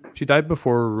 She died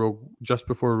just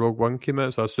before Rogue One came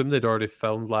out. So I assumed they'd already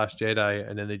filmed Last Jedi,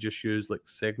 and then they just used like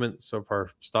segments of her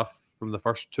stuff from the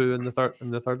first 2 and the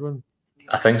third one.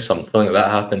 I think something like that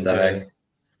happened. I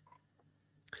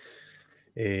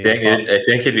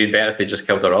think it'd been better if they just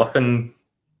killed her off and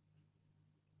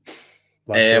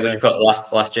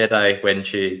Last Jedi when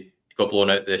she got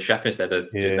blown out the ship instead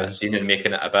of doing that scene and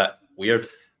making it a bit weird.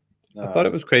 I thought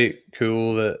it was quite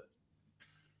cool that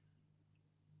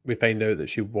we find out that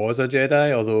she was a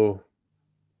Jedi, although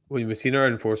when we seen her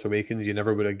in Force Awakens, you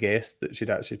never would have guessed that she'd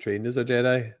actually trained as a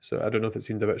Jedi. So I don't know if it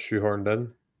seemed a bit shoehorned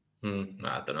in.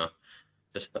 I don't know.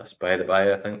 Just that's by the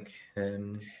by, I think.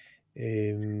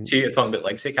 See, you're talking about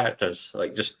legacy characters,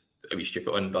 like just a wee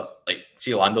stupid one, but like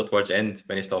see Lando towards the end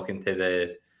when he's talking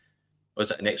to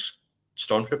was it an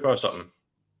ex-stormtrooper or something?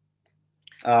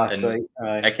 That's right.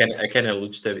 It kind of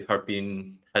alludes to her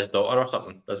being his daughter or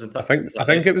something, doesn't it? I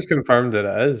think it was confirmed that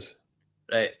it is.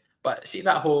 Right. But see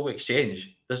that whole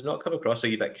exchange does not come across a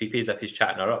wee bit creepy as if he's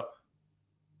chatting her up.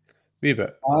 Wee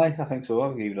bit. I think so.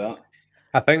 I'll give you that.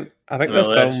 I think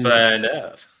let's find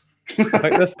out. I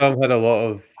think this film had a lot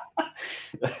of.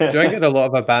 Do you think it had a lot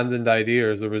of abandoned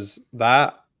ideas? There was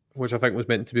that, which I think was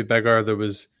meant to be bigger. There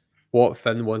was what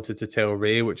Finn wanted to tell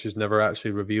Rey, which is never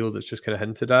actually revealed. It's just kind of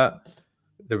hinted at.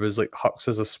 There was like Hux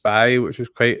as a spy, which was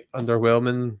quite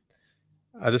underwhelming.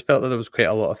 I just felt that there was quite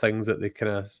a lot of things that they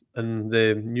kind of... And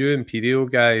the new Imperial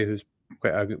guy, who's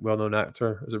quite a well-known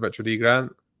actor, is it Richard E.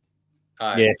 Grant?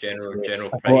 Yes, General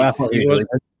I Price. thought he was really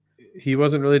good. He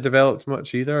wasn't really developed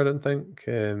much either, I don't think.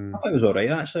 I thought it was all right,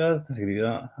 actually. I disagree with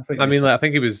that. I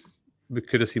think he was... We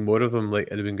could have seen more of him. Like,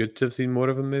 it'd have been good to have seen more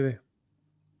of him, maybe.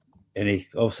 And he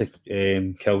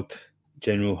obviously killed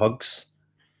General Hughes.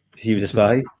 He was a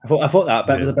spy. I thought that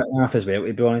bit was a bit naff as well,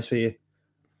 to be honest with you.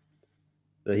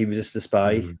 That he was just a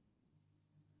spy.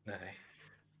 I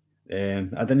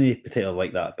didn't particularly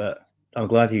like that, but I'm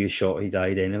glad he was shot. He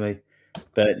died anyway.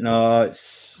 But no,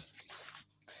 it's...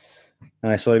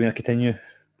 sorry, may I continue?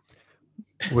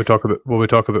 Will we talk about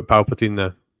Palpatine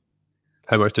now?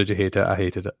 How much did you hate it? I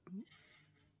hated it.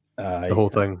 The whole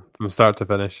thing from start to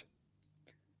finish.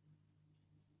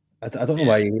 I don't know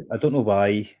why. I don't know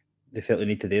why they felt the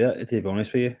need to do that. To be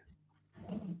honest with you,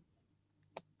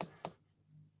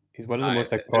 he's one of the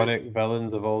most iconic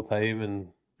villains of all time, and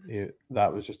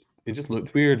that was just... It just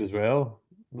looked weird as well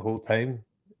the whole time,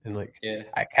 and like,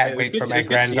 I can't wait for my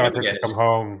granddaughter to come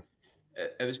home.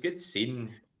 It was good seeing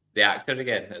the actor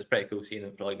again. It was pretty cool seeing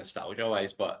him for like nostalgia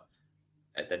wise, but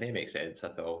it didn't make sense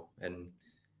at all. And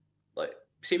like,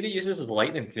 see when he uses his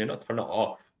lightning, can you not turn it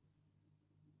off?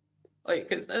 Like,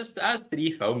 because that's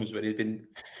 3 films where he's been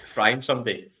frying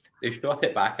somebody. They shot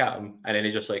it back at him, and then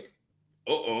he's just like,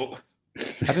 I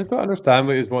just don't understand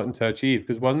what he was wanting to achieve.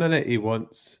 Because one minute he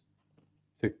wants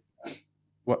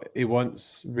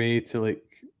Rey to like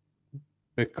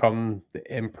become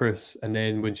the Empress, and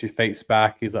then when she fights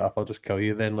back, he's like, "I'll just kill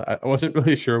you." Then like, I wasn't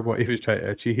really sure what he was trying to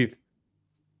achieve.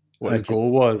 What his goal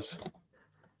was.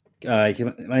 My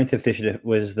interpretation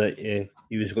was that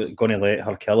he was going to let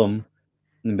her kill him.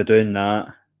 And by doing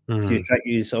that, he was trying to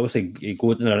use, obviously, he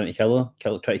goes around to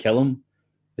try to kill him,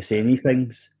 by saying these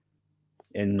things.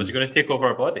 And was he going to take over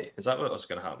her body? Is that what was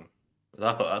going to happen?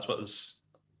 I thought that was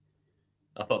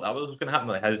going to happen.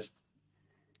 Like his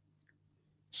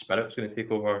spirit was going to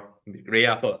take over Rey.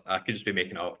 I thought I could just be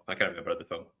making it up. I can't remember the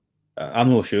film.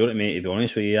 I'm not sure, mate, to be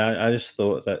honest with you. I just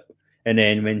thought that, and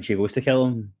then when she goes to kill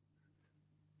him,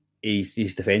 he's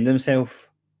defending himself,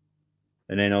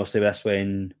 and then obviously that's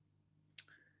when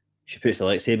she puts the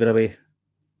lightsaber away,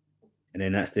 and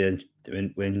then that's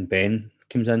when Ben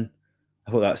comes in.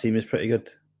 I thought that scene was pretty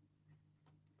good.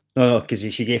 No, because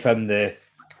she gave him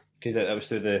because that was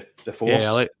through the Force.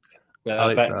 Yeah, I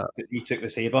liked that. He took the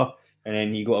saber, and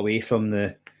then he got away from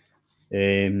the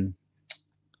who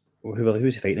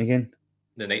was he fighting again?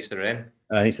 The Knights of the Ren.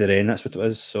 Knights of the Ren. That's what it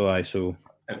was. So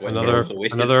another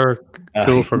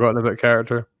cool forgotten about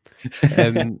character.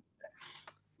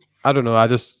 I don't know.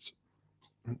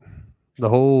 The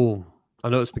whole... I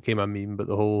know it's became a meme, but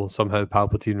the whole somehow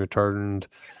Palpatine returned,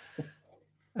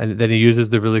 and then he uses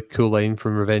the really cool line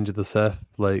from Revenge of the Sith,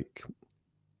 like,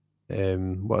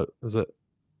 what is it?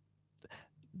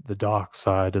 The dark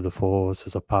side of the Force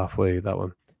is a pathway. That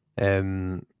one.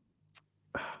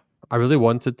 I really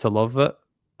wanted to love it,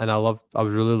 and I was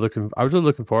really looking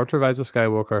forward to Rise of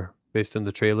Skywalker based on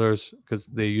the trailers because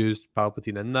they used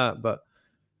Palpatine in that, but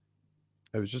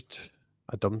it was just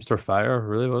a dumpster fire,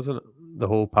 really, wasn't it? The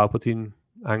whole Palpatine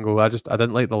angle. I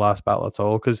didn't like the last battle at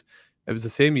all because it was the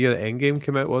same year that Endgame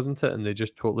came out, wasn't it? And they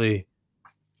just totally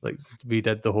like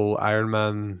redid the whole Iron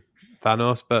Man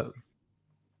Thanos bit.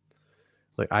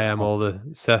 Like, I am all the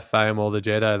Sith, I am all the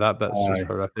Jedi. That bit's just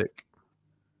horrific.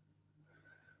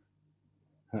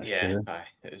 It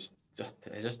was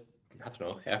just I don't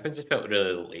know. Everything just felt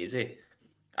really lazy.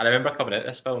 I remember coming out of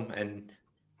this film and,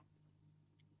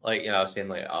 like, I was saying,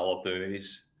 like, I love the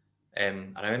movies.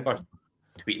 And I remember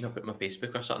tweeting up at my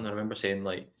Facebook or something. I remember saying,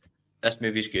 like, this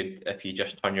movie's good if you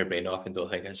just turn your brain off and don't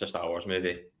think it's just a Star Wars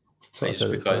movie. Like, it's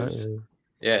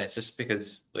just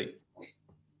because, like,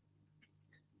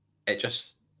 it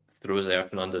just throws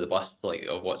everything under the bus, like,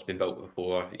 of what's been built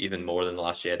before, even more than The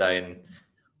Last Jedi. And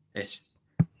it's,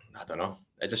 I don't know.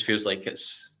 It just feels like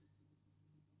it's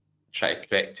trying to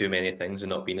correct too many things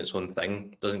and not being its own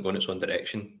thing. Doesn't go in its own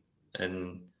direction.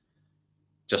 And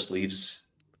just leaves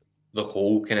the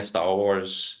whole kind of Star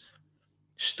Wars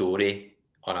story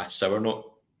on a sour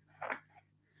note.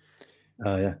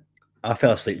 Oh, yeah. I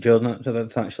fell asleep during it,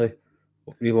 actually,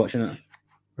 rewatching it.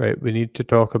 Right, we need to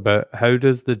talk about how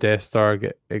does the Death Star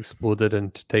get exploded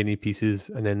into tiny pieces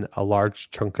and then a large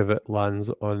chunk of it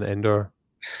lands on Endor?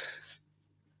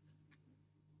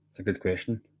 It's a good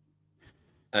question.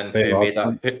 And who made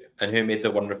that? Who made the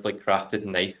wonderfully crafted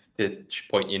knife to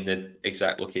point you in the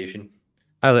exact location?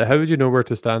 Like, how would you know where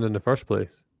to stand in the first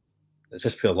place? It's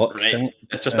just pure luck. Right. Isn't it?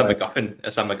 It's just a MacGuffin.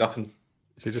 It's a MacGuffin.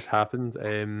 So it just happens.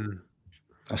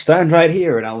 I'll stand right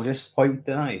here and I'll just point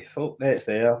the knife. Oh, it's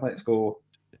there. Let's go.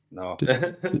 No.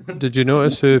 Did you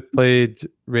notice who played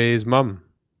Ray's mum?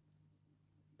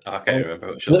 I can't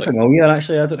remember. She looked familiar,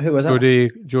 actually. I don't know who was it.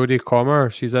 Jodie Comer.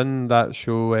 She's in that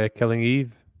show, Killing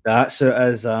Eve. That's it.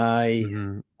 As I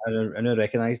Mhm. I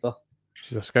recognised her.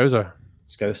 She's a Scouser.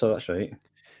 Scouser, that's right.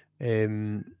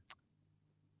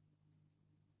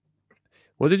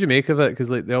 What did you make of it? Because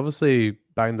like they obviously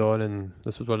banged on, and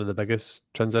this was one of the biggest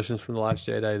transitions from The Last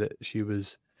Jedi, that she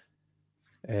was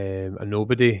a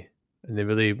nobody, and they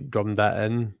really drummed that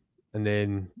in, and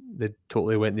then they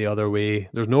totally went the other way.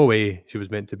 There's no way she was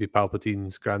meant to be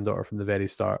Palpatine's granddaughter from the very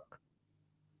start.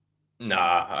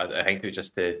 Nah, I think it was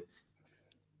just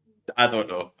I don't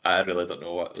know. I really don't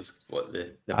know what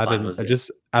the plan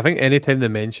was. I think anytime they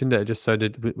mentioned it just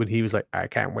sounded, when he was like, "I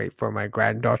can't wait for my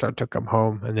granddaughter to come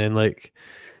home," and then like,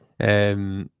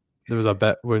 there was a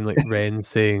bit when like Ren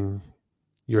saying,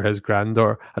 "You're his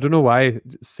granddaughter." I don't know why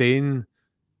saying,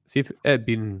 see if he'd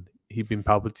been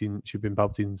Palpatine, she'd been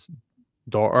Palpatine's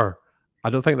daughter.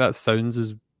 I don't think that sounds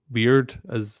as weird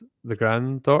as the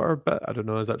granddaughter, but I don't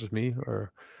know. Is that just me,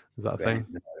 or is that a thing?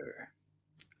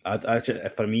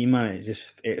 For me, man,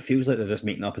 it feels like they're just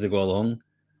making up as they go along.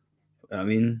 I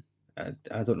mean,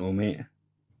 I don't know, mate.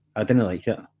 I didn't like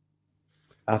it.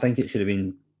 I think it should have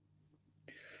been.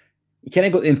 You kind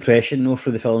of got the impression, though,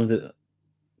 through the film, that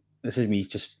this is me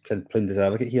just kind of playing the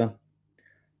advocate here,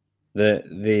 that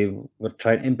they were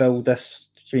trying to build this.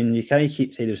 You kind of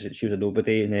keep saying she was a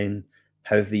nobody, and then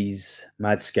have these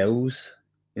mad skills.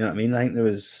 You know what I mean? I think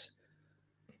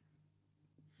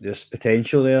there's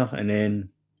potential there, and then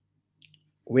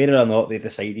whether or not they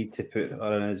decided to put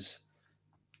her in as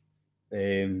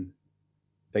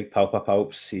Big Palpa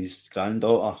Palps, his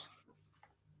granddaughter,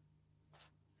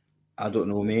 I don't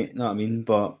know, mate. You know what I mean?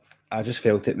 But I just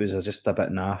felt it was just a bit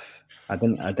naff. I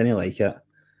didn't like it.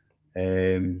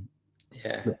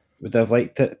 Yeah. Would I have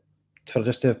liked it for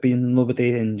just to have been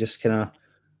nobody and just kind of,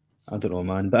 I don't know,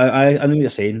 man. But I know what you're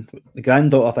saying. The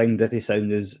granddaughter thing doesn't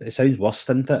sound it sounds worse,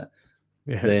 doesn't it?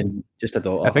 Yeah. Than just a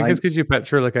daughter. I think it's because you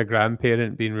picture like a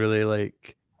grandparent being really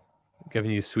like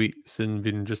giving you sweets and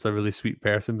being just a really sweet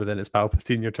person, but then it's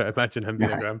Palpatine. You're trying to imagine him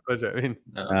being a grandpa. Do you know what I mean?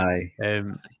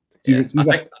 Aye. He's a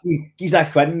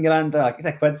quid, granda. He's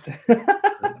a quid.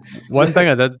 One thing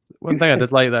I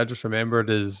did like that I just remembered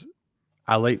is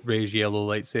I like Rey's yellow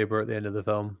lightsaber at the end of the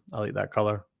film. I like that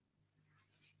color.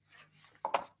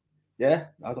 Yeah,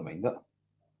 I don't mind that.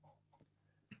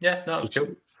 Yeah, no, it's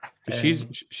cool.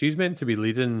 She's meant to be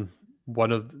leading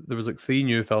there was like 3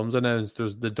 new films announced.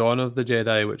 There's The Dawn of the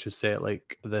Jedi, which is set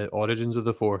like the origins of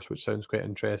the Force, which sounds quite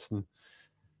interesting.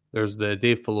 There's the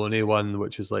Dave Filoni one,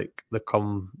 which is like the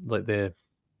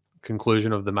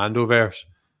conclusion of the Mandoverse,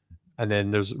 and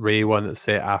then there's Rey one that's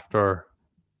set after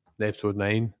the episode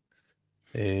 9.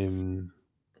 So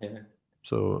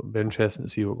it'll be interesting to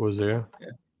see what goes there.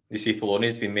 Yeah. You see,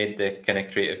 Filoni's been made the kind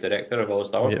of creative director of all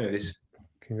Star Wars movies.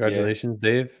 Congratulations,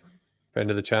 Dave, friend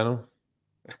of the channel.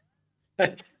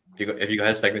 Have you got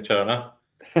his signature or not?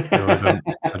 No,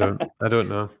 I don't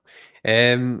know.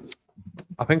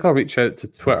 I think I'll reach out to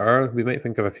Twitter. We might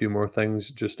think of a few more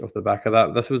things just off the back of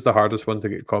that. This was the hardest one to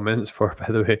get comments for, by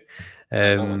the way.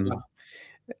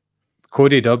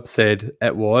 Cody Dubb said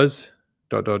it was ...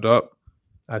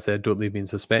 I said, don't leave me in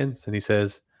suspense, and he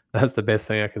says that's the best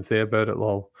thing I can say about it,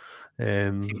 lol.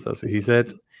 So that's what he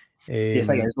said. The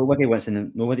thing is, nobody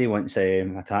wants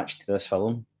attached to this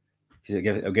film because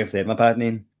it'll give them a bad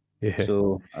name. Yeah.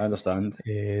 So I understand.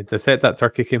 The Set That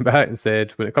Turkey came back and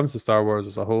said, when it comes to Star Wars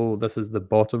as a whole, this is the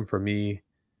bottom for me.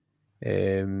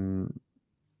 I know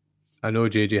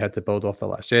JJ had to build off The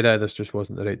Last Jedi. This just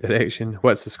wasn't the right direction.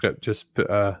 What's the script? Just put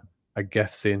a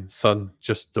gif saying, son,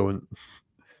 just don't.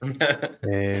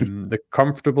 The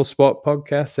Comfortable Spot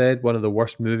podcast said one of the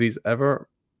worst movies ever.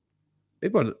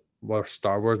 Maybe one of the worst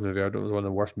Star Wars movie. I don't know, it was one of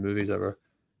the worst movies ever.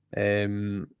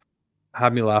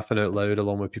 Had me laughing out loud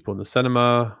along with people in the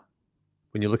cinema.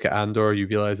 When you look at Andor, you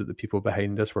realize that the people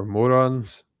behind this were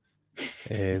morons.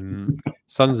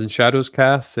 Suns and Shadows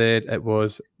cast said it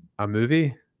was a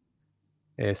movie.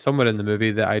 Somewhere in the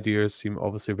movie, the ideas seem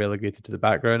obviously relegated to the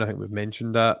background. I think we've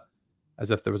mentioned that,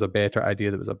 as if there was a better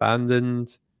idea that was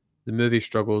abandoned. The movie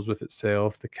struggles with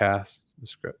itself, the cast, the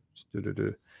script.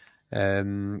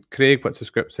 Craig, what's the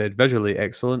script said? Visually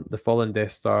excellent. The Fallen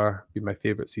Death Star be my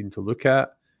favourite scene to look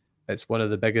at. It's one of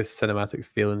the biggest cinematic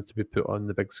failings to be put on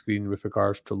the big screen with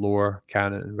regards to lore,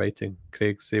 canon, and writing.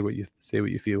 Craig, say what you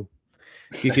feel.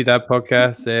 Geeky Dad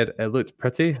podcast said it looked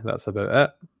pretty. That's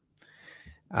about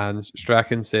And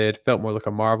Strachan said, felt more like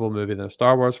a Marvel movie than a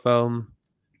Star Wars film.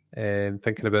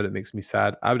 Thinking about it makes me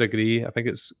sad. I would agree. I think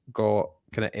it's got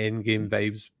kind of Endgame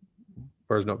vibes,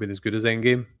 whereas not being as good as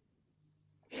Endgame.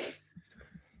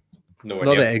 Nowhere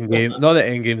Not near. that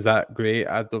Endgame's that great.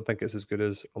 I don't think it's as good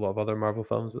as a lot of other Marvel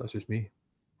films, but that's just me.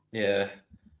 Yeah,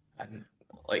 and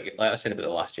like I said about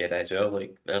The Last Jedi as well,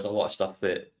 like there's a lot of stuff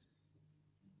that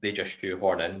they just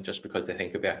shoehorn in just because they think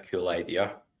it'd be a cool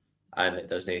idea, and it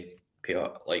doesn't pay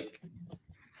off. Like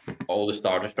all the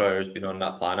Star Destroyers been on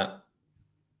that planet,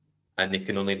 and they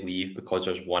can only leave because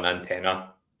there's one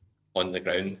antenna on the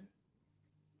ground,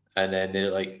 and then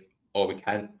they're like, "Oh, we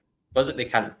can't." Was it they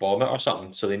can't bomb it or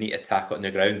something? So they need to attack it on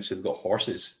the ground. So they've got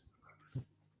horses.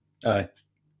 Aye.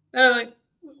 And I'm like,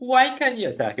 why can't you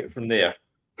attack it from there?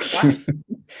 Why?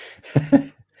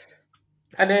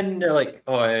 And then they're like,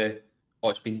 oh,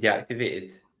 it's been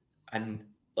deactivated. And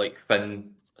like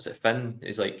Finn, was it Finn?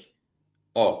 Is like,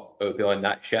 oh, it'll be on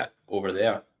that ship over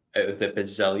there. Out of the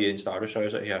bazillion Star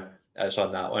Destroyers out here, it's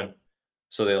on that one.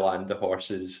 So they land the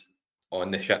horses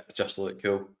on the ship just to look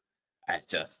cool.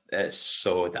 It's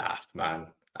so daft, man.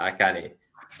 I can't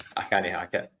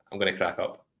hack it. I'm gonna crack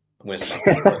up. I'm gonna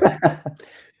start.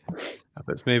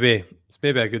 It's maybe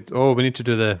a good. Oh, we need to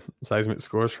do the seismic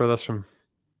scores for this from.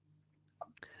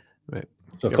 Right.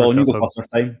 So, Give Colin, you go ourselves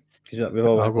first this time. 'Cause we've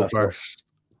all I'll go that's all. first.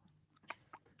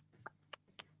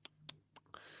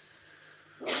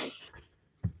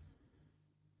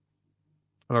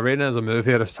 Am I rating it as a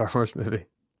movie or a Star Wars movie?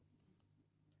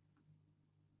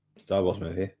 Star Wars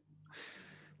movie.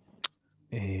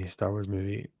 Star Wars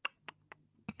movie.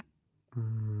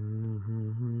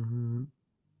 Mm-hmm.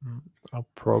 I'll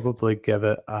probably give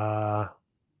it a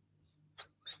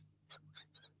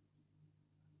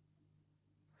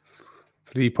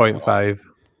 3.5.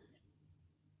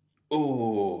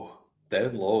 Oh,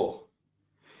 down low.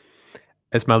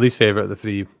 It's my least favorite of the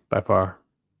three by far.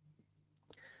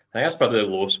 I think that's probably the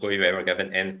lowest score you've ever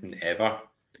given anything ever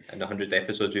in the 100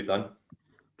 episodes we've done.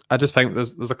 I just think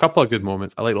there's a couple of good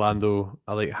moments. I like Lando.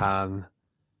 I like Han.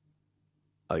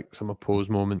 I like some of Poe's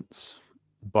moments,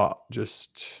 but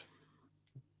just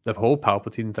the whole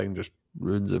Palpatine thing just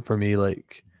ruins it for me.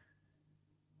 Like,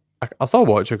 I'll still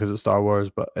watch it because it's Star Wars,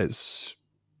 but it's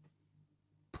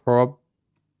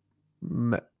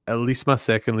at least my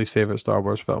second least favorite Star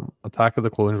Wars film. Attack of the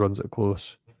Clones runs it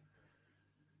close.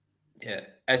 Yeah,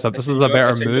 So this is a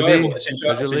better movie.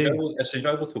 It's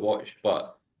enjoyable to watch,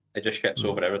 but it just shits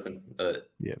over everything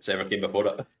that's ever came before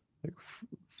it.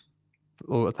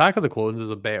 Well, Attack of the Clones is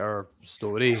a better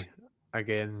story.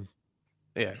 Again,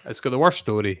 yeah, it's got the worst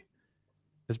story.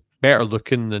 It's better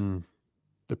looking than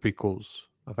the prequels.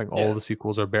 I think all the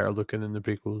sequels are better looking than the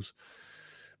prequels.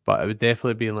 But it would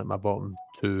definitely be in like my bottom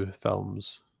two Star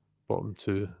Wars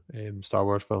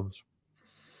films.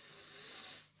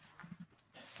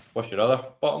 What's your other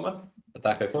bottom one?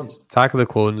 Attack of the Clones. Attack of the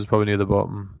Clones is probably near the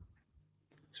bottom.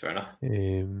 It's fair enough.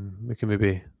 We can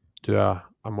maybe do a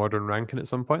modern ranking at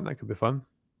some point. That could be fun.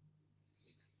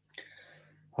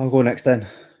 I'll go next then.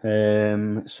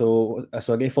 So I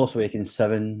gave Force Awakens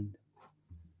 7.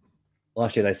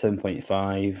 Last year I had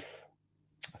 7.5.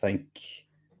 I think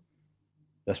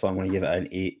this one I'm going to give it an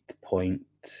 8 point.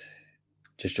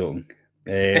 Just joking.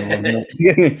 I'm going to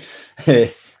give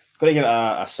it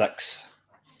a 6.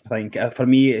 I think for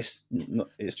me it's not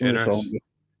strong.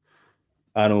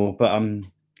 I know, but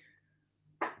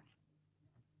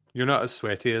you're not as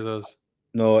sweaty as us.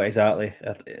 No, exactly.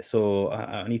 So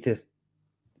I need to.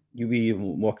 You be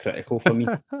more critical for me.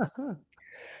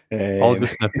 I'll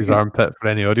just snip his armpit for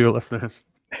any audio listeners.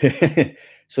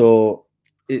 So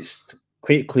it's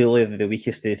quite clearly the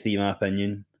weakest of the three, in my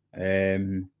opinion.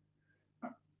 I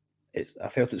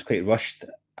felt it's quite rushed,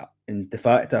 and the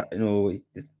fact that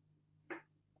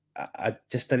I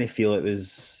just didn't feel it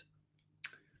was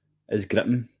as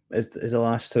gripping as the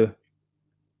last two.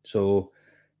 So,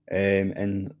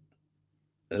 and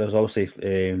there was obviously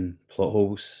plot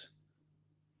holes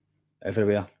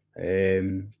everywhere.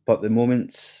 But the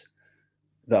moments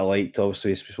that I liked,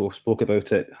 obviously, we spoke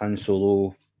about it. Han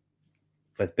Solo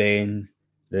with Ben,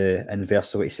 the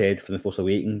inverse of what he said from The Force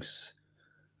Awakens,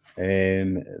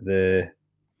 the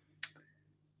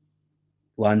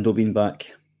Lando being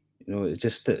back.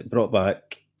 It brought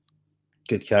back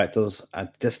good characters. I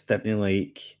just didn't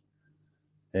like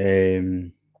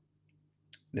the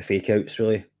fake outs,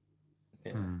 really.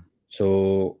 Yeah.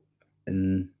 So,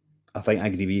 and I think I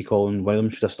agree with you, Colin. One of them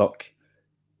should have stuck.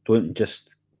 Don't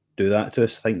just do that to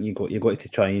us. I think you got to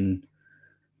try and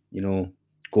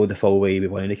go the full way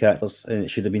with one of the characters, and it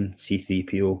should have been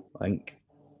C-3PO, I think.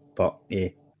 But yeah,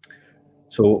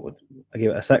 so I gave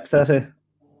it a 6. Did I say?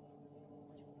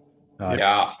 Aye.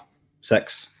 Yeah.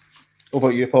 6. What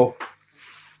about you, Paul?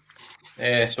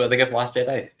 So they give Last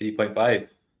Jedi 3.5.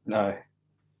 No.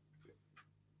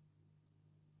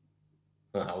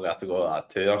 I'll have to go with that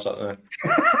 2 or something.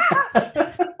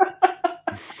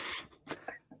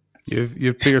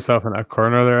 You've put yourself in a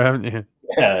corner there, haven't you?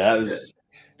 Yeah, that was.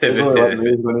 Two, There's only one way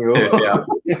it's gonna go.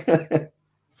 yeah.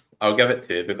 I'll give it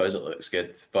 2 because it looks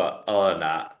good. But other than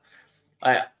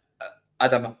that,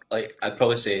 I'd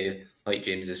probably say, like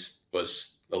James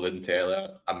was alluding to earlier,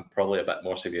 I'm probably a bit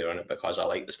more severe on it because I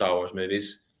like the Star Wars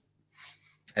movies.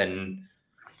 And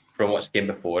from what's came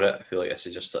before it, I feel like this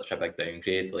is just such a big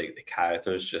downgrade. Like the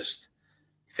characters just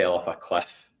fell off a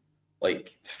cliff.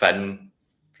 Like Finn,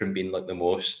 from being like the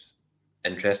most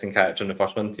interesting character in the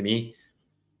first one to me,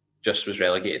 just was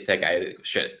relegated to a guy that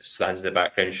stands in the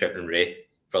background shouting Rey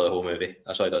for the whole movie.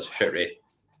 That's all he does, shout Rey.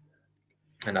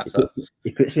 And that's it.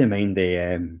 He puts me in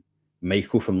mind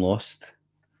Michael from Lost.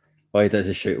 Why does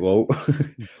he shout Walt?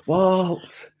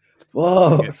 Walt!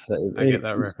 I get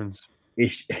that reference.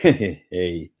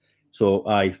 Hey. So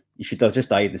you should have just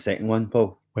died the second one,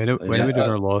 Paul. When are we doing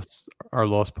our Lost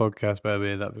podcast, by the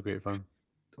way? That'd be great fun.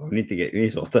 We need to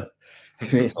sort it. We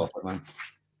need to sort it,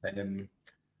 man.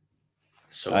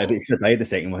 So but you should have died the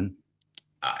second one.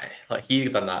 Like he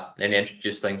done that, and he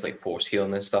introduced things like force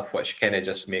healing and stuff, which kind of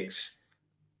just makes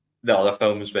the other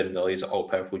films when all these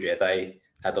all-powerful Jedi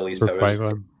had all these powers.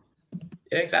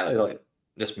 Yeah, exactly. Like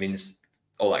this means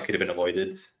all that could have been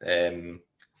avoided. I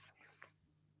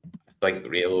think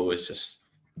Reylo was just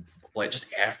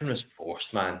everything was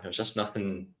forced, man. There was just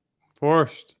nothing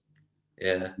forced.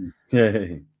 Yeah.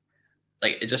 Yeah.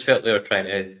 Like it just felt they were trying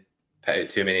to put out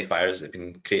too many fires that had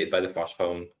been created by the first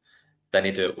film.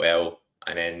 Didn't do it well,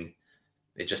 and then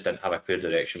they just didn't have a clear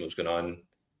direction what was going on.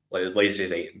 Like the lazy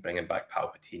writing, bringing back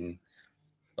Palpatine.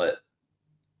 Like,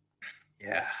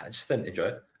 yeah, I just didn't enjoy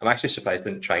it. I'm actually surprised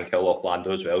they didn't try and kill off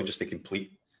Lando as well, just to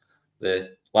complete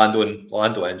the Lando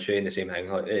and Shane the same thing.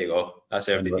 Like, there you go. That's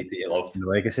everybody that you loved. The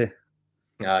legacy.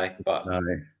 Aye, but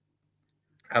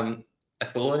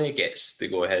if Filoni gets to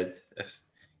go ahead, if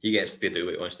he gets to do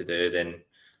what he wants to do, then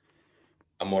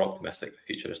I'm more optimistic for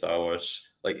the future of Star Wars.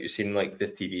 Like you've seen, like the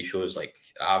TV shows, like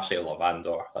I absolutely love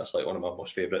Andor. That's like one of my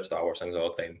most favorite Star Wars things of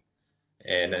all time.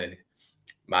 And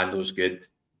Mando's good.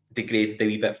 Degraded a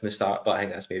wee bit from the start, but I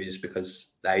think that's maybe just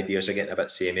because the ideas are getting a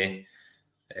bit samey.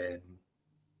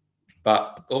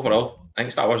 But overall, I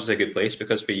think Star Wars is a good place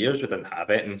because for years we didn't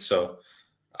have it, and so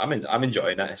I'm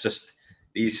enjoying it. It's just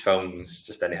these films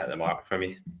just didn't hit the mark for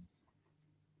me.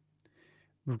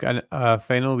 We've got a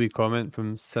final wee comment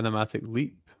from Cinematic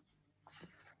Leap,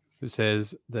 who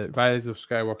says that Rise of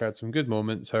Skywalker had some good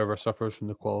moments, however, suffers from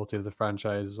the quality of the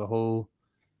franchise as a whole.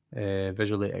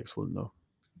 Visually excellent, though.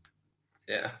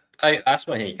 Yeah, that's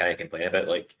one thing you can't complain about.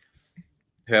 Like,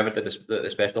 whoever did the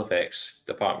special effects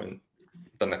department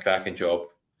done a cracking job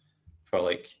for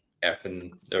like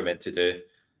everything they're meant to do.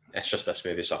 It's just this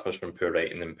movie suffers from poor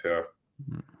writing and poor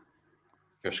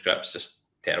scripts, just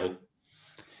terrible.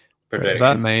 With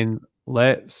that in mind,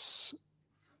 let's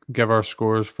give our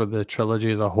scores for the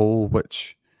trilogy as a whole,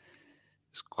 which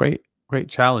is quite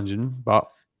challenging, but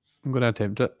I'm going to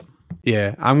attempt it.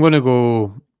 Yeah, I'm going to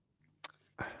go.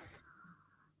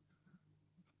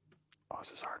 Oh,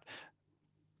 this is hard.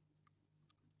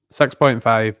 6.5.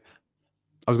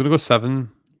 I was going to go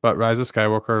 7, but Rise of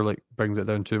Skywalker like brings it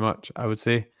down too much, I would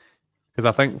say, because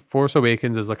I think Force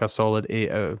Awakens is like a solid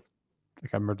 8 out of. I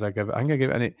can't remember. I think I gave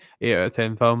it an 8 out of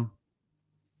 10 film.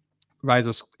 Rise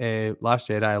of Last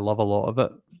Jedi, I love a lot of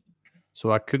it,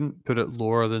 so I couldn't put it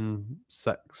lower than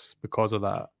 6 because of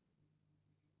that.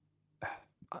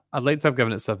 I'd like to have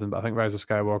given it 7, but I think Rise of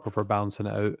Skywalker for balancing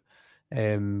it out.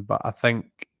 But I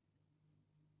think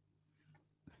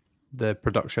the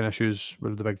production issues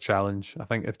were the big challenge. I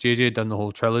think if JJ had done the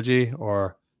whole trilogy,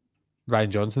 or Rian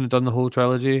Johnson had done the whole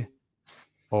trilogy,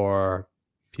 or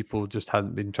people just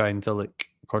hadn't been trying to like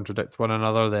contradict one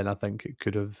another, then I think it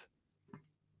could have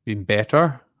been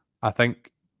better. I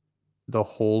think the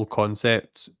whole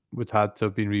concept would have to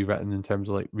have been rewritten in terms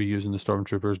of like reusing the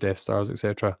stormtroopers, Death Stars,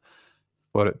 etc.,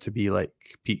 for it to be like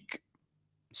peak.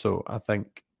 So I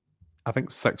think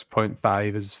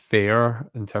 6.5 is fair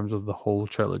in terms of the whole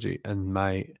trilogy, in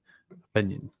my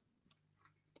opinion.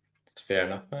 It's fair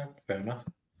enough, man. Fair enough.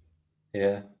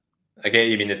 Yeah. I get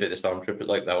you mean about the stormtroopers,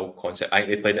 like the whole concept. I think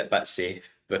they played it a bit safe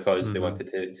because they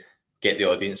wanted to get the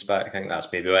audience back. I think that's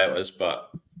maybe why it was, but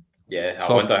yeah,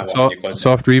 I wonder how much you concept.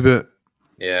 Soft reboot.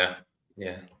 Yeah.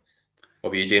 What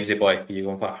about you, Jamesy boy? Who are you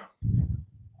going for?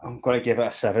 I'm going to give it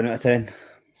a 7 out of 10.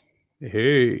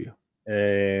 Hey.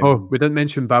 We didn't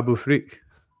mention Babu Freak.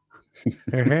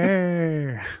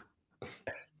 Hey.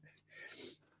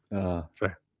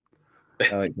 Sorry.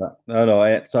 I like that.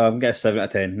 No, so I'm getting 7 out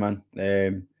of 10, man.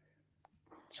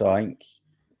 So I think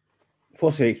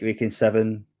Force Awakens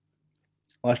 7,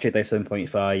 Last Jedi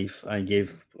 7.5, and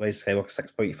gave Rise of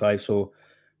Skywalker 6.5. So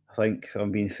I think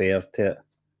I'm being fair to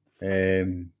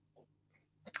it.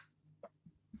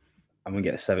 I'm gonna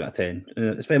get a 7 out of 10.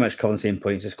 It's very much covering the same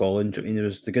points as Colin. I mean, there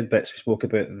was the good bits we spoke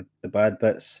about, the bad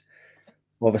bits.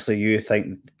 Obviously, you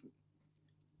think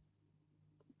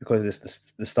because of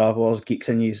the Star Wars geeks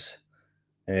in yous,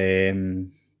 you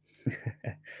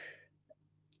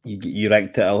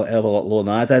ranked it a lot lower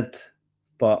than I did,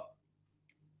 but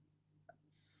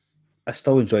I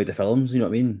still enjoyed the films. You know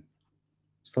what I mean?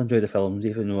 Still enjoyed the films,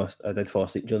 even though I did fall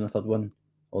asleep during the third one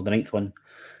or the ninth one.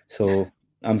 So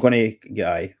I'm gonna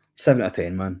get 7 out of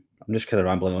 10, man. I'm just kind of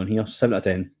rambling on here. 7 out of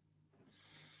 10.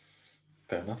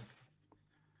 Fair enough.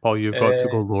 Paul, you've got to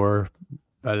go lower,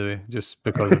 by the way, just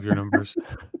because of your numbers.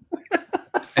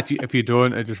 If you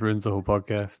don't, it just ruins the whole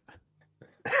podcast.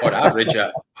 On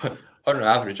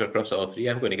average, across all three,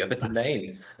 I'm going to give it a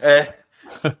 9.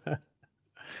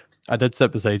 I did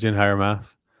sit beside you in higher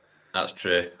maths. That's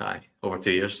true. Aye, over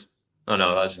 2 years. Oh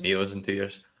no, that was me. It was in 2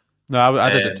 years. No, I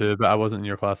did it too, but I wasn't in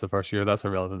your class the first year. That's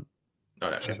irrelevant. All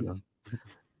right.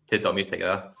 Two dummies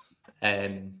together.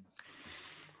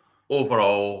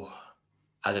 Overall,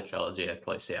 as a trilogy, I'd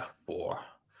probably say a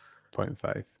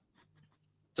 4.5.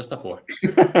 Just a 4.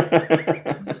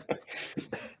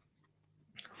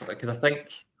 Because I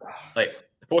think, like,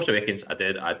 Force Awakens, I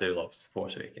do love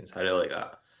Force Awakens. I really like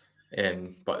that.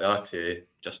 But the other two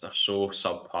just are so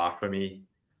subpar for me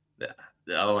that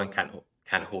the other one can't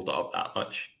hold it up that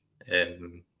much.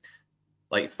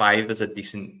 Like 5 is a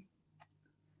decent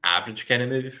average kind of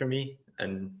movie for me,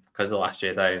 and because The Last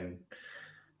Jedi and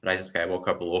Rise of Skywalker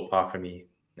are below par for me,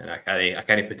 and I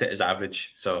can't put it as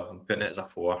average, so I'm putting it as a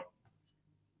 4.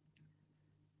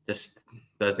 Just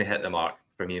doesn't hit the mark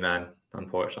for me, man.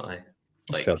 Unfortunately,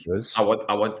 like I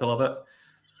want to love it.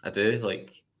 I do.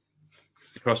 Like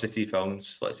across the 3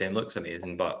 films, like saying, looks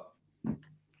amazing, but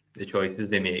the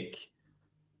choices they make,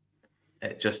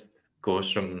 it just goes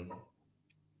from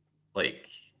like,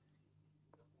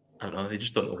 I don't know, they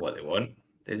just don't know what they want.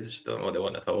 They just don't know what they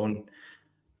want at all. And,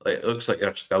 like, it looks like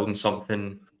they're building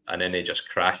something and then they just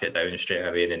crash it down straight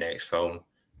away in the next film.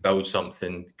 Build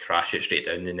something, crash it straight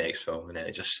down in the next film, and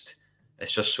it's just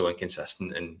so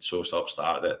inconsistent and so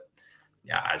stop-start that,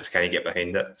 yeah, I just can't get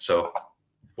behind it. So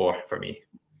 4 for me.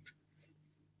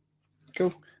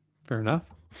 Cool. Fair enough.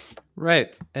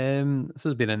 Right. This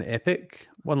has been an epic.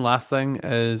 One last thing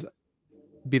is,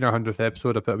 being our 100th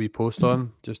episode, I put a wee post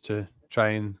on just to try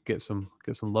and get some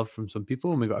love from some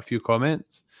people, and we got a few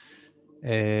comments.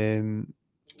 Project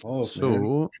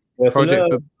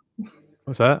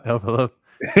what's that? Help love.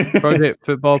 Project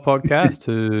Football Podcast,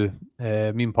 who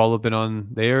me and Paul have been on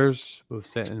theirs. We've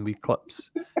sent in wee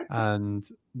clips, and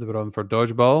they were on for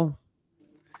Dodgeball.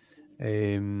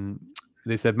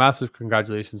 They said, massive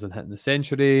congratulations on hitting the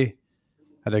century.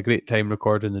 Had a great time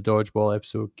recording the Dodgeball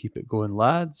episode. Keep it going,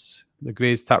 lads. The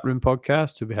Grey's Taproom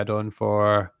Podcast, who we had on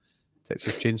for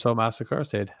Texas Chainsaw Massacre,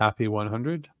 said happy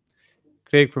 100.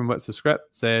 Craig from What's the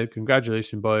Script said,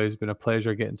 congratulations, boys. Been a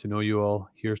pleasure getting to know you all.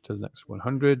 Here's to the next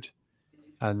 100.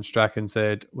 And Strachan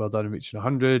said, well done on reaching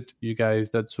 100. You guys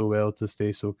did so well to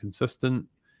stay so consistent.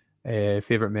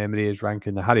 Favorite memory is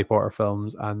ranking the Harry Potter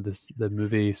films and the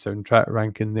movie soundtrack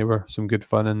ranking. They were some good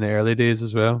fun in the early days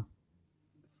as well.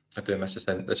 I do miss the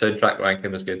soundtrack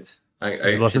ranking was good.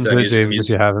 I listen to it, James, if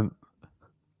you haven't.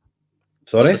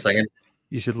 Sorry?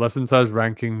 You should listen to us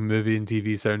ranking movie and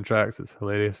TV soundtracks. It's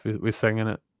hilarious. We're singing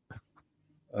it.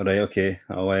 All right, okay.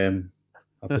 I'll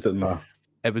put it in my...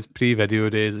 It was pre-video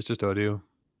days. It's just audio.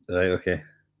 Right, okay.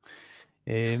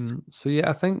 So yeah,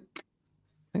 I think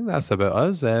that's about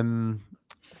us.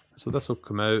 So this will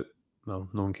come out. Well,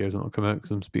 no one cares when it'll come out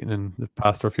because I'm speaking in the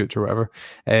past or future, whatever.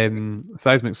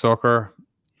 Seismic Soccer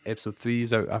episode 3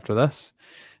 is out after this,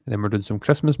 and then we're doing some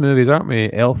Christmas movies, aren't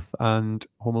we? Elf and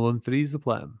Home Alone 3 is the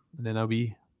plan, and then I'll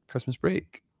be Christmas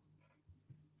break.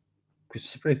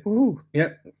 Christmas break. Woo!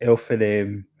 Yep. Elf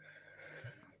and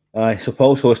so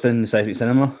Paul's hosting Seismic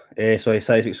Cinema.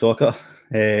 Seismic Soccer.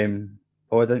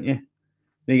 Paul, didn't you?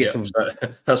 That's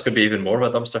going to be even more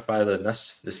of a dumpster fire than the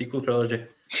sequel trilogy.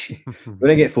 We're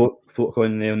going to get folk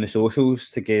on the socials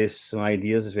to give us some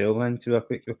ideas as well, man. To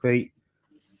we're quite.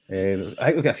 I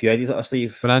think we've got a few ideas up our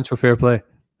sleeve. Financial fair play.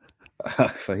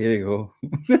 Here we go.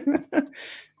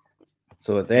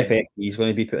 So the FXE is going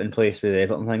to be put in place with the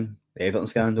Everton thing, the Everton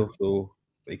scandal, so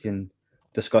we can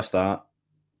discuss that.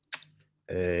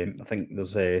 I think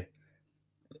there's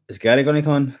is Gary going to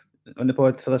come on the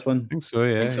pod for this one? I think so,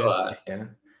 yeah. Yeah.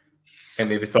 And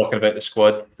maybe talking about the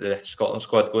squad, the Scotland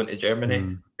squad going to Germany,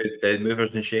 Mm. the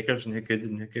movers and shakers, and who could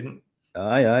and who couldn't.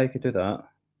 Aye, could do that.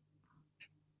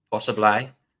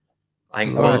 Possibly. I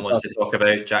think Oh, Colin wants to talk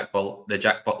about the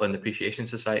Jack Butland Appreciation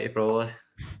Society, probably.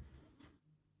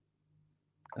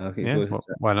 Okay, Yeah,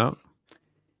 why not?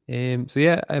 So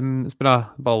yeah, it's been a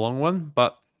long one,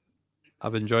 but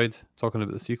I've enjoyed talking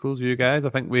about the sequels with you guys. I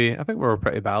think we were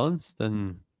pretty balanced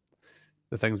in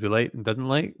the things we liked and didn't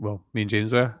like. Well, me and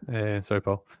James were. Sorry,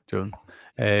 Paul, Joan.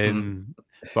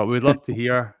 But we'd love to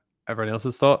hear everyone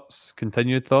else's thoughts,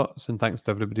 continued thoughts, and thanks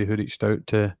to everybody who reached out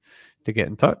to get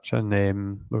in touch.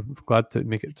 And we're glad to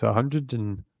make it to 100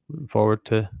 and looking forward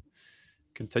to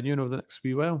continuing over the next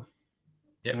wee while.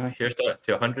 Yeah, here's to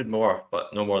 100 more,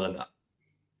 but no more than that.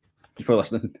 Keep on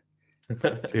listening.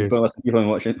 Cheers. Keep on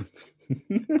watching.